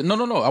 Right?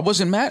 No. I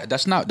wasn't mad.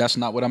 That's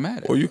not what I'm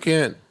mad at. Well, you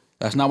can't.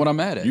 That's not what I'm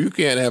mad at. You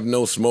can't have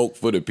no smoke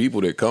for the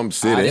people that come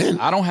sit in.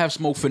 I don't have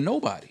smoke for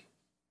nobody.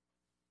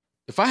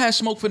 If I had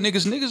smoke for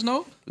niggas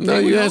know. No,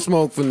 you had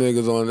smoke for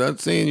niggas on. I've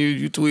seen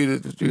you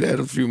tweeted that you had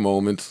a few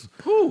moments.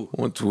 Who?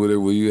 On Twitter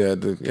where you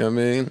had to, you know what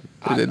I mean?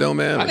 It don't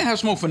matter. I didn't have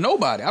smoke for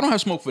nobody. I don't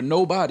have smoke for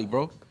nobody,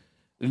 bro.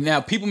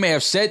 Now, people may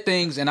have said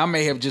things and I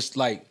may have just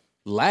like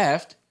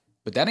laughed,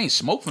 but that ain't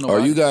smoke for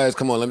nobody. Are you guys,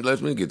 come on,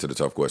 let me get to the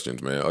tough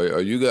questions, man.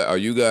 Are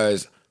you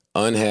guys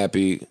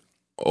unhappy,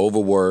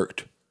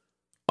 overworked,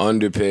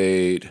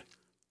 underpaid?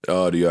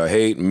 Do y'all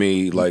hate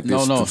me? Like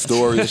this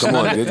stories? Come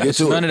on, get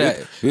to none it.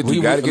 of that. You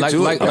gotta get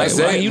to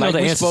it. You know the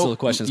answers to the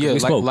questions. Yeah, we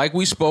spoke. like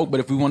we spoke, but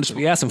if we want to,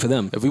 we asked them for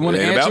them. If we want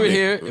to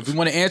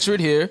answer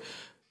it here,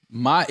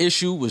 my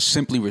issue was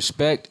simply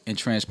respect and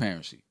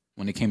transparency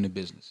when it came to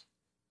business.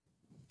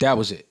 That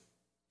was it.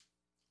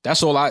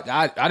 That's all.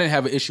 I didn't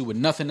have an issue with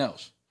nothing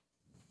else.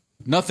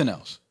 Nothing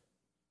else.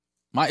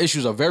 My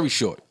issues are very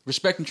short.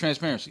 Respect and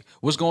transparency.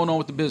 What's going on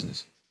with the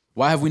business?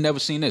 Why have we never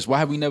seen this? Why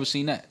have we never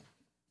seen that?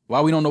 Why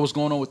we don't know what's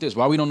going on with this?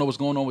 Why we don't know what's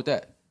going on with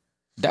that?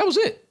 That was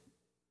it.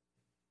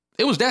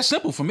 It was that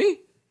simple for me.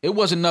 It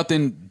wasn't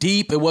nothing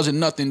deep. It wasn't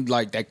nothing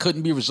like that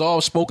couldn't be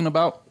resolved, spoken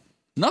about.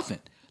 Nothing.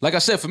 Like I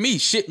said, for me,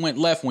 shit went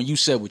left when you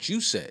said what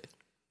you said.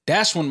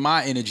 That's when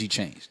my energy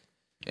changed.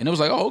 And it was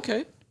like, oh,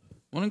 okay.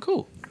 Well, then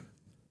cool.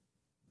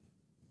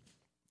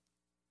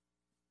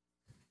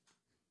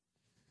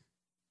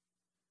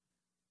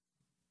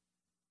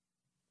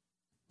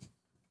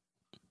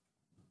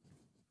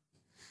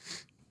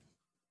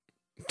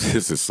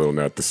 This is so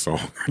not the song.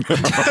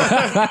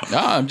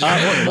 I'm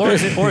just or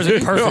is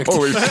it perfect?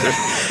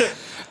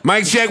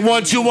 Mic check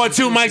 1 2 1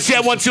 2. Mic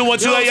check 1 2 1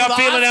 2. How y'all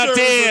feeling out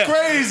there?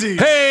 Crazy.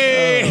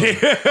 Hey.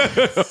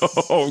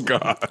 Oh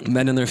God.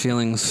 Men and their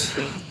feelings.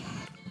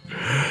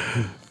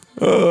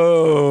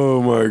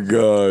 Oh my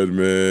God,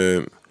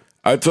 man.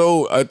 I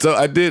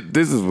did.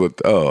 This is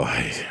what.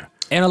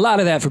 And a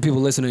lot of that for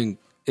people listening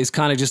is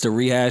kind of just a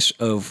rehash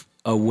of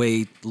a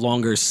way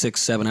longer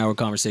 6-7 hour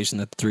conversation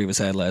that the three of us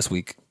had last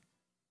week.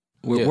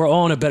 We're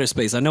all in a better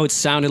space. I know it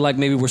sounded like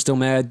maybe we're still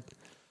mad.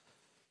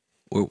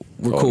 We're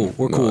cool.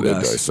 We're cool, they're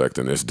guys.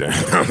 dissecting this down.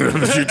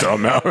 What you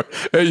talking about?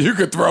 Hey, you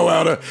could throw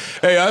out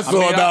I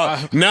saw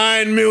about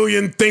 9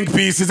 million think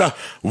pieces.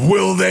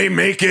 Will they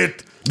make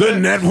it? The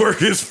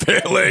network is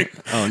failing.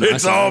 Oh, no,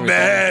 it's all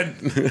bad.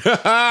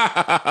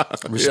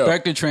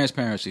 Respect and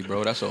transparency,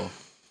 bro. That's all.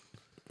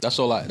 That's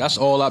all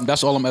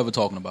I'm ever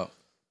talking about.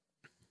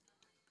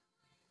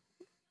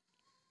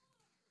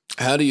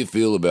 How do you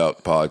feel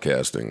about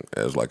podcasting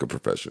as like a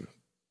profession?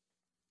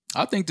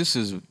 I think this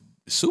is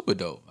super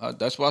dope.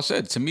 That's why I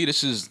said, to me,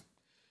 this is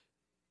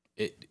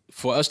it.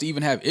 For us to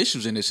even have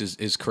issues in this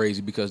is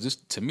crazy, because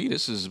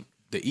this is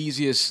the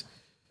easiest.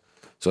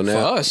 So now,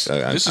 for us,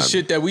 this is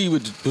shit that we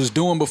was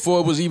doing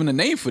before it was even a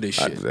name for this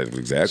shit.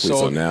 Exactly.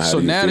 So now,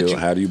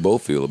 how do you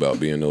both feel about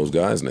being those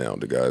guys now?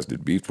 The guys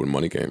that beefed when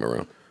money came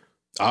around.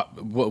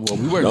 Well,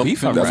 we weren't Nope,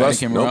 beefing. that's Brandon us.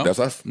 came Nope, around. that's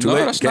us. Too No,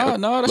 late. that's Can't- not.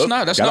 No, that's look,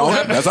 not. That's got not all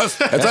what that.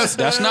 happened. That's us.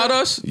 That's not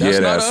us. That's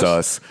not that's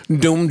us.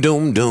 Doom,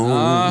 doom, doom.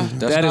 That's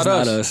That not is not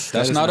us. us. That's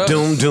That is not us.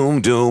 Doom,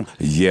 doom, doom.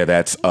 Yeah,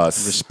 that's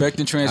us. Respect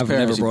and I've transparency.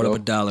 never brought bro.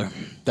 up a dollar.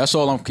 That's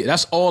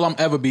all I'm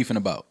ever beefing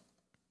about.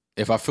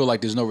 If I feel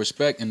like there's no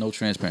respect and no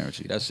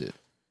transparency, that's it.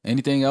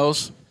 Anything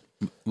else,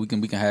 we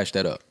can hash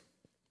that up.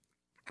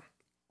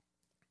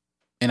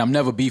 And I'm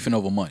never beefing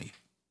over money.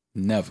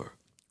 Never.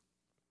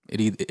 It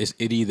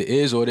either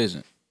is or it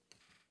isn't.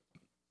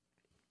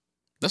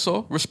 That's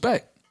all.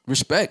 Respect.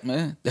 Respect,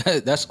 man.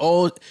 That's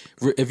all.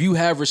 If you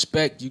have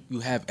respect, you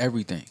have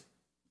everything.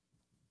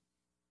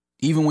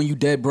 Even when you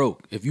dead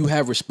broke. If you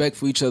have respect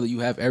for each other, you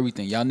have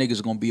everything. Y'all niggas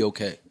are gonna be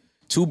okay.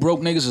 Two broke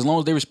niggas, as long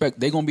as they respect,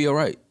 they gonna be all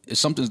right. It's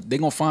something they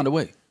gonna find a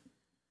way.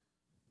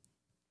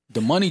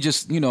 The money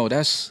just,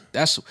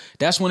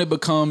 that's when it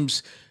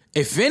becomes,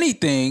 if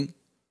anything,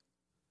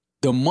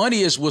 the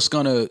money is what's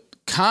gonna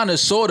kind of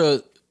sort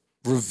of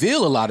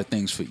reveal a lot of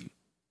things for you.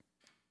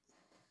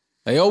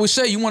 They always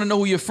say you want to know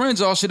who your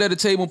friends are, sit at a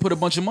table and put a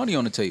bunch of money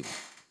on the table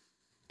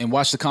and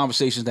watch the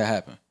conversations that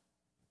happen.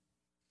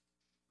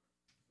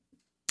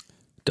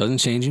 Doesn't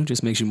change you,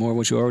 just makes you more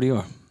what you already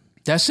are.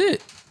 That's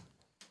it.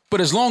 But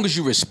as long as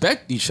you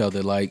respect each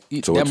other, like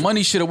So that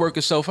money should have worked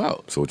itself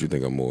out. So what you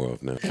think I'm more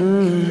of now?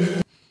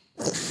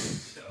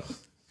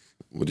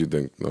 What do you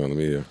think? No, let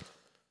me hear.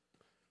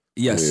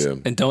 Yes, Yeah.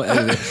 and don't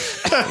edit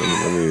it.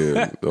 Let me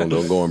hear.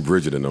 Don't go on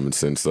Bridget and them and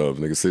send subs.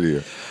 Nigga, sit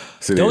here.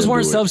 Sit here Those and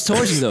weren't do it. subs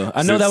towards you though.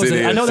 I know that was.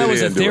 Sit I know here, that was sit a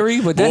here and do theory,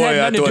 it. but that Boy, had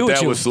nothing to do I thought with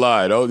that you. would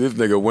slide. Oh, this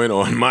nigga went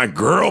on my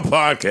girl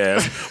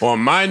podcast on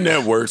my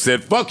network,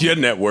 said, fuck your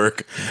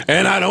network,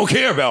 and I don't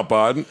care about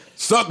Budden.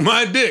 Suck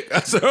my dick. I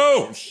said,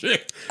 oh,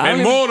 shit. I don't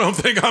And more don't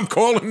think I'm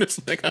calling this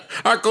nigga.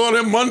 I called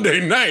him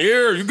Monday night.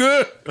 Here, you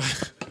good?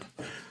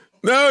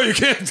 No, you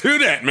can't do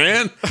that,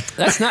 man.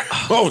 That's not.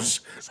 Oh,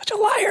 Such a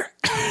liar.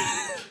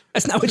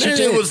 That's not what you man,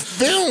 did. it was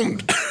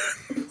filmed.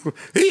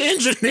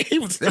 He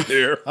was in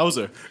there. I was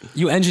there.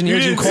 You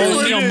engineered you You didn't say-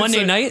 calling you me on didn't Monday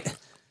say- night.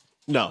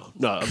 No.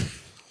 That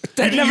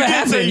never did say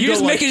happened. You don't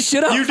just like- making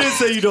shit up. You did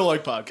say you don't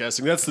like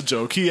podcasting. That's the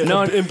joke. He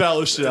No.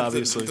 embellished it,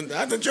 obviously.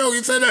 That's a joke.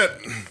 He said that.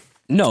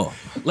 No.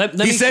 Let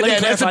me He said let me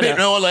that. That's a clarify bit.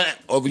 that.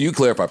 No, oh, you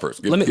clarify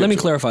first. Let me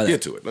clarify that.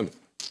 Get to it. Let me.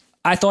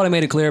 I thought I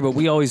made it clear, but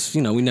we always,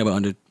 we never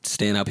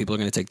understand how people are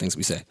going to take things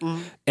we say.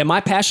 Mm-hmm. Am I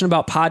passionate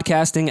about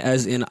podcasting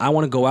as in I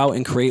want to go out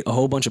and create a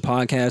whole bunch of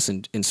podcasts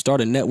and start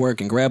a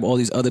network and grab all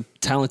these other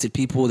talented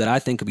people that I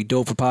think could be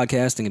dope for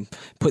podcasting and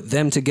put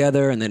them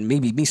together and then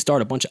maybe me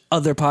start a bunch of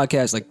other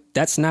podcasts? Like,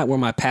 that's not where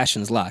my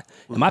passions lie.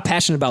 Am I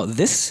passionate about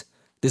this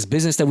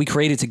business that we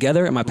created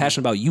together? Am I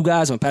passionate about you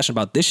guys? Am I passionate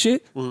about this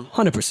shit?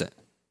 100%.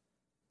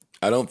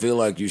 I don't feel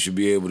like you should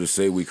be able to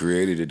say we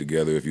created it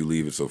together if you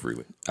leave it so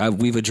freely.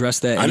 We've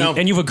addressed that. I know.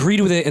 And you've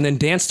agreed with it and then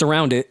danced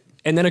around it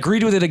and then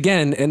agreed with it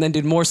again and then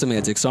did more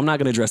semantics. So I'm not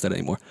going to address that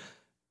anymore.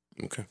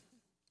 Okay.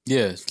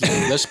 Yeah,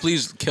 let's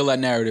please kill that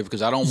narrative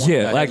because I don't want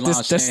Yeah, that like headline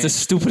this. That's saying the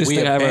stupidest we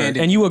thing I ever heard.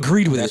 abandoned- And you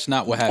agreed with it. That's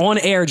not what happened. On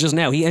air just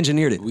now. He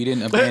engineered it. We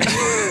didn't abandon.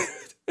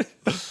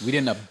 We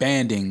didn't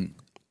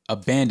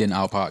abandon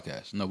our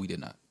podcast. No, we did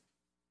not.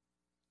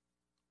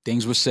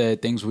 Things were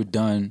said. Things were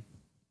done.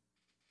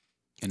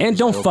 it And was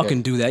don't okay.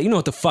 fucking do that. You know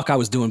what the fuck I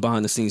was doing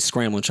behind the scenes,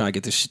 scrambling, trying to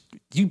get this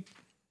shit.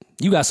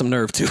 You got some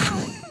nerve too.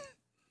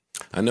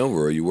 I know,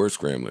 Roy, you were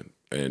scrambling.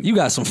 And You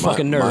got some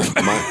fucking nerve.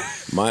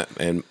 My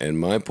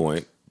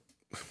point,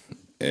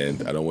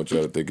 and I don't want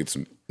y'all to think it's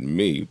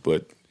me,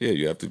 but yeah,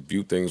 you have to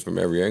view things from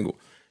every angle.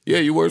 Yeah,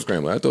 you were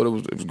scrambling. I thought it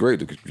was great.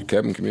 You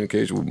kept in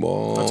communication with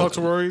Maul. I talked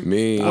to Rory.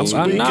 Me. I was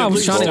I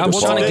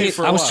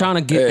was trying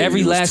to get Hey, every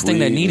he was last thing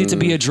that needed to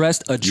be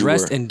tweeting.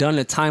 addressed were- and done in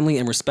a timely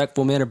and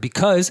respectful manner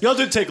because Y'all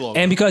did take long.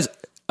 and because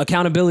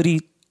accountability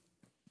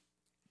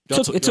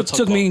Y'all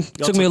took long. me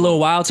Y'all took me a little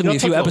while, took me Y'all a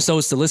few took long.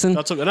 episodes to listen.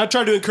 And I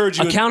tried to encourage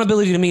you.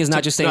 Accountability to me is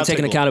not just saying not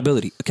taking take long.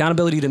 accountability.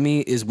 Accountability to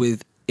me is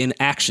in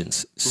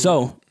actions.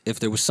 So if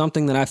there was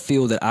something that I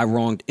feel that I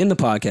wronged in the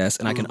podcast,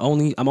 and I'm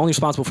only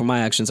responsible for my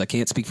actions. I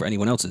can't speak for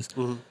anyone else's.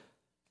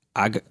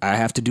 I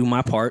have to do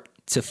my part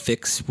to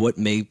fix what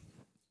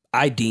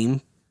I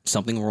deem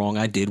something wrong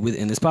I did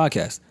within this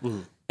podcast,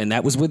 and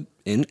that was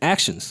in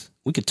actions.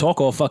 We could talk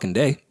all fucking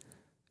day.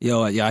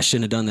 I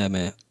shouldn't have done that,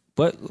 man.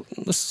 But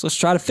let's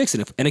try to fix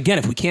it. And again,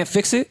 if we can't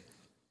fix it,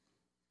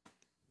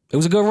 it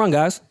was a good run,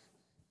 guys.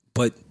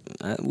 But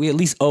we at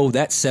least owe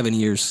that 7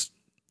 years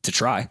to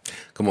try.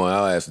 Come on,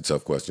 I'll ask the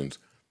tough questions.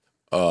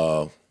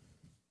 Damn,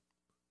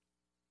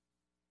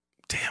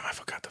 I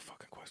forgot the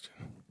fucking question.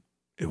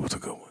 It was a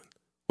good one.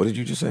 What did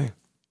you just say?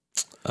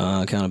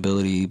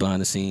 Accountability,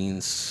 behind the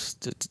scenes,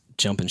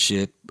 jumping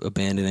ship,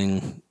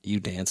 abandoning, you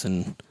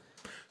dancing.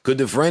 Could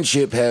the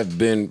friendship have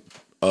been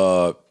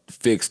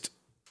fixed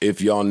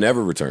if y'all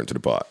never returned to the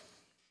pod?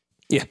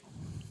 Yeah.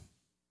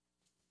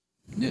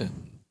 Yeah.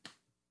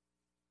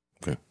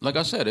 Okay. Like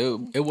I said,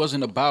 it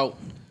wasn't about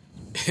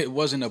the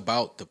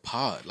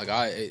pod.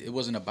 It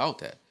wasn't about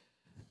that.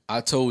 I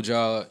told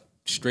y'all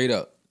straight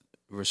up,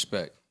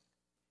 respect.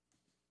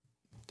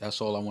 That's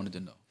all I wanted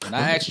to know. And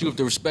I asked you if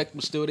the respect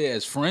was still there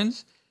as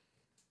friends.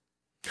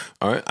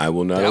 All right, I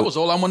will not. That was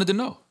all I wanted to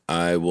know.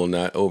 I will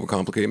not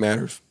overcomplicate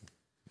matters.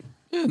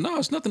 Yeah, no,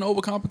 it's nothing to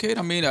overcomplicate.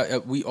 I mean,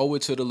 we owe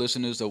it to the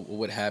listeners of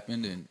what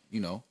happened, and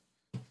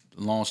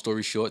long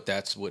story short,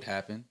 that's what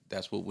happened.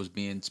 That's what was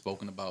being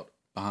spoken about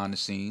behind the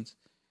scenes.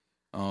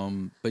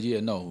 But yeah,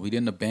 no, we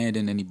didn't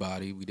abandon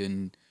anybody. We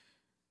didn't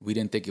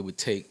think it would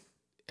take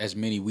as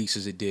many weeks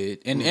as it did.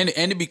 And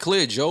to be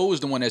clear, Joe was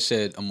the one that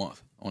said a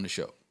month on the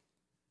show.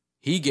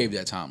 He gave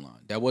that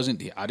timeline. That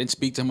wasn't. I didn't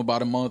speak to him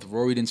about a month.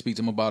 Rory didn't speak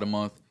to him about a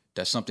month.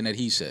 That's something that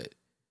he said.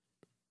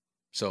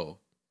 So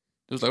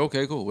it was like,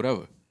 okay, cool,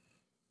 whatever.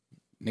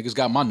 Niggas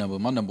got my number.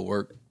 My number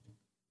worked.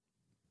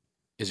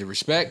 Is it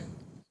respect?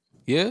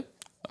 Yeah.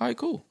 All right,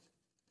 cool.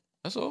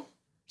 That's all.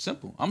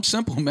 Simple. I'm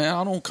simple, man.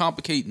 I don't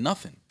complicate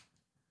nothing.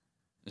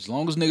 As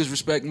long as niggas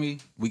respect me,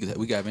 we can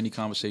have any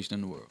conversation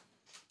in the world.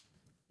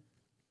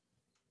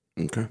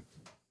 Okay.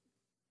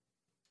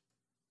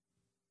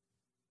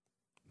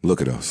 Look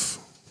at us.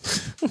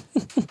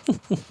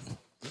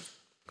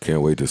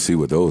 Can't wait to see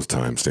what those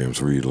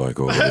timestamps read like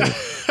over there.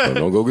 But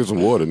don't go get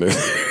some water, nigga.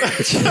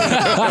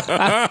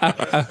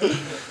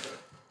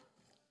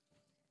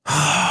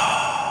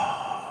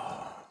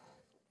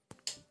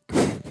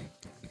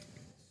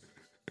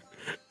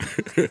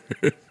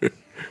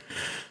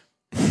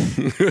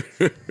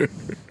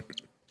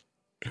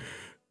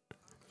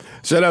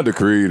 Shout out to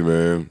Creed,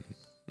 man.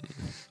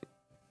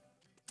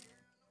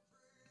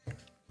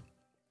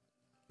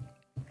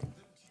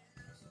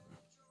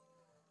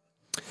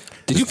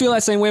 Did you feel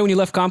that same way when you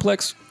left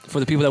Complex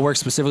for the people that work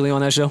specifically on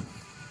that show?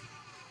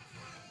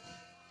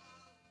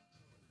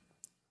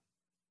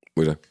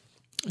 What's that?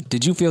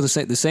 Did you feel the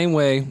same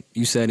way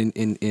you said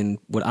in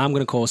what I'm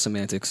going to call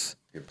semantics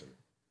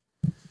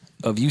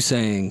of you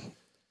saying,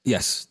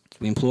 yes,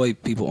 we employ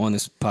people on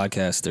this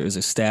podcast. There is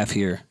a staff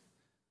here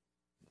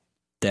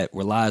that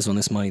relies on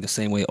this money the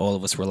same way all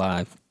of us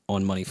rely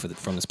on money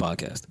from this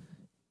podcast.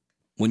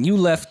 When you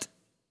left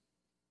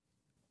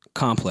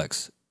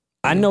Complex,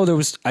 I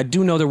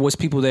do know there was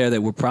people there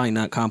that were probably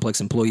not Complex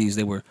employees.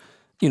 They were,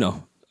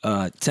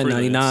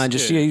 1099,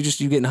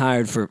 you getting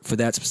hired for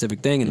that specific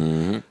thing.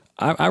 And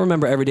I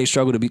remember Everyday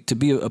Struggle to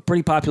be a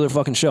pretty popular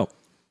fucking show.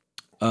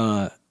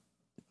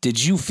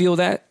 Did you feel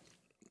that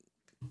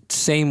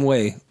same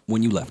way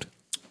when you left?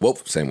 Well,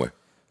 same way.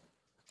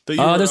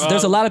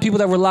 There's a lot of people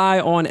that rely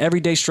on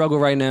Everyday Struggle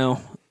right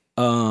now,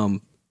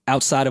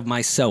 outside of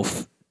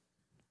myself,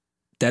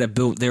 that have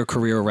built their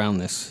career around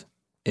this.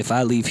 If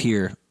I leave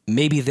here,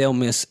 maybe they'll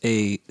miss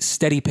a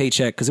steady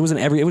paycheck because it was an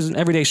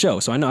everyday show.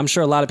 So I'm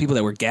sure a lot of people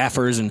that were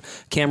gaffers and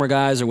camera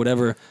guys or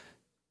whatever,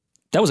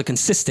 that was a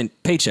consistent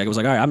paycheck. It was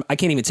like, all right, I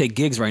can't even take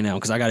gigs right now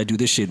because I got to do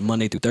this shit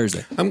Monday through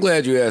Thursday. I'm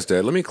glad you asked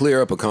that. Let me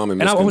clear up a common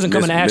misconception. And I wasn't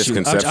coming to ask you.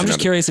 I'm just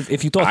curious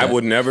if you thought that. I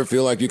would never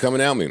feel like you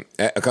coming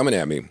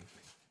at me.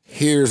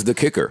 Here's the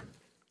kicker.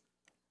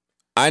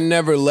 I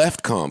never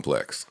left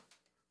Complex.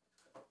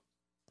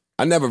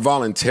 I never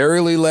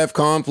voluntarily left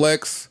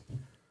Complex.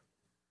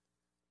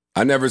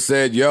 I never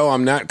said, yo,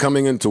 I'm not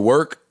coming into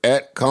work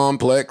at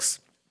Complex.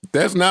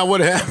 That's not what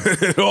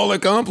happened at all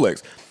at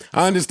Complex.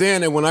 I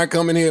understand that when I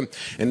come in here,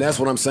 and that's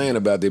what I'm saying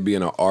about there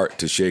being an art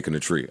to shaking a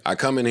tree. I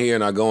come in here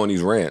and I go on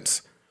these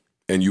rants,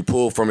 and you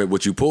pull from it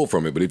what you pull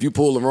from it. But if you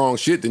pull the wrong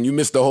shit, then you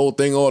miss the whole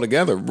thing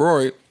altogether.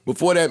 Rory,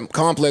 before that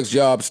Complex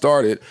job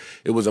started,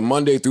 it was a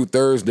Monday through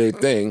Thursday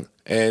thing.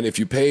 And if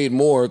you paid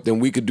more, then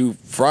we could do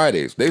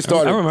Fridays. They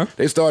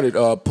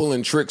started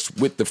pulling tricks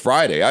with the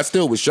Friday. I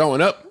still was showing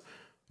up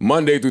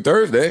Monday through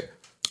Thursday.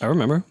 I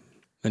remember.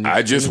 And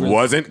I just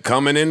wasn't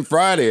coming in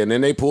Friday, and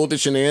then they pulled the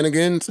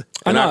shenanigans.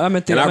 I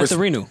meant the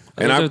renew.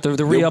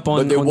 The re-up on.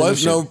 But there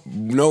was the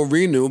no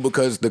renew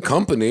because the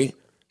company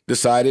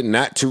decided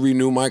not to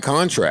renew my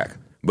contract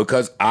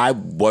because I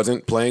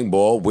wasn't playing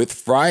ball with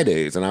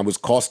Fridays, and I was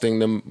costing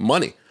them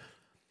money.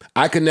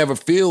 I could never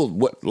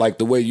feel like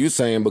the way you're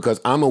saying because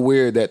I'm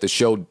aware that the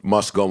show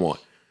must go on,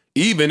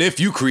 even if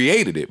you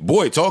created it.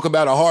 Boy, talk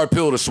about a hard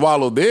pill to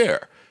swallow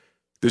there.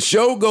 The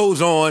show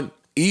goes on.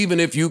 Even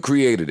if you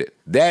created it.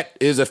 That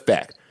is a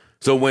fact.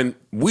 So when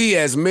we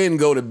as men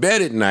go to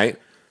bed at night,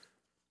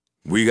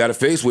 we got to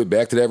face with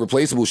back to that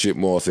replaceable shit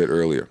Maul said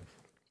earlier.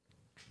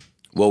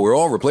 Well, we're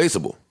all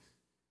replaceable.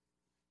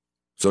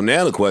 So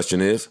now the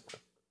question is,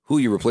 who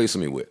you replacing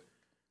me with?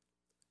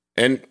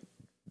 And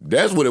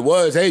that's what it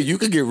was. Hey, you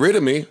could get rid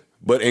of me,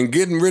 but in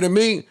getting rid of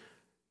me,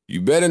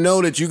 you better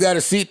know that you got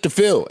a seat to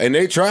fill. And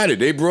they tried it.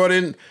 They brought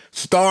in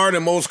Star,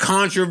 the most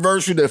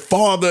controversial, the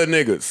father of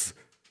niggas.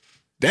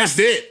 That's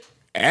it.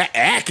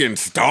 Acting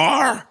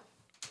Star?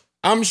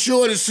 I'm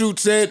sure the suit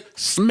said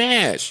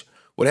smash.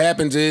 What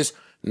happens is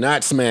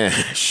not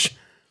smash.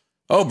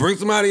 Oh, bring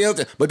somebody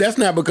else. But that's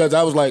not because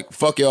I was like,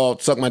 fuck y'all,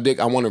 suck my dick,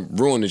 I want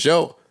to ruin the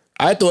show.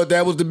 I thought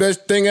that was the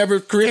best thing ever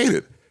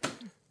created.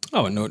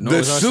 Oh, no.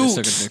 The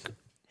suits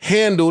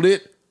handled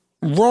it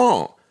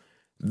wrong.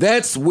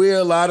 That's where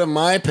a lot of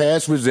my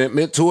past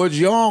resentment towards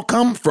y'all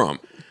come from.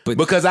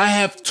 Because I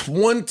have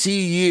 20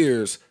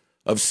 years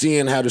of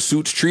seeing how the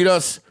suits treat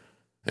us.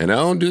 And I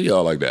don't do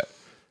y'all like that.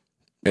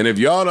 And if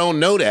y'all don't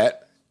know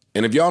that,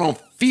 and if y'all don't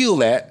feel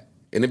that,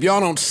 And if y'all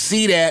don't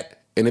see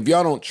that, and if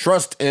y'all don't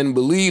trust and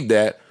believe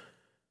that,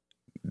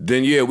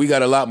 then yeah, we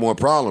got a lot more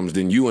problems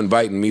than you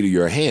inviting me to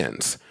your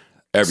hands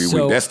every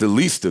week. That's the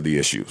least of the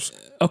issues.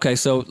 Okay,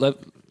 so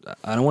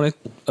I don't want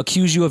to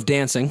accuse you of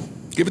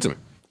dancing. Give it to me.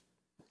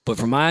 But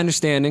from my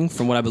understanding,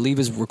 from what I believe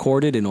is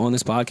recorded and on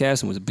this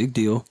podcast and was a big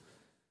deal,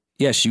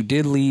 yes, you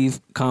did leave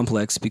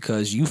Complex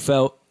because you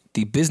felt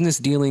the business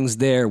dealings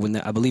there when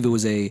I believe it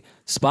was a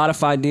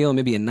Spotify deal,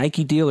 maybe a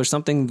Nike deal or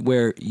something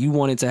where you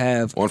wanted to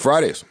have... On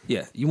Fridays.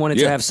 Yeah, you wanted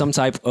to have some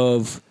type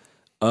of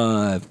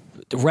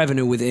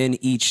revenue within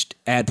each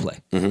ad play.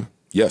 Mm-hmm.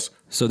 Yes.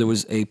 So there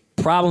was a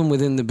problem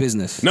within the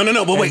business. No,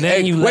 but wait,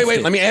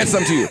 wait. Let me add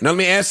something to you. Now, let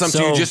me add something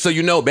to you just so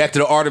you know, back to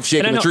the art of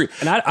shaking the tree.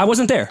 And I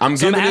wasn't there. I'm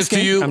giving this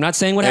to you. I'm not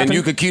saying what happened. And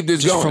you could keep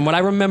this just going. From what I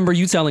remember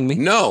you telling me.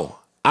 No,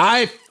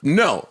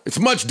 it's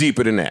much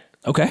deeper than that.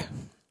 Okay.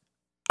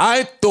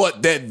 I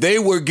thought that they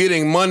were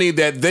getting money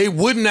that they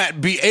would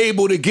not be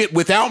able to get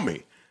without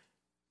me.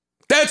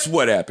 That's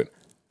what happened.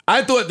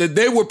 I thought that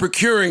they were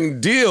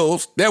procuring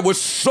deals that were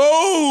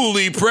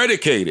solely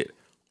predicated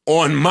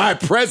on my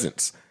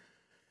presence.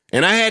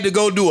 And I had to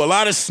go do a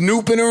lot of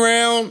snooping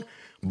around,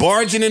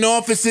 barging in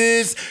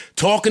offices,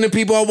 talking to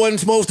people I wasn't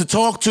supposed to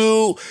talk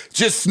to,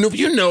 just snoop.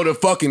 You know the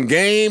fucking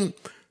game.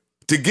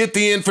 To get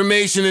the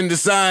information and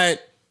decide,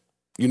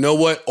 you know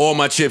what? All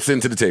my chips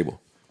into the table.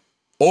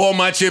 All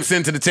my chips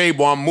into the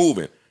table, I'm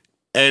moving.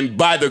 And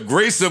by the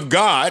grace of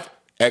God,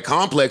 at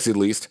Complex at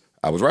least,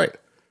 I was right.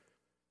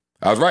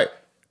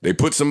 They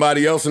put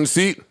somebody else in the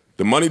seat,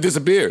 the money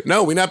disappeared.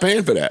 No, we're not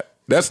paying for that.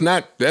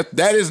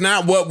 That is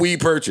not what we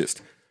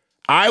purchased.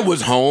 I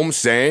was home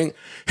saying,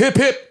 hip,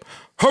 hip,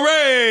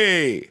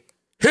 hooray!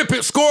 Hip,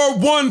 hip, score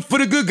one for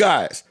the good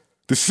guys.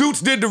 The suits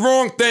did the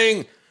wrong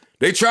thing.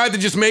 They tried to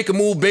just make a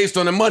move based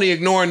on the money,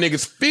 ignoring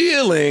niggas'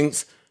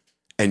 feelings,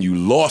 and you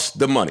lost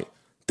the money.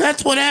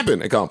 That's what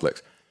happened at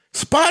Complex.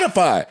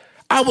 Spotify,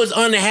 I was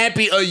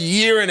unhappy a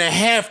year and a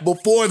half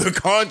before the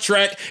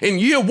contract. In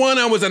year one,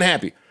 I was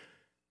unhappy.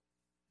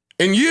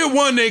 In year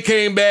one, they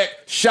came back,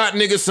 shot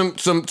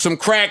niggas some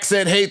crack,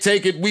 said, hey,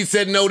 take it. We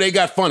said no, they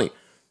got funny.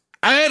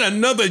 I had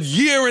another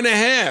year and a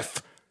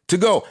half to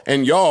go.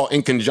 And y'all,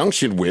 in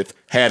conjunction with,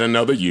 had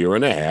another year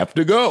and a half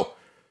to go.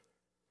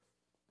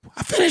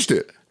 I finished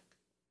it.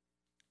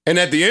 And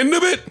at the end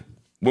of it,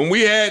 when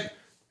we had,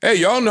 hey,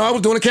 y'all know I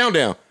was doing a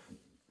countdown.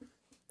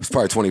 It's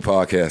probably 20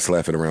 podcasts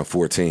left at around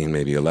 14,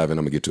 maybe 11.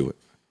 I'm going to get to it.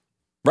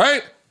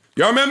 Right?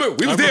 Y'all remember?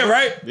 We was there,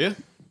 right? Yeah.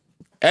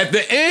 At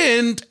the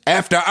end,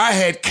 after I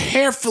had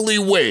carefully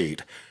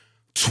weighed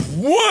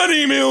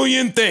 20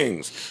 million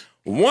things,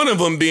 one of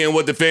them being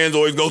what the fans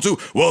always go to,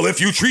 well, if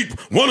you treat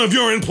one of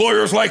your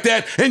employers like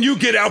that and you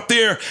get out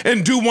there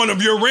and do one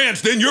of your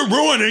rants, then you're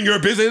ruining your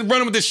business.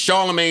 Running with this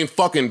Charlemagne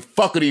fucking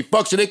fuckity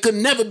fuck shit. It could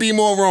never be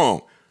more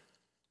wrong.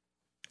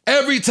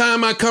 Every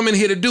time I come in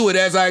here to do it,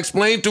 as I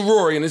explained to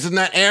Rory, and this is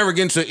not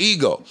arrogance or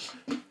ego,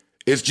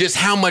 it's just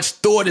how much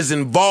thought is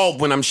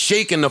involved when I'm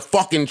shaking the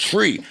fucking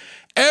tree.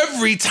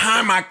 Every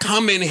time I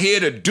come in here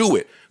to do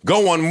it,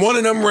 go on one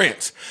of them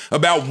rants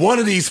about one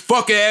of these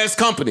fuck-ass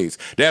companies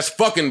that's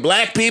fucking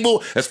black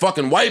people, that's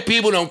fucking white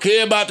people, don't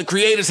care about the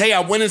creators. Hey, I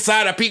went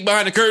inside, I peeked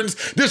behind the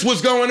curtains. This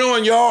what's going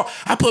on, y'all.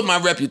 I put my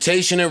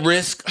reputation at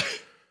risk.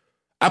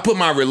 I put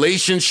my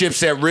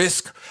relationships at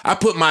risk. I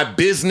put my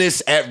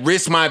business at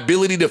risk, my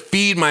ability to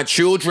feed my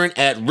children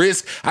at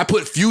risk. I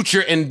put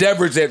future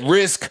endeavors at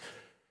risk.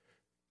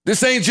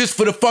 This ain't just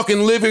for the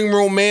fucking living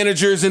room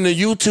managers in the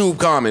YouTube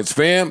comments,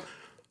 fam.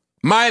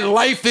 My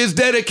life is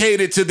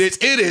dedicated to this.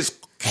 It is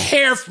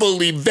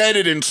carefully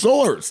vetted and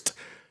sourced.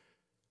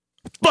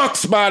 Fuck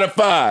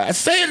Spotify. I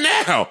say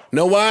it now.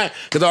 Know why?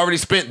 Because I already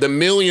spent the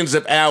millions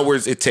of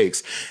hours it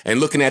takes and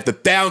looking at the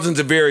thousands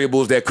of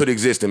variables that could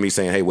exist in me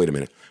saying, hey, wait a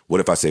minute. What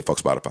if I say fuck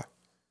Spotify?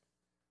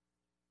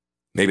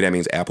 Maybe that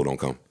means Apple don't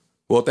come.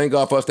 Well, thank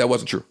God for us that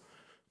wasn't true.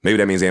 Maybe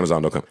that means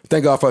Amazon don't come.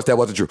 Thank God for us that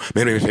wasn't true.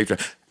 Maybe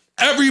Patreon.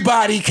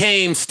 Everybody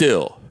came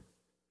still.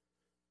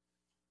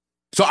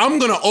 So I'm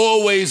going to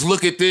always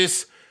look at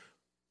this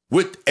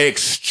with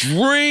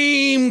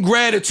extreme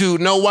gratitude.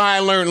 Know why I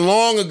learned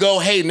long ago,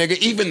 hey, nigga,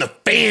 even the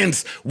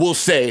fans will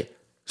say,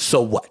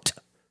 so what?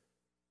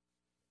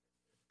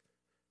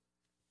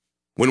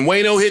 When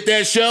Wayno hit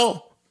that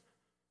show,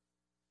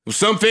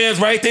 some fans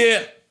right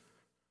there,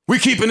 we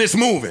keeping this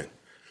moving.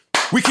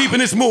 We keeping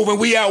this moving.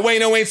 We out.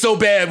 Wayno ain't so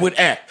bad with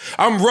act.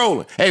 I'm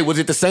rolling. Hey, was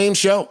it the same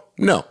show?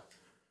 No.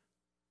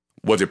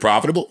 Was it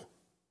profitable?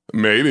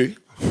 Maybe.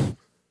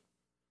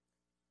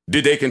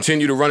 Did they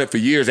continue to run it for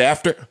years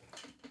after?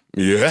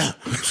 Yeah.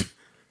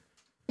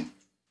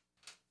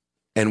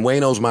 And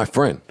Wayno's my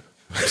friend.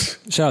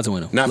 Shout out to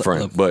Wayno. Not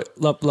friend, but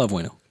love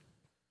Wayno.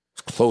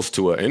 As close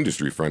to an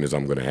industry friend as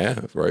I'm going to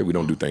have, right? We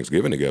don't do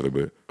Thanksgiving together,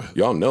 but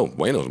y'all know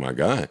Wayno's my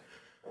guy.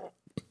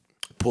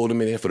 Pulled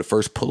him in there for the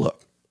first pull-up.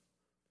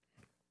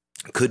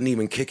 Couldn't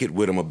even kick it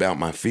with him about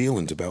my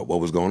feelings about what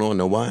was going on.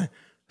 Know why?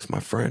 It's my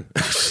friend.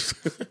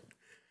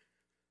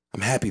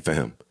 I'm happy for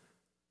him.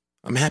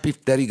 I'm happy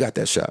that he got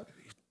that shot.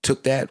 He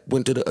took that,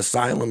 went to the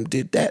asylum,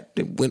 did that,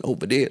 then went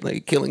over there.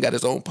 Like, Killing got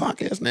his own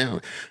podcast now.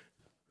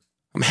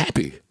 I'm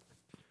happy.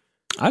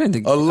 I didn't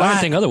think. A lot I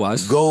didn't think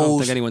otherwise. I goes don't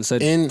think anyone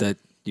said that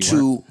you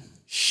into weren't.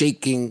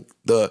 shaking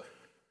the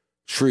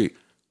tree.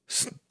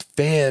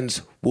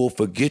 Fans will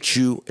forget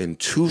you in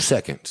 2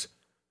 seconds.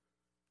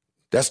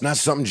 That's not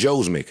something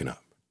Joe's making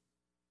up.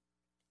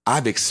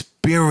 I've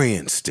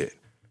experienced it.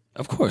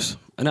 Of course.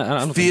 And I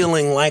don't think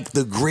Feeling like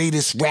the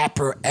greatest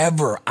rapper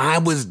ever. I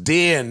was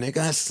there, nigga.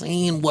 I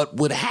seen what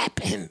would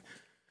happen.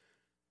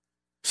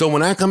 So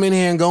when I come in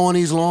here and go on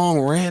these long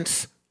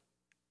rants,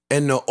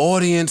 and the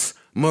audience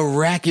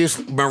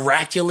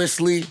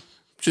miraculously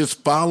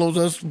just follows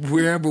us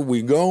wherever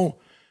we go,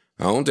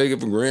 I don't take it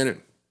for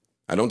granted.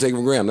 I don't take it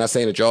for granted. I'm not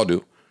saying that y'all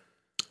do.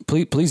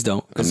 Please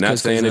don't. I'm not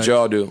saying that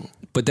y'all do.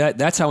 But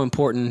that's how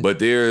important. But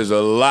there is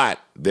a lot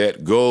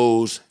that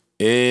goes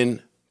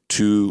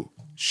into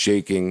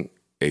shaking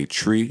a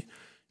tree.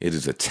 It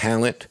is a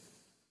talent.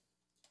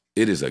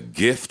 It is a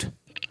gift.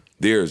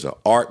 There's an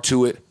art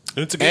to it.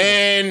 And it's a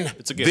gamble. And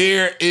It's a gamble.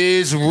 there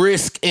is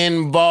risk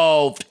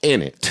involved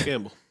in it.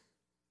 Gamble.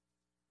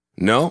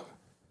 No?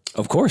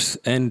 Of course.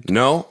 And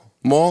No?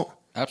 More?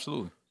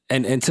 Absolutely.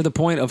 And to the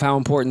point of how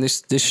important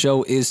this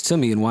show is to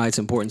me and why it's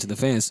important to the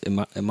fans, and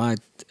I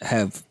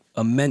have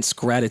immense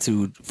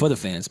gratitude for the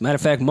fans. Matter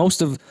of fact,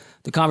 most of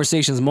the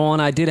conversations Maul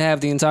and I did have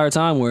the entire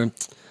time were,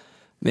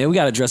 man, we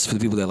got to dress for the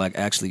people that like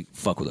actually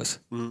fuck with us.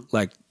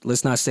 Like,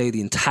 let's not say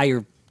the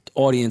entire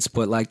audience,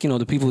 but like, you know,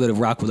 the people that have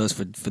rocked with us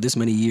for this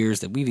many years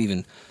that we've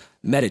even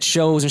met at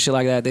shows and shit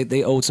like that,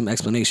 they owed some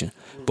explanation.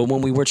 But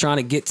when we were trying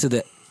to get to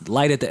the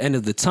light at the end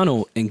of the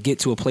tunnel and get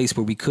to a place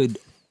where we could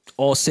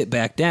all sit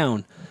back down,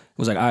 it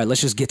was like, all right,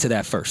 let's just get to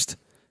that first.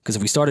 Because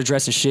if we start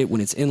addressing shit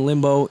when it's in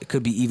limbo, it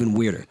could be even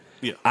weirder.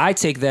 Yeah. I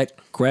take that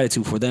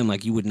gratitude for them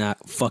like you would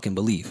not fucking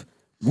believe.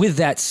 With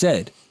that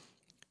said,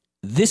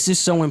 this is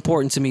so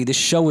important to me. This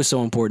show is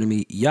so important to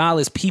me. Y'all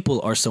as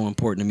people are so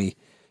important to me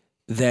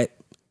that,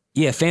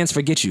 yeah, fans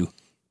forget you.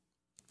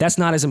 That's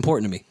not as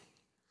important to me.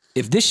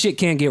 If this shit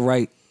can't get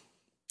right,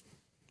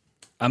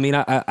 I mean,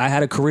 I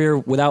had a career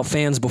without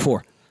fans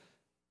before.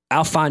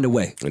 I'll find a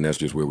way. And that's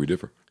just where we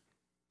differ.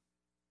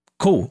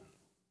 Cool.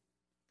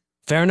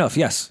 Fair enough.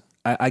 Yes,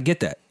 I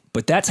get that.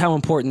 But that's how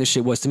important this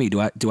shit was to me.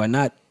 Do I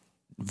not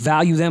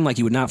value them like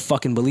you would not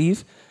fucking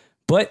believe?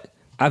 But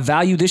I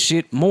value this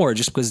shit more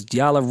just because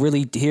y'all are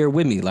really here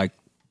with me. Like,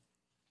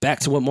 back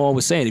to what Maul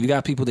was saying. If you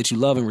got people that you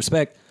love and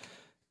respect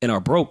and are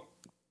broke,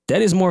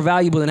 that is more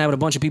valuable than having a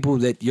bunch of people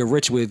that you're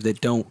rich with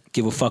that don't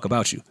give a fuck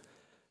about you.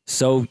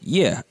 So,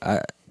 yeah,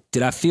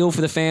 did I feel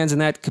for the fans in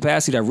that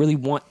capacity? Did I really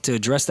want to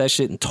address that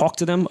shit and talk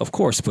to them? Of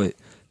course, but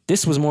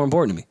this was more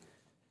important to me.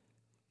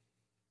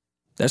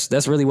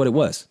 That's really what it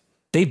was.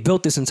 They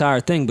built this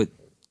entire thing, but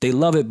they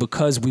love it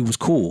because we was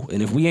cool.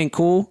 And if we ain't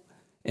cool,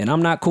 and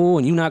I'm not cool,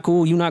 and you not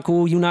cool, you not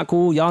cool, you not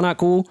cool, y'all not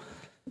cool,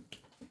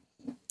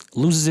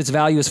 loses its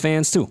value as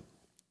fans too.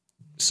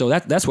 So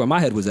that's where my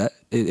head was at.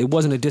 It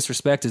wasn't a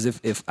disrespect as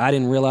if I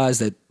didn't realize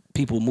that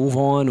people move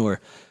on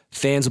or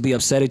fans will be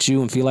upset at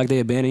you and feel like they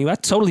abandon you. I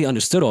totally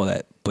understood all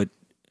that, but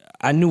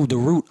I knew the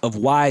root of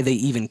why they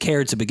even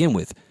cared to begin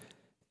with.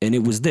 And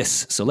it was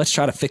this. So let's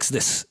try to fix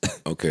this.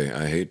 Okay,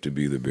 I hate to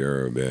be the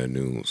bearer of bad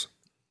news.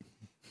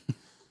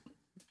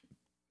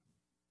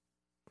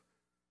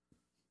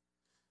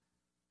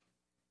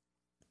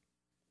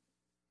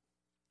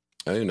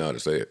 I didn't know how to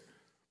say it.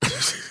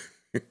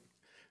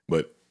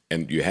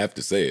 And you have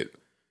to say it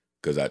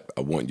because I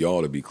want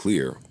y'all to be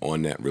clear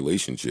on that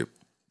relationship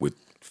with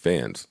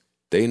fans.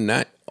 They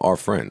not our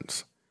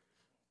friends.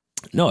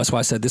 No, that's why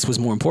I said this was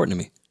more important to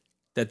me.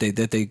 That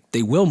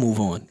they will move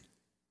on.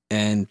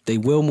 And they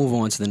will move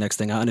on to the next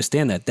thing. I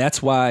understand that.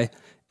 That's why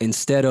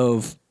instead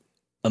of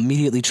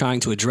immediately trying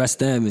to address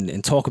them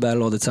and talk about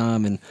it all the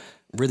time and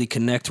really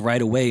connect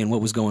right away and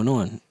what was going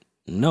on,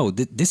 no,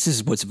 this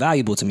is what's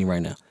valuable to me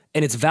right now.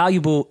 And it's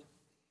valuable.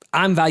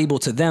 I'm valuable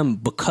to them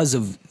because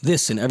of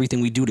this and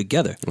everything we do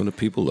together. Well, the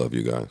people love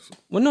you guys.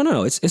 Well,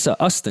 no. It's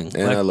a us thing.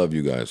 And I love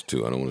you guys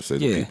too. I don't want to say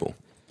the people.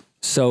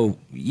 So,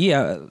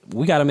 yeah,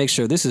 we got to make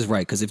sure this is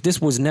right. Because if this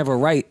was never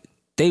right,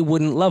 they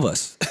wouldn't love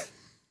us.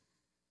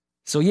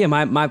 So yeah,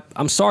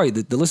 I'm sorry.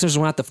 The listeners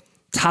were at the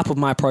top of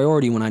my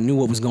priority when I knew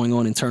what was going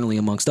on internally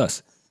amongst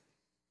us.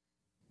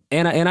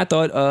 And I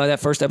thought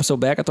that first episode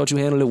back, I thought you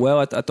handled it well.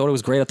 I thought it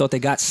was great. I thought they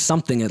got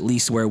something at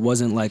least where it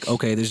wasn't like,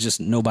 okay, there's just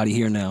nobody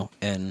here now,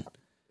 and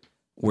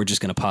we're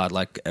just gonna pod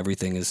like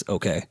everything is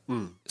okay.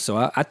 So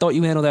I thought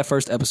you handled that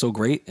first episode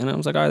great, and I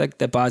was like, all right,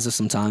 that buys us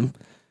some time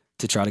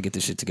to try to get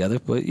this shit together.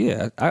 But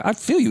yeah, I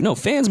feel you. No,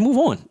 fans move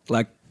on.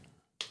 Like,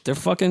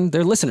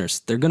 they're listeners.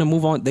 They're going to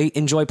move on. They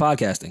enjoy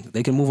podcasting.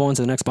 They can move on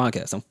to the next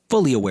podcast. I'm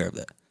fully aware of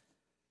that.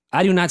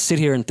 I do not sit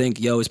here and think,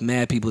 yo, it's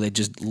mad people that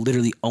just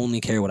literally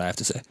only care what I have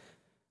to say.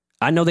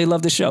 I know they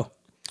love this show.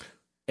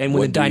 And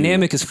when the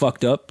dynamic is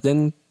fucked up,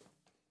 then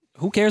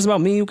who cares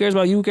about me? Who cares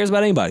about you? Who cares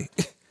about anybody?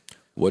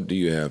 What do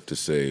you have to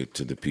say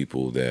to the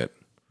people that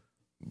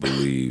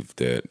believe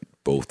that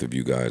both of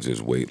you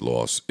guys' weight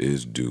loss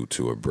is due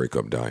to a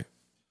breakup diet?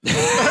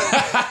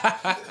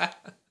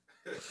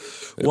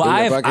 Well,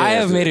 I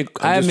have made it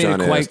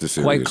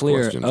quite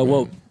clear.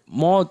 Well,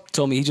 Maul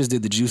told me he just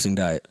did the juicing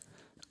diet.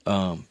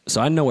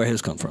 So I know where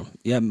his come from.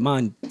 Yeah,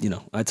 mine,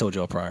 I told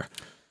y'all prior.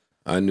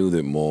 I knew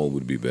that Maul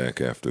would be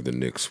back after the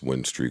Knicks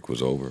win streak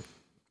was over.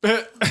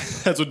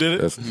 That's what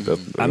did it.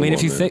 I mean,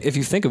 if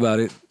you think about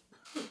it,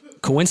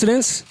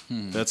 coincidence?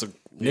 That's a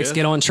Knicks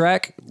get on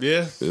track.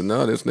 Yeah.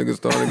 No, this nigga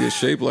starting to get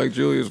shaped like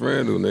Julius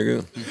Randle,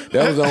 nigga.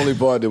 That was the only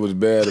part that was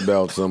bad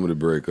about some of the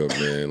breakup,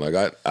 man.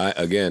 Like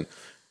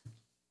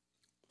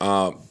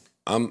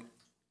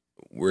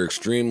we're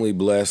extremely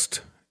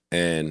blessed,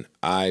 and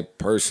I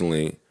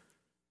personally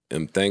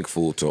am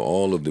thankful to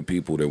all of the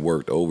people that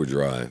worked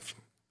overdrive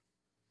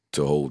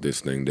to hold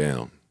this thing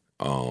down.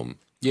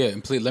 Yeah,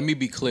 and please let me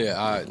be clear.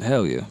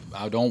 Hell yeah.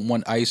 I don't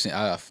want Ice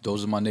and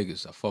those are my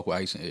niggas. I fuck with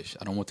Ice and Ish.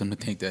 I don't want them to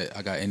think that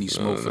I got any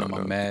smoke for them.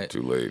 I'm mad.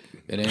 Too late.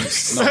 It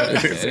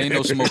ain't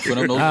no smoke for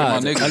them. Those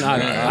are my niggas.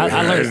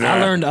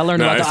 I learned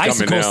about the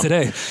icicles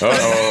today.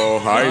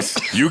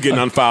 Ice, you getting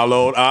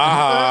unfollowed?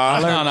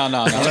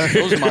 No.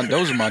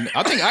 Those are my.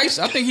 I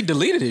think he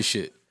deleted his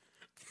shit.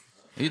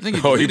 He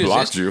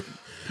blocked you.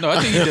 No, I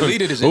think he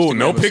deleted his Instagram. Oh,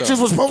 no pictures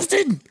was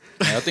posted?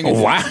 I think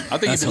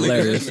That's he deleted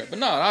hilarious. it. But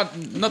no,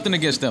 nothing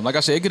against them. Like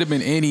I said, it could have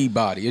been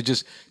anybody. It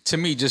just, to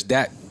me,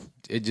 that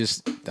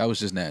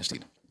was just nasty.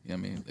 You know what I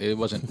mean? It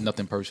wasn't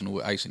nothing personal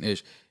with Ice and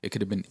Ish. It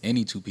could have been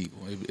any two people.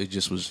 It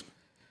just was,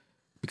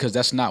 because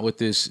that's not what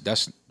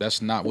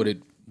that's not what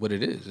it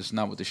is. It's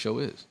not what the show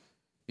is.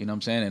 You know what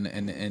I'm saying?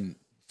 And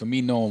for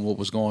me, knowing what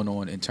was going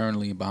on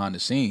internally and behind the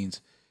scenes,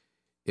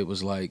 it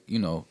was like,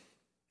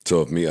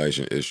 So if me, Ice,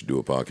 and Ish do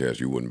a podcast,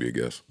 you wouldn't be a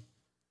guest?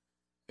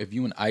 If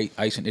you and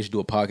Ice and Ish do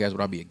a podcast, would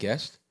I be a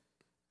guest?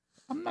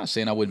 I'm not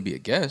saying I wouldn't be a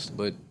guest,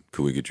 but...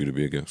 Could we get you to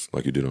be a guest,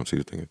 like you did on See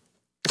the Thinking?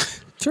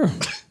 Sure.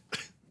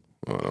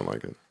 Oh, I don't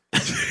like it.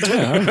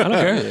 Yeah, I don't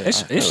care.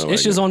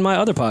 Ish is on my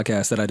other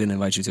podcast that I didn't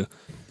invite you to.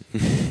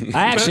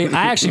 I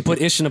actually put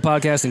Ish in the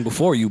podcasting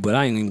before you, but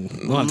I ain't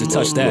even going to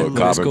touch that. Look,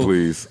 cop it, cool.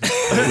 please.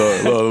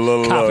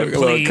 Look, cop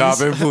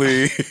it,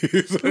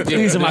 please.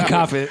 Please, in my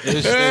cop it.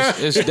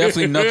 It's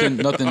definitely nothing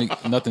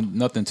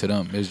to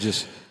them.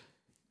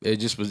 It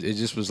just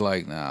was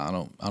like, nah, I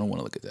don't want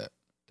to look at that.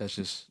 That's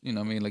just, you know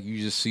what I mean? Like, you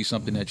just see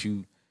something that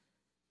you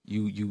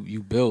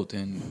built,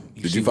 and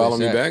did you follow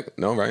me back?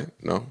 No, right?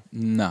 No.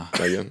 Nah.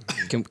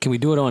 Can we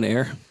do it on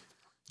air?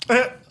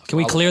 Can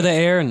we clear the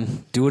air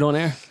and do it on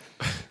air?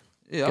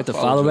 Yeah, Get the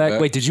follow back.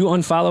 Wait, did you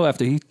unfollow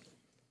after he?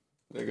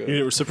 You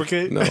didn't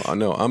reciprocate? No,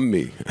 I'm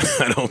me.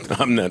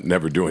 I'm not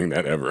never doing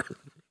that ever.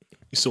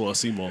 You still want to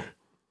see Maul?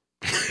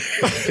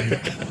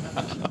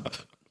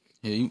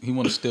 Yeah, he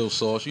want to steal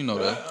sauce. You know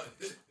that.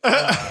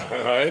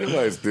 Ain't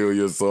nobody steal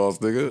your sauce,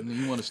 nigga.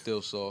 You want to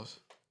steal sauce.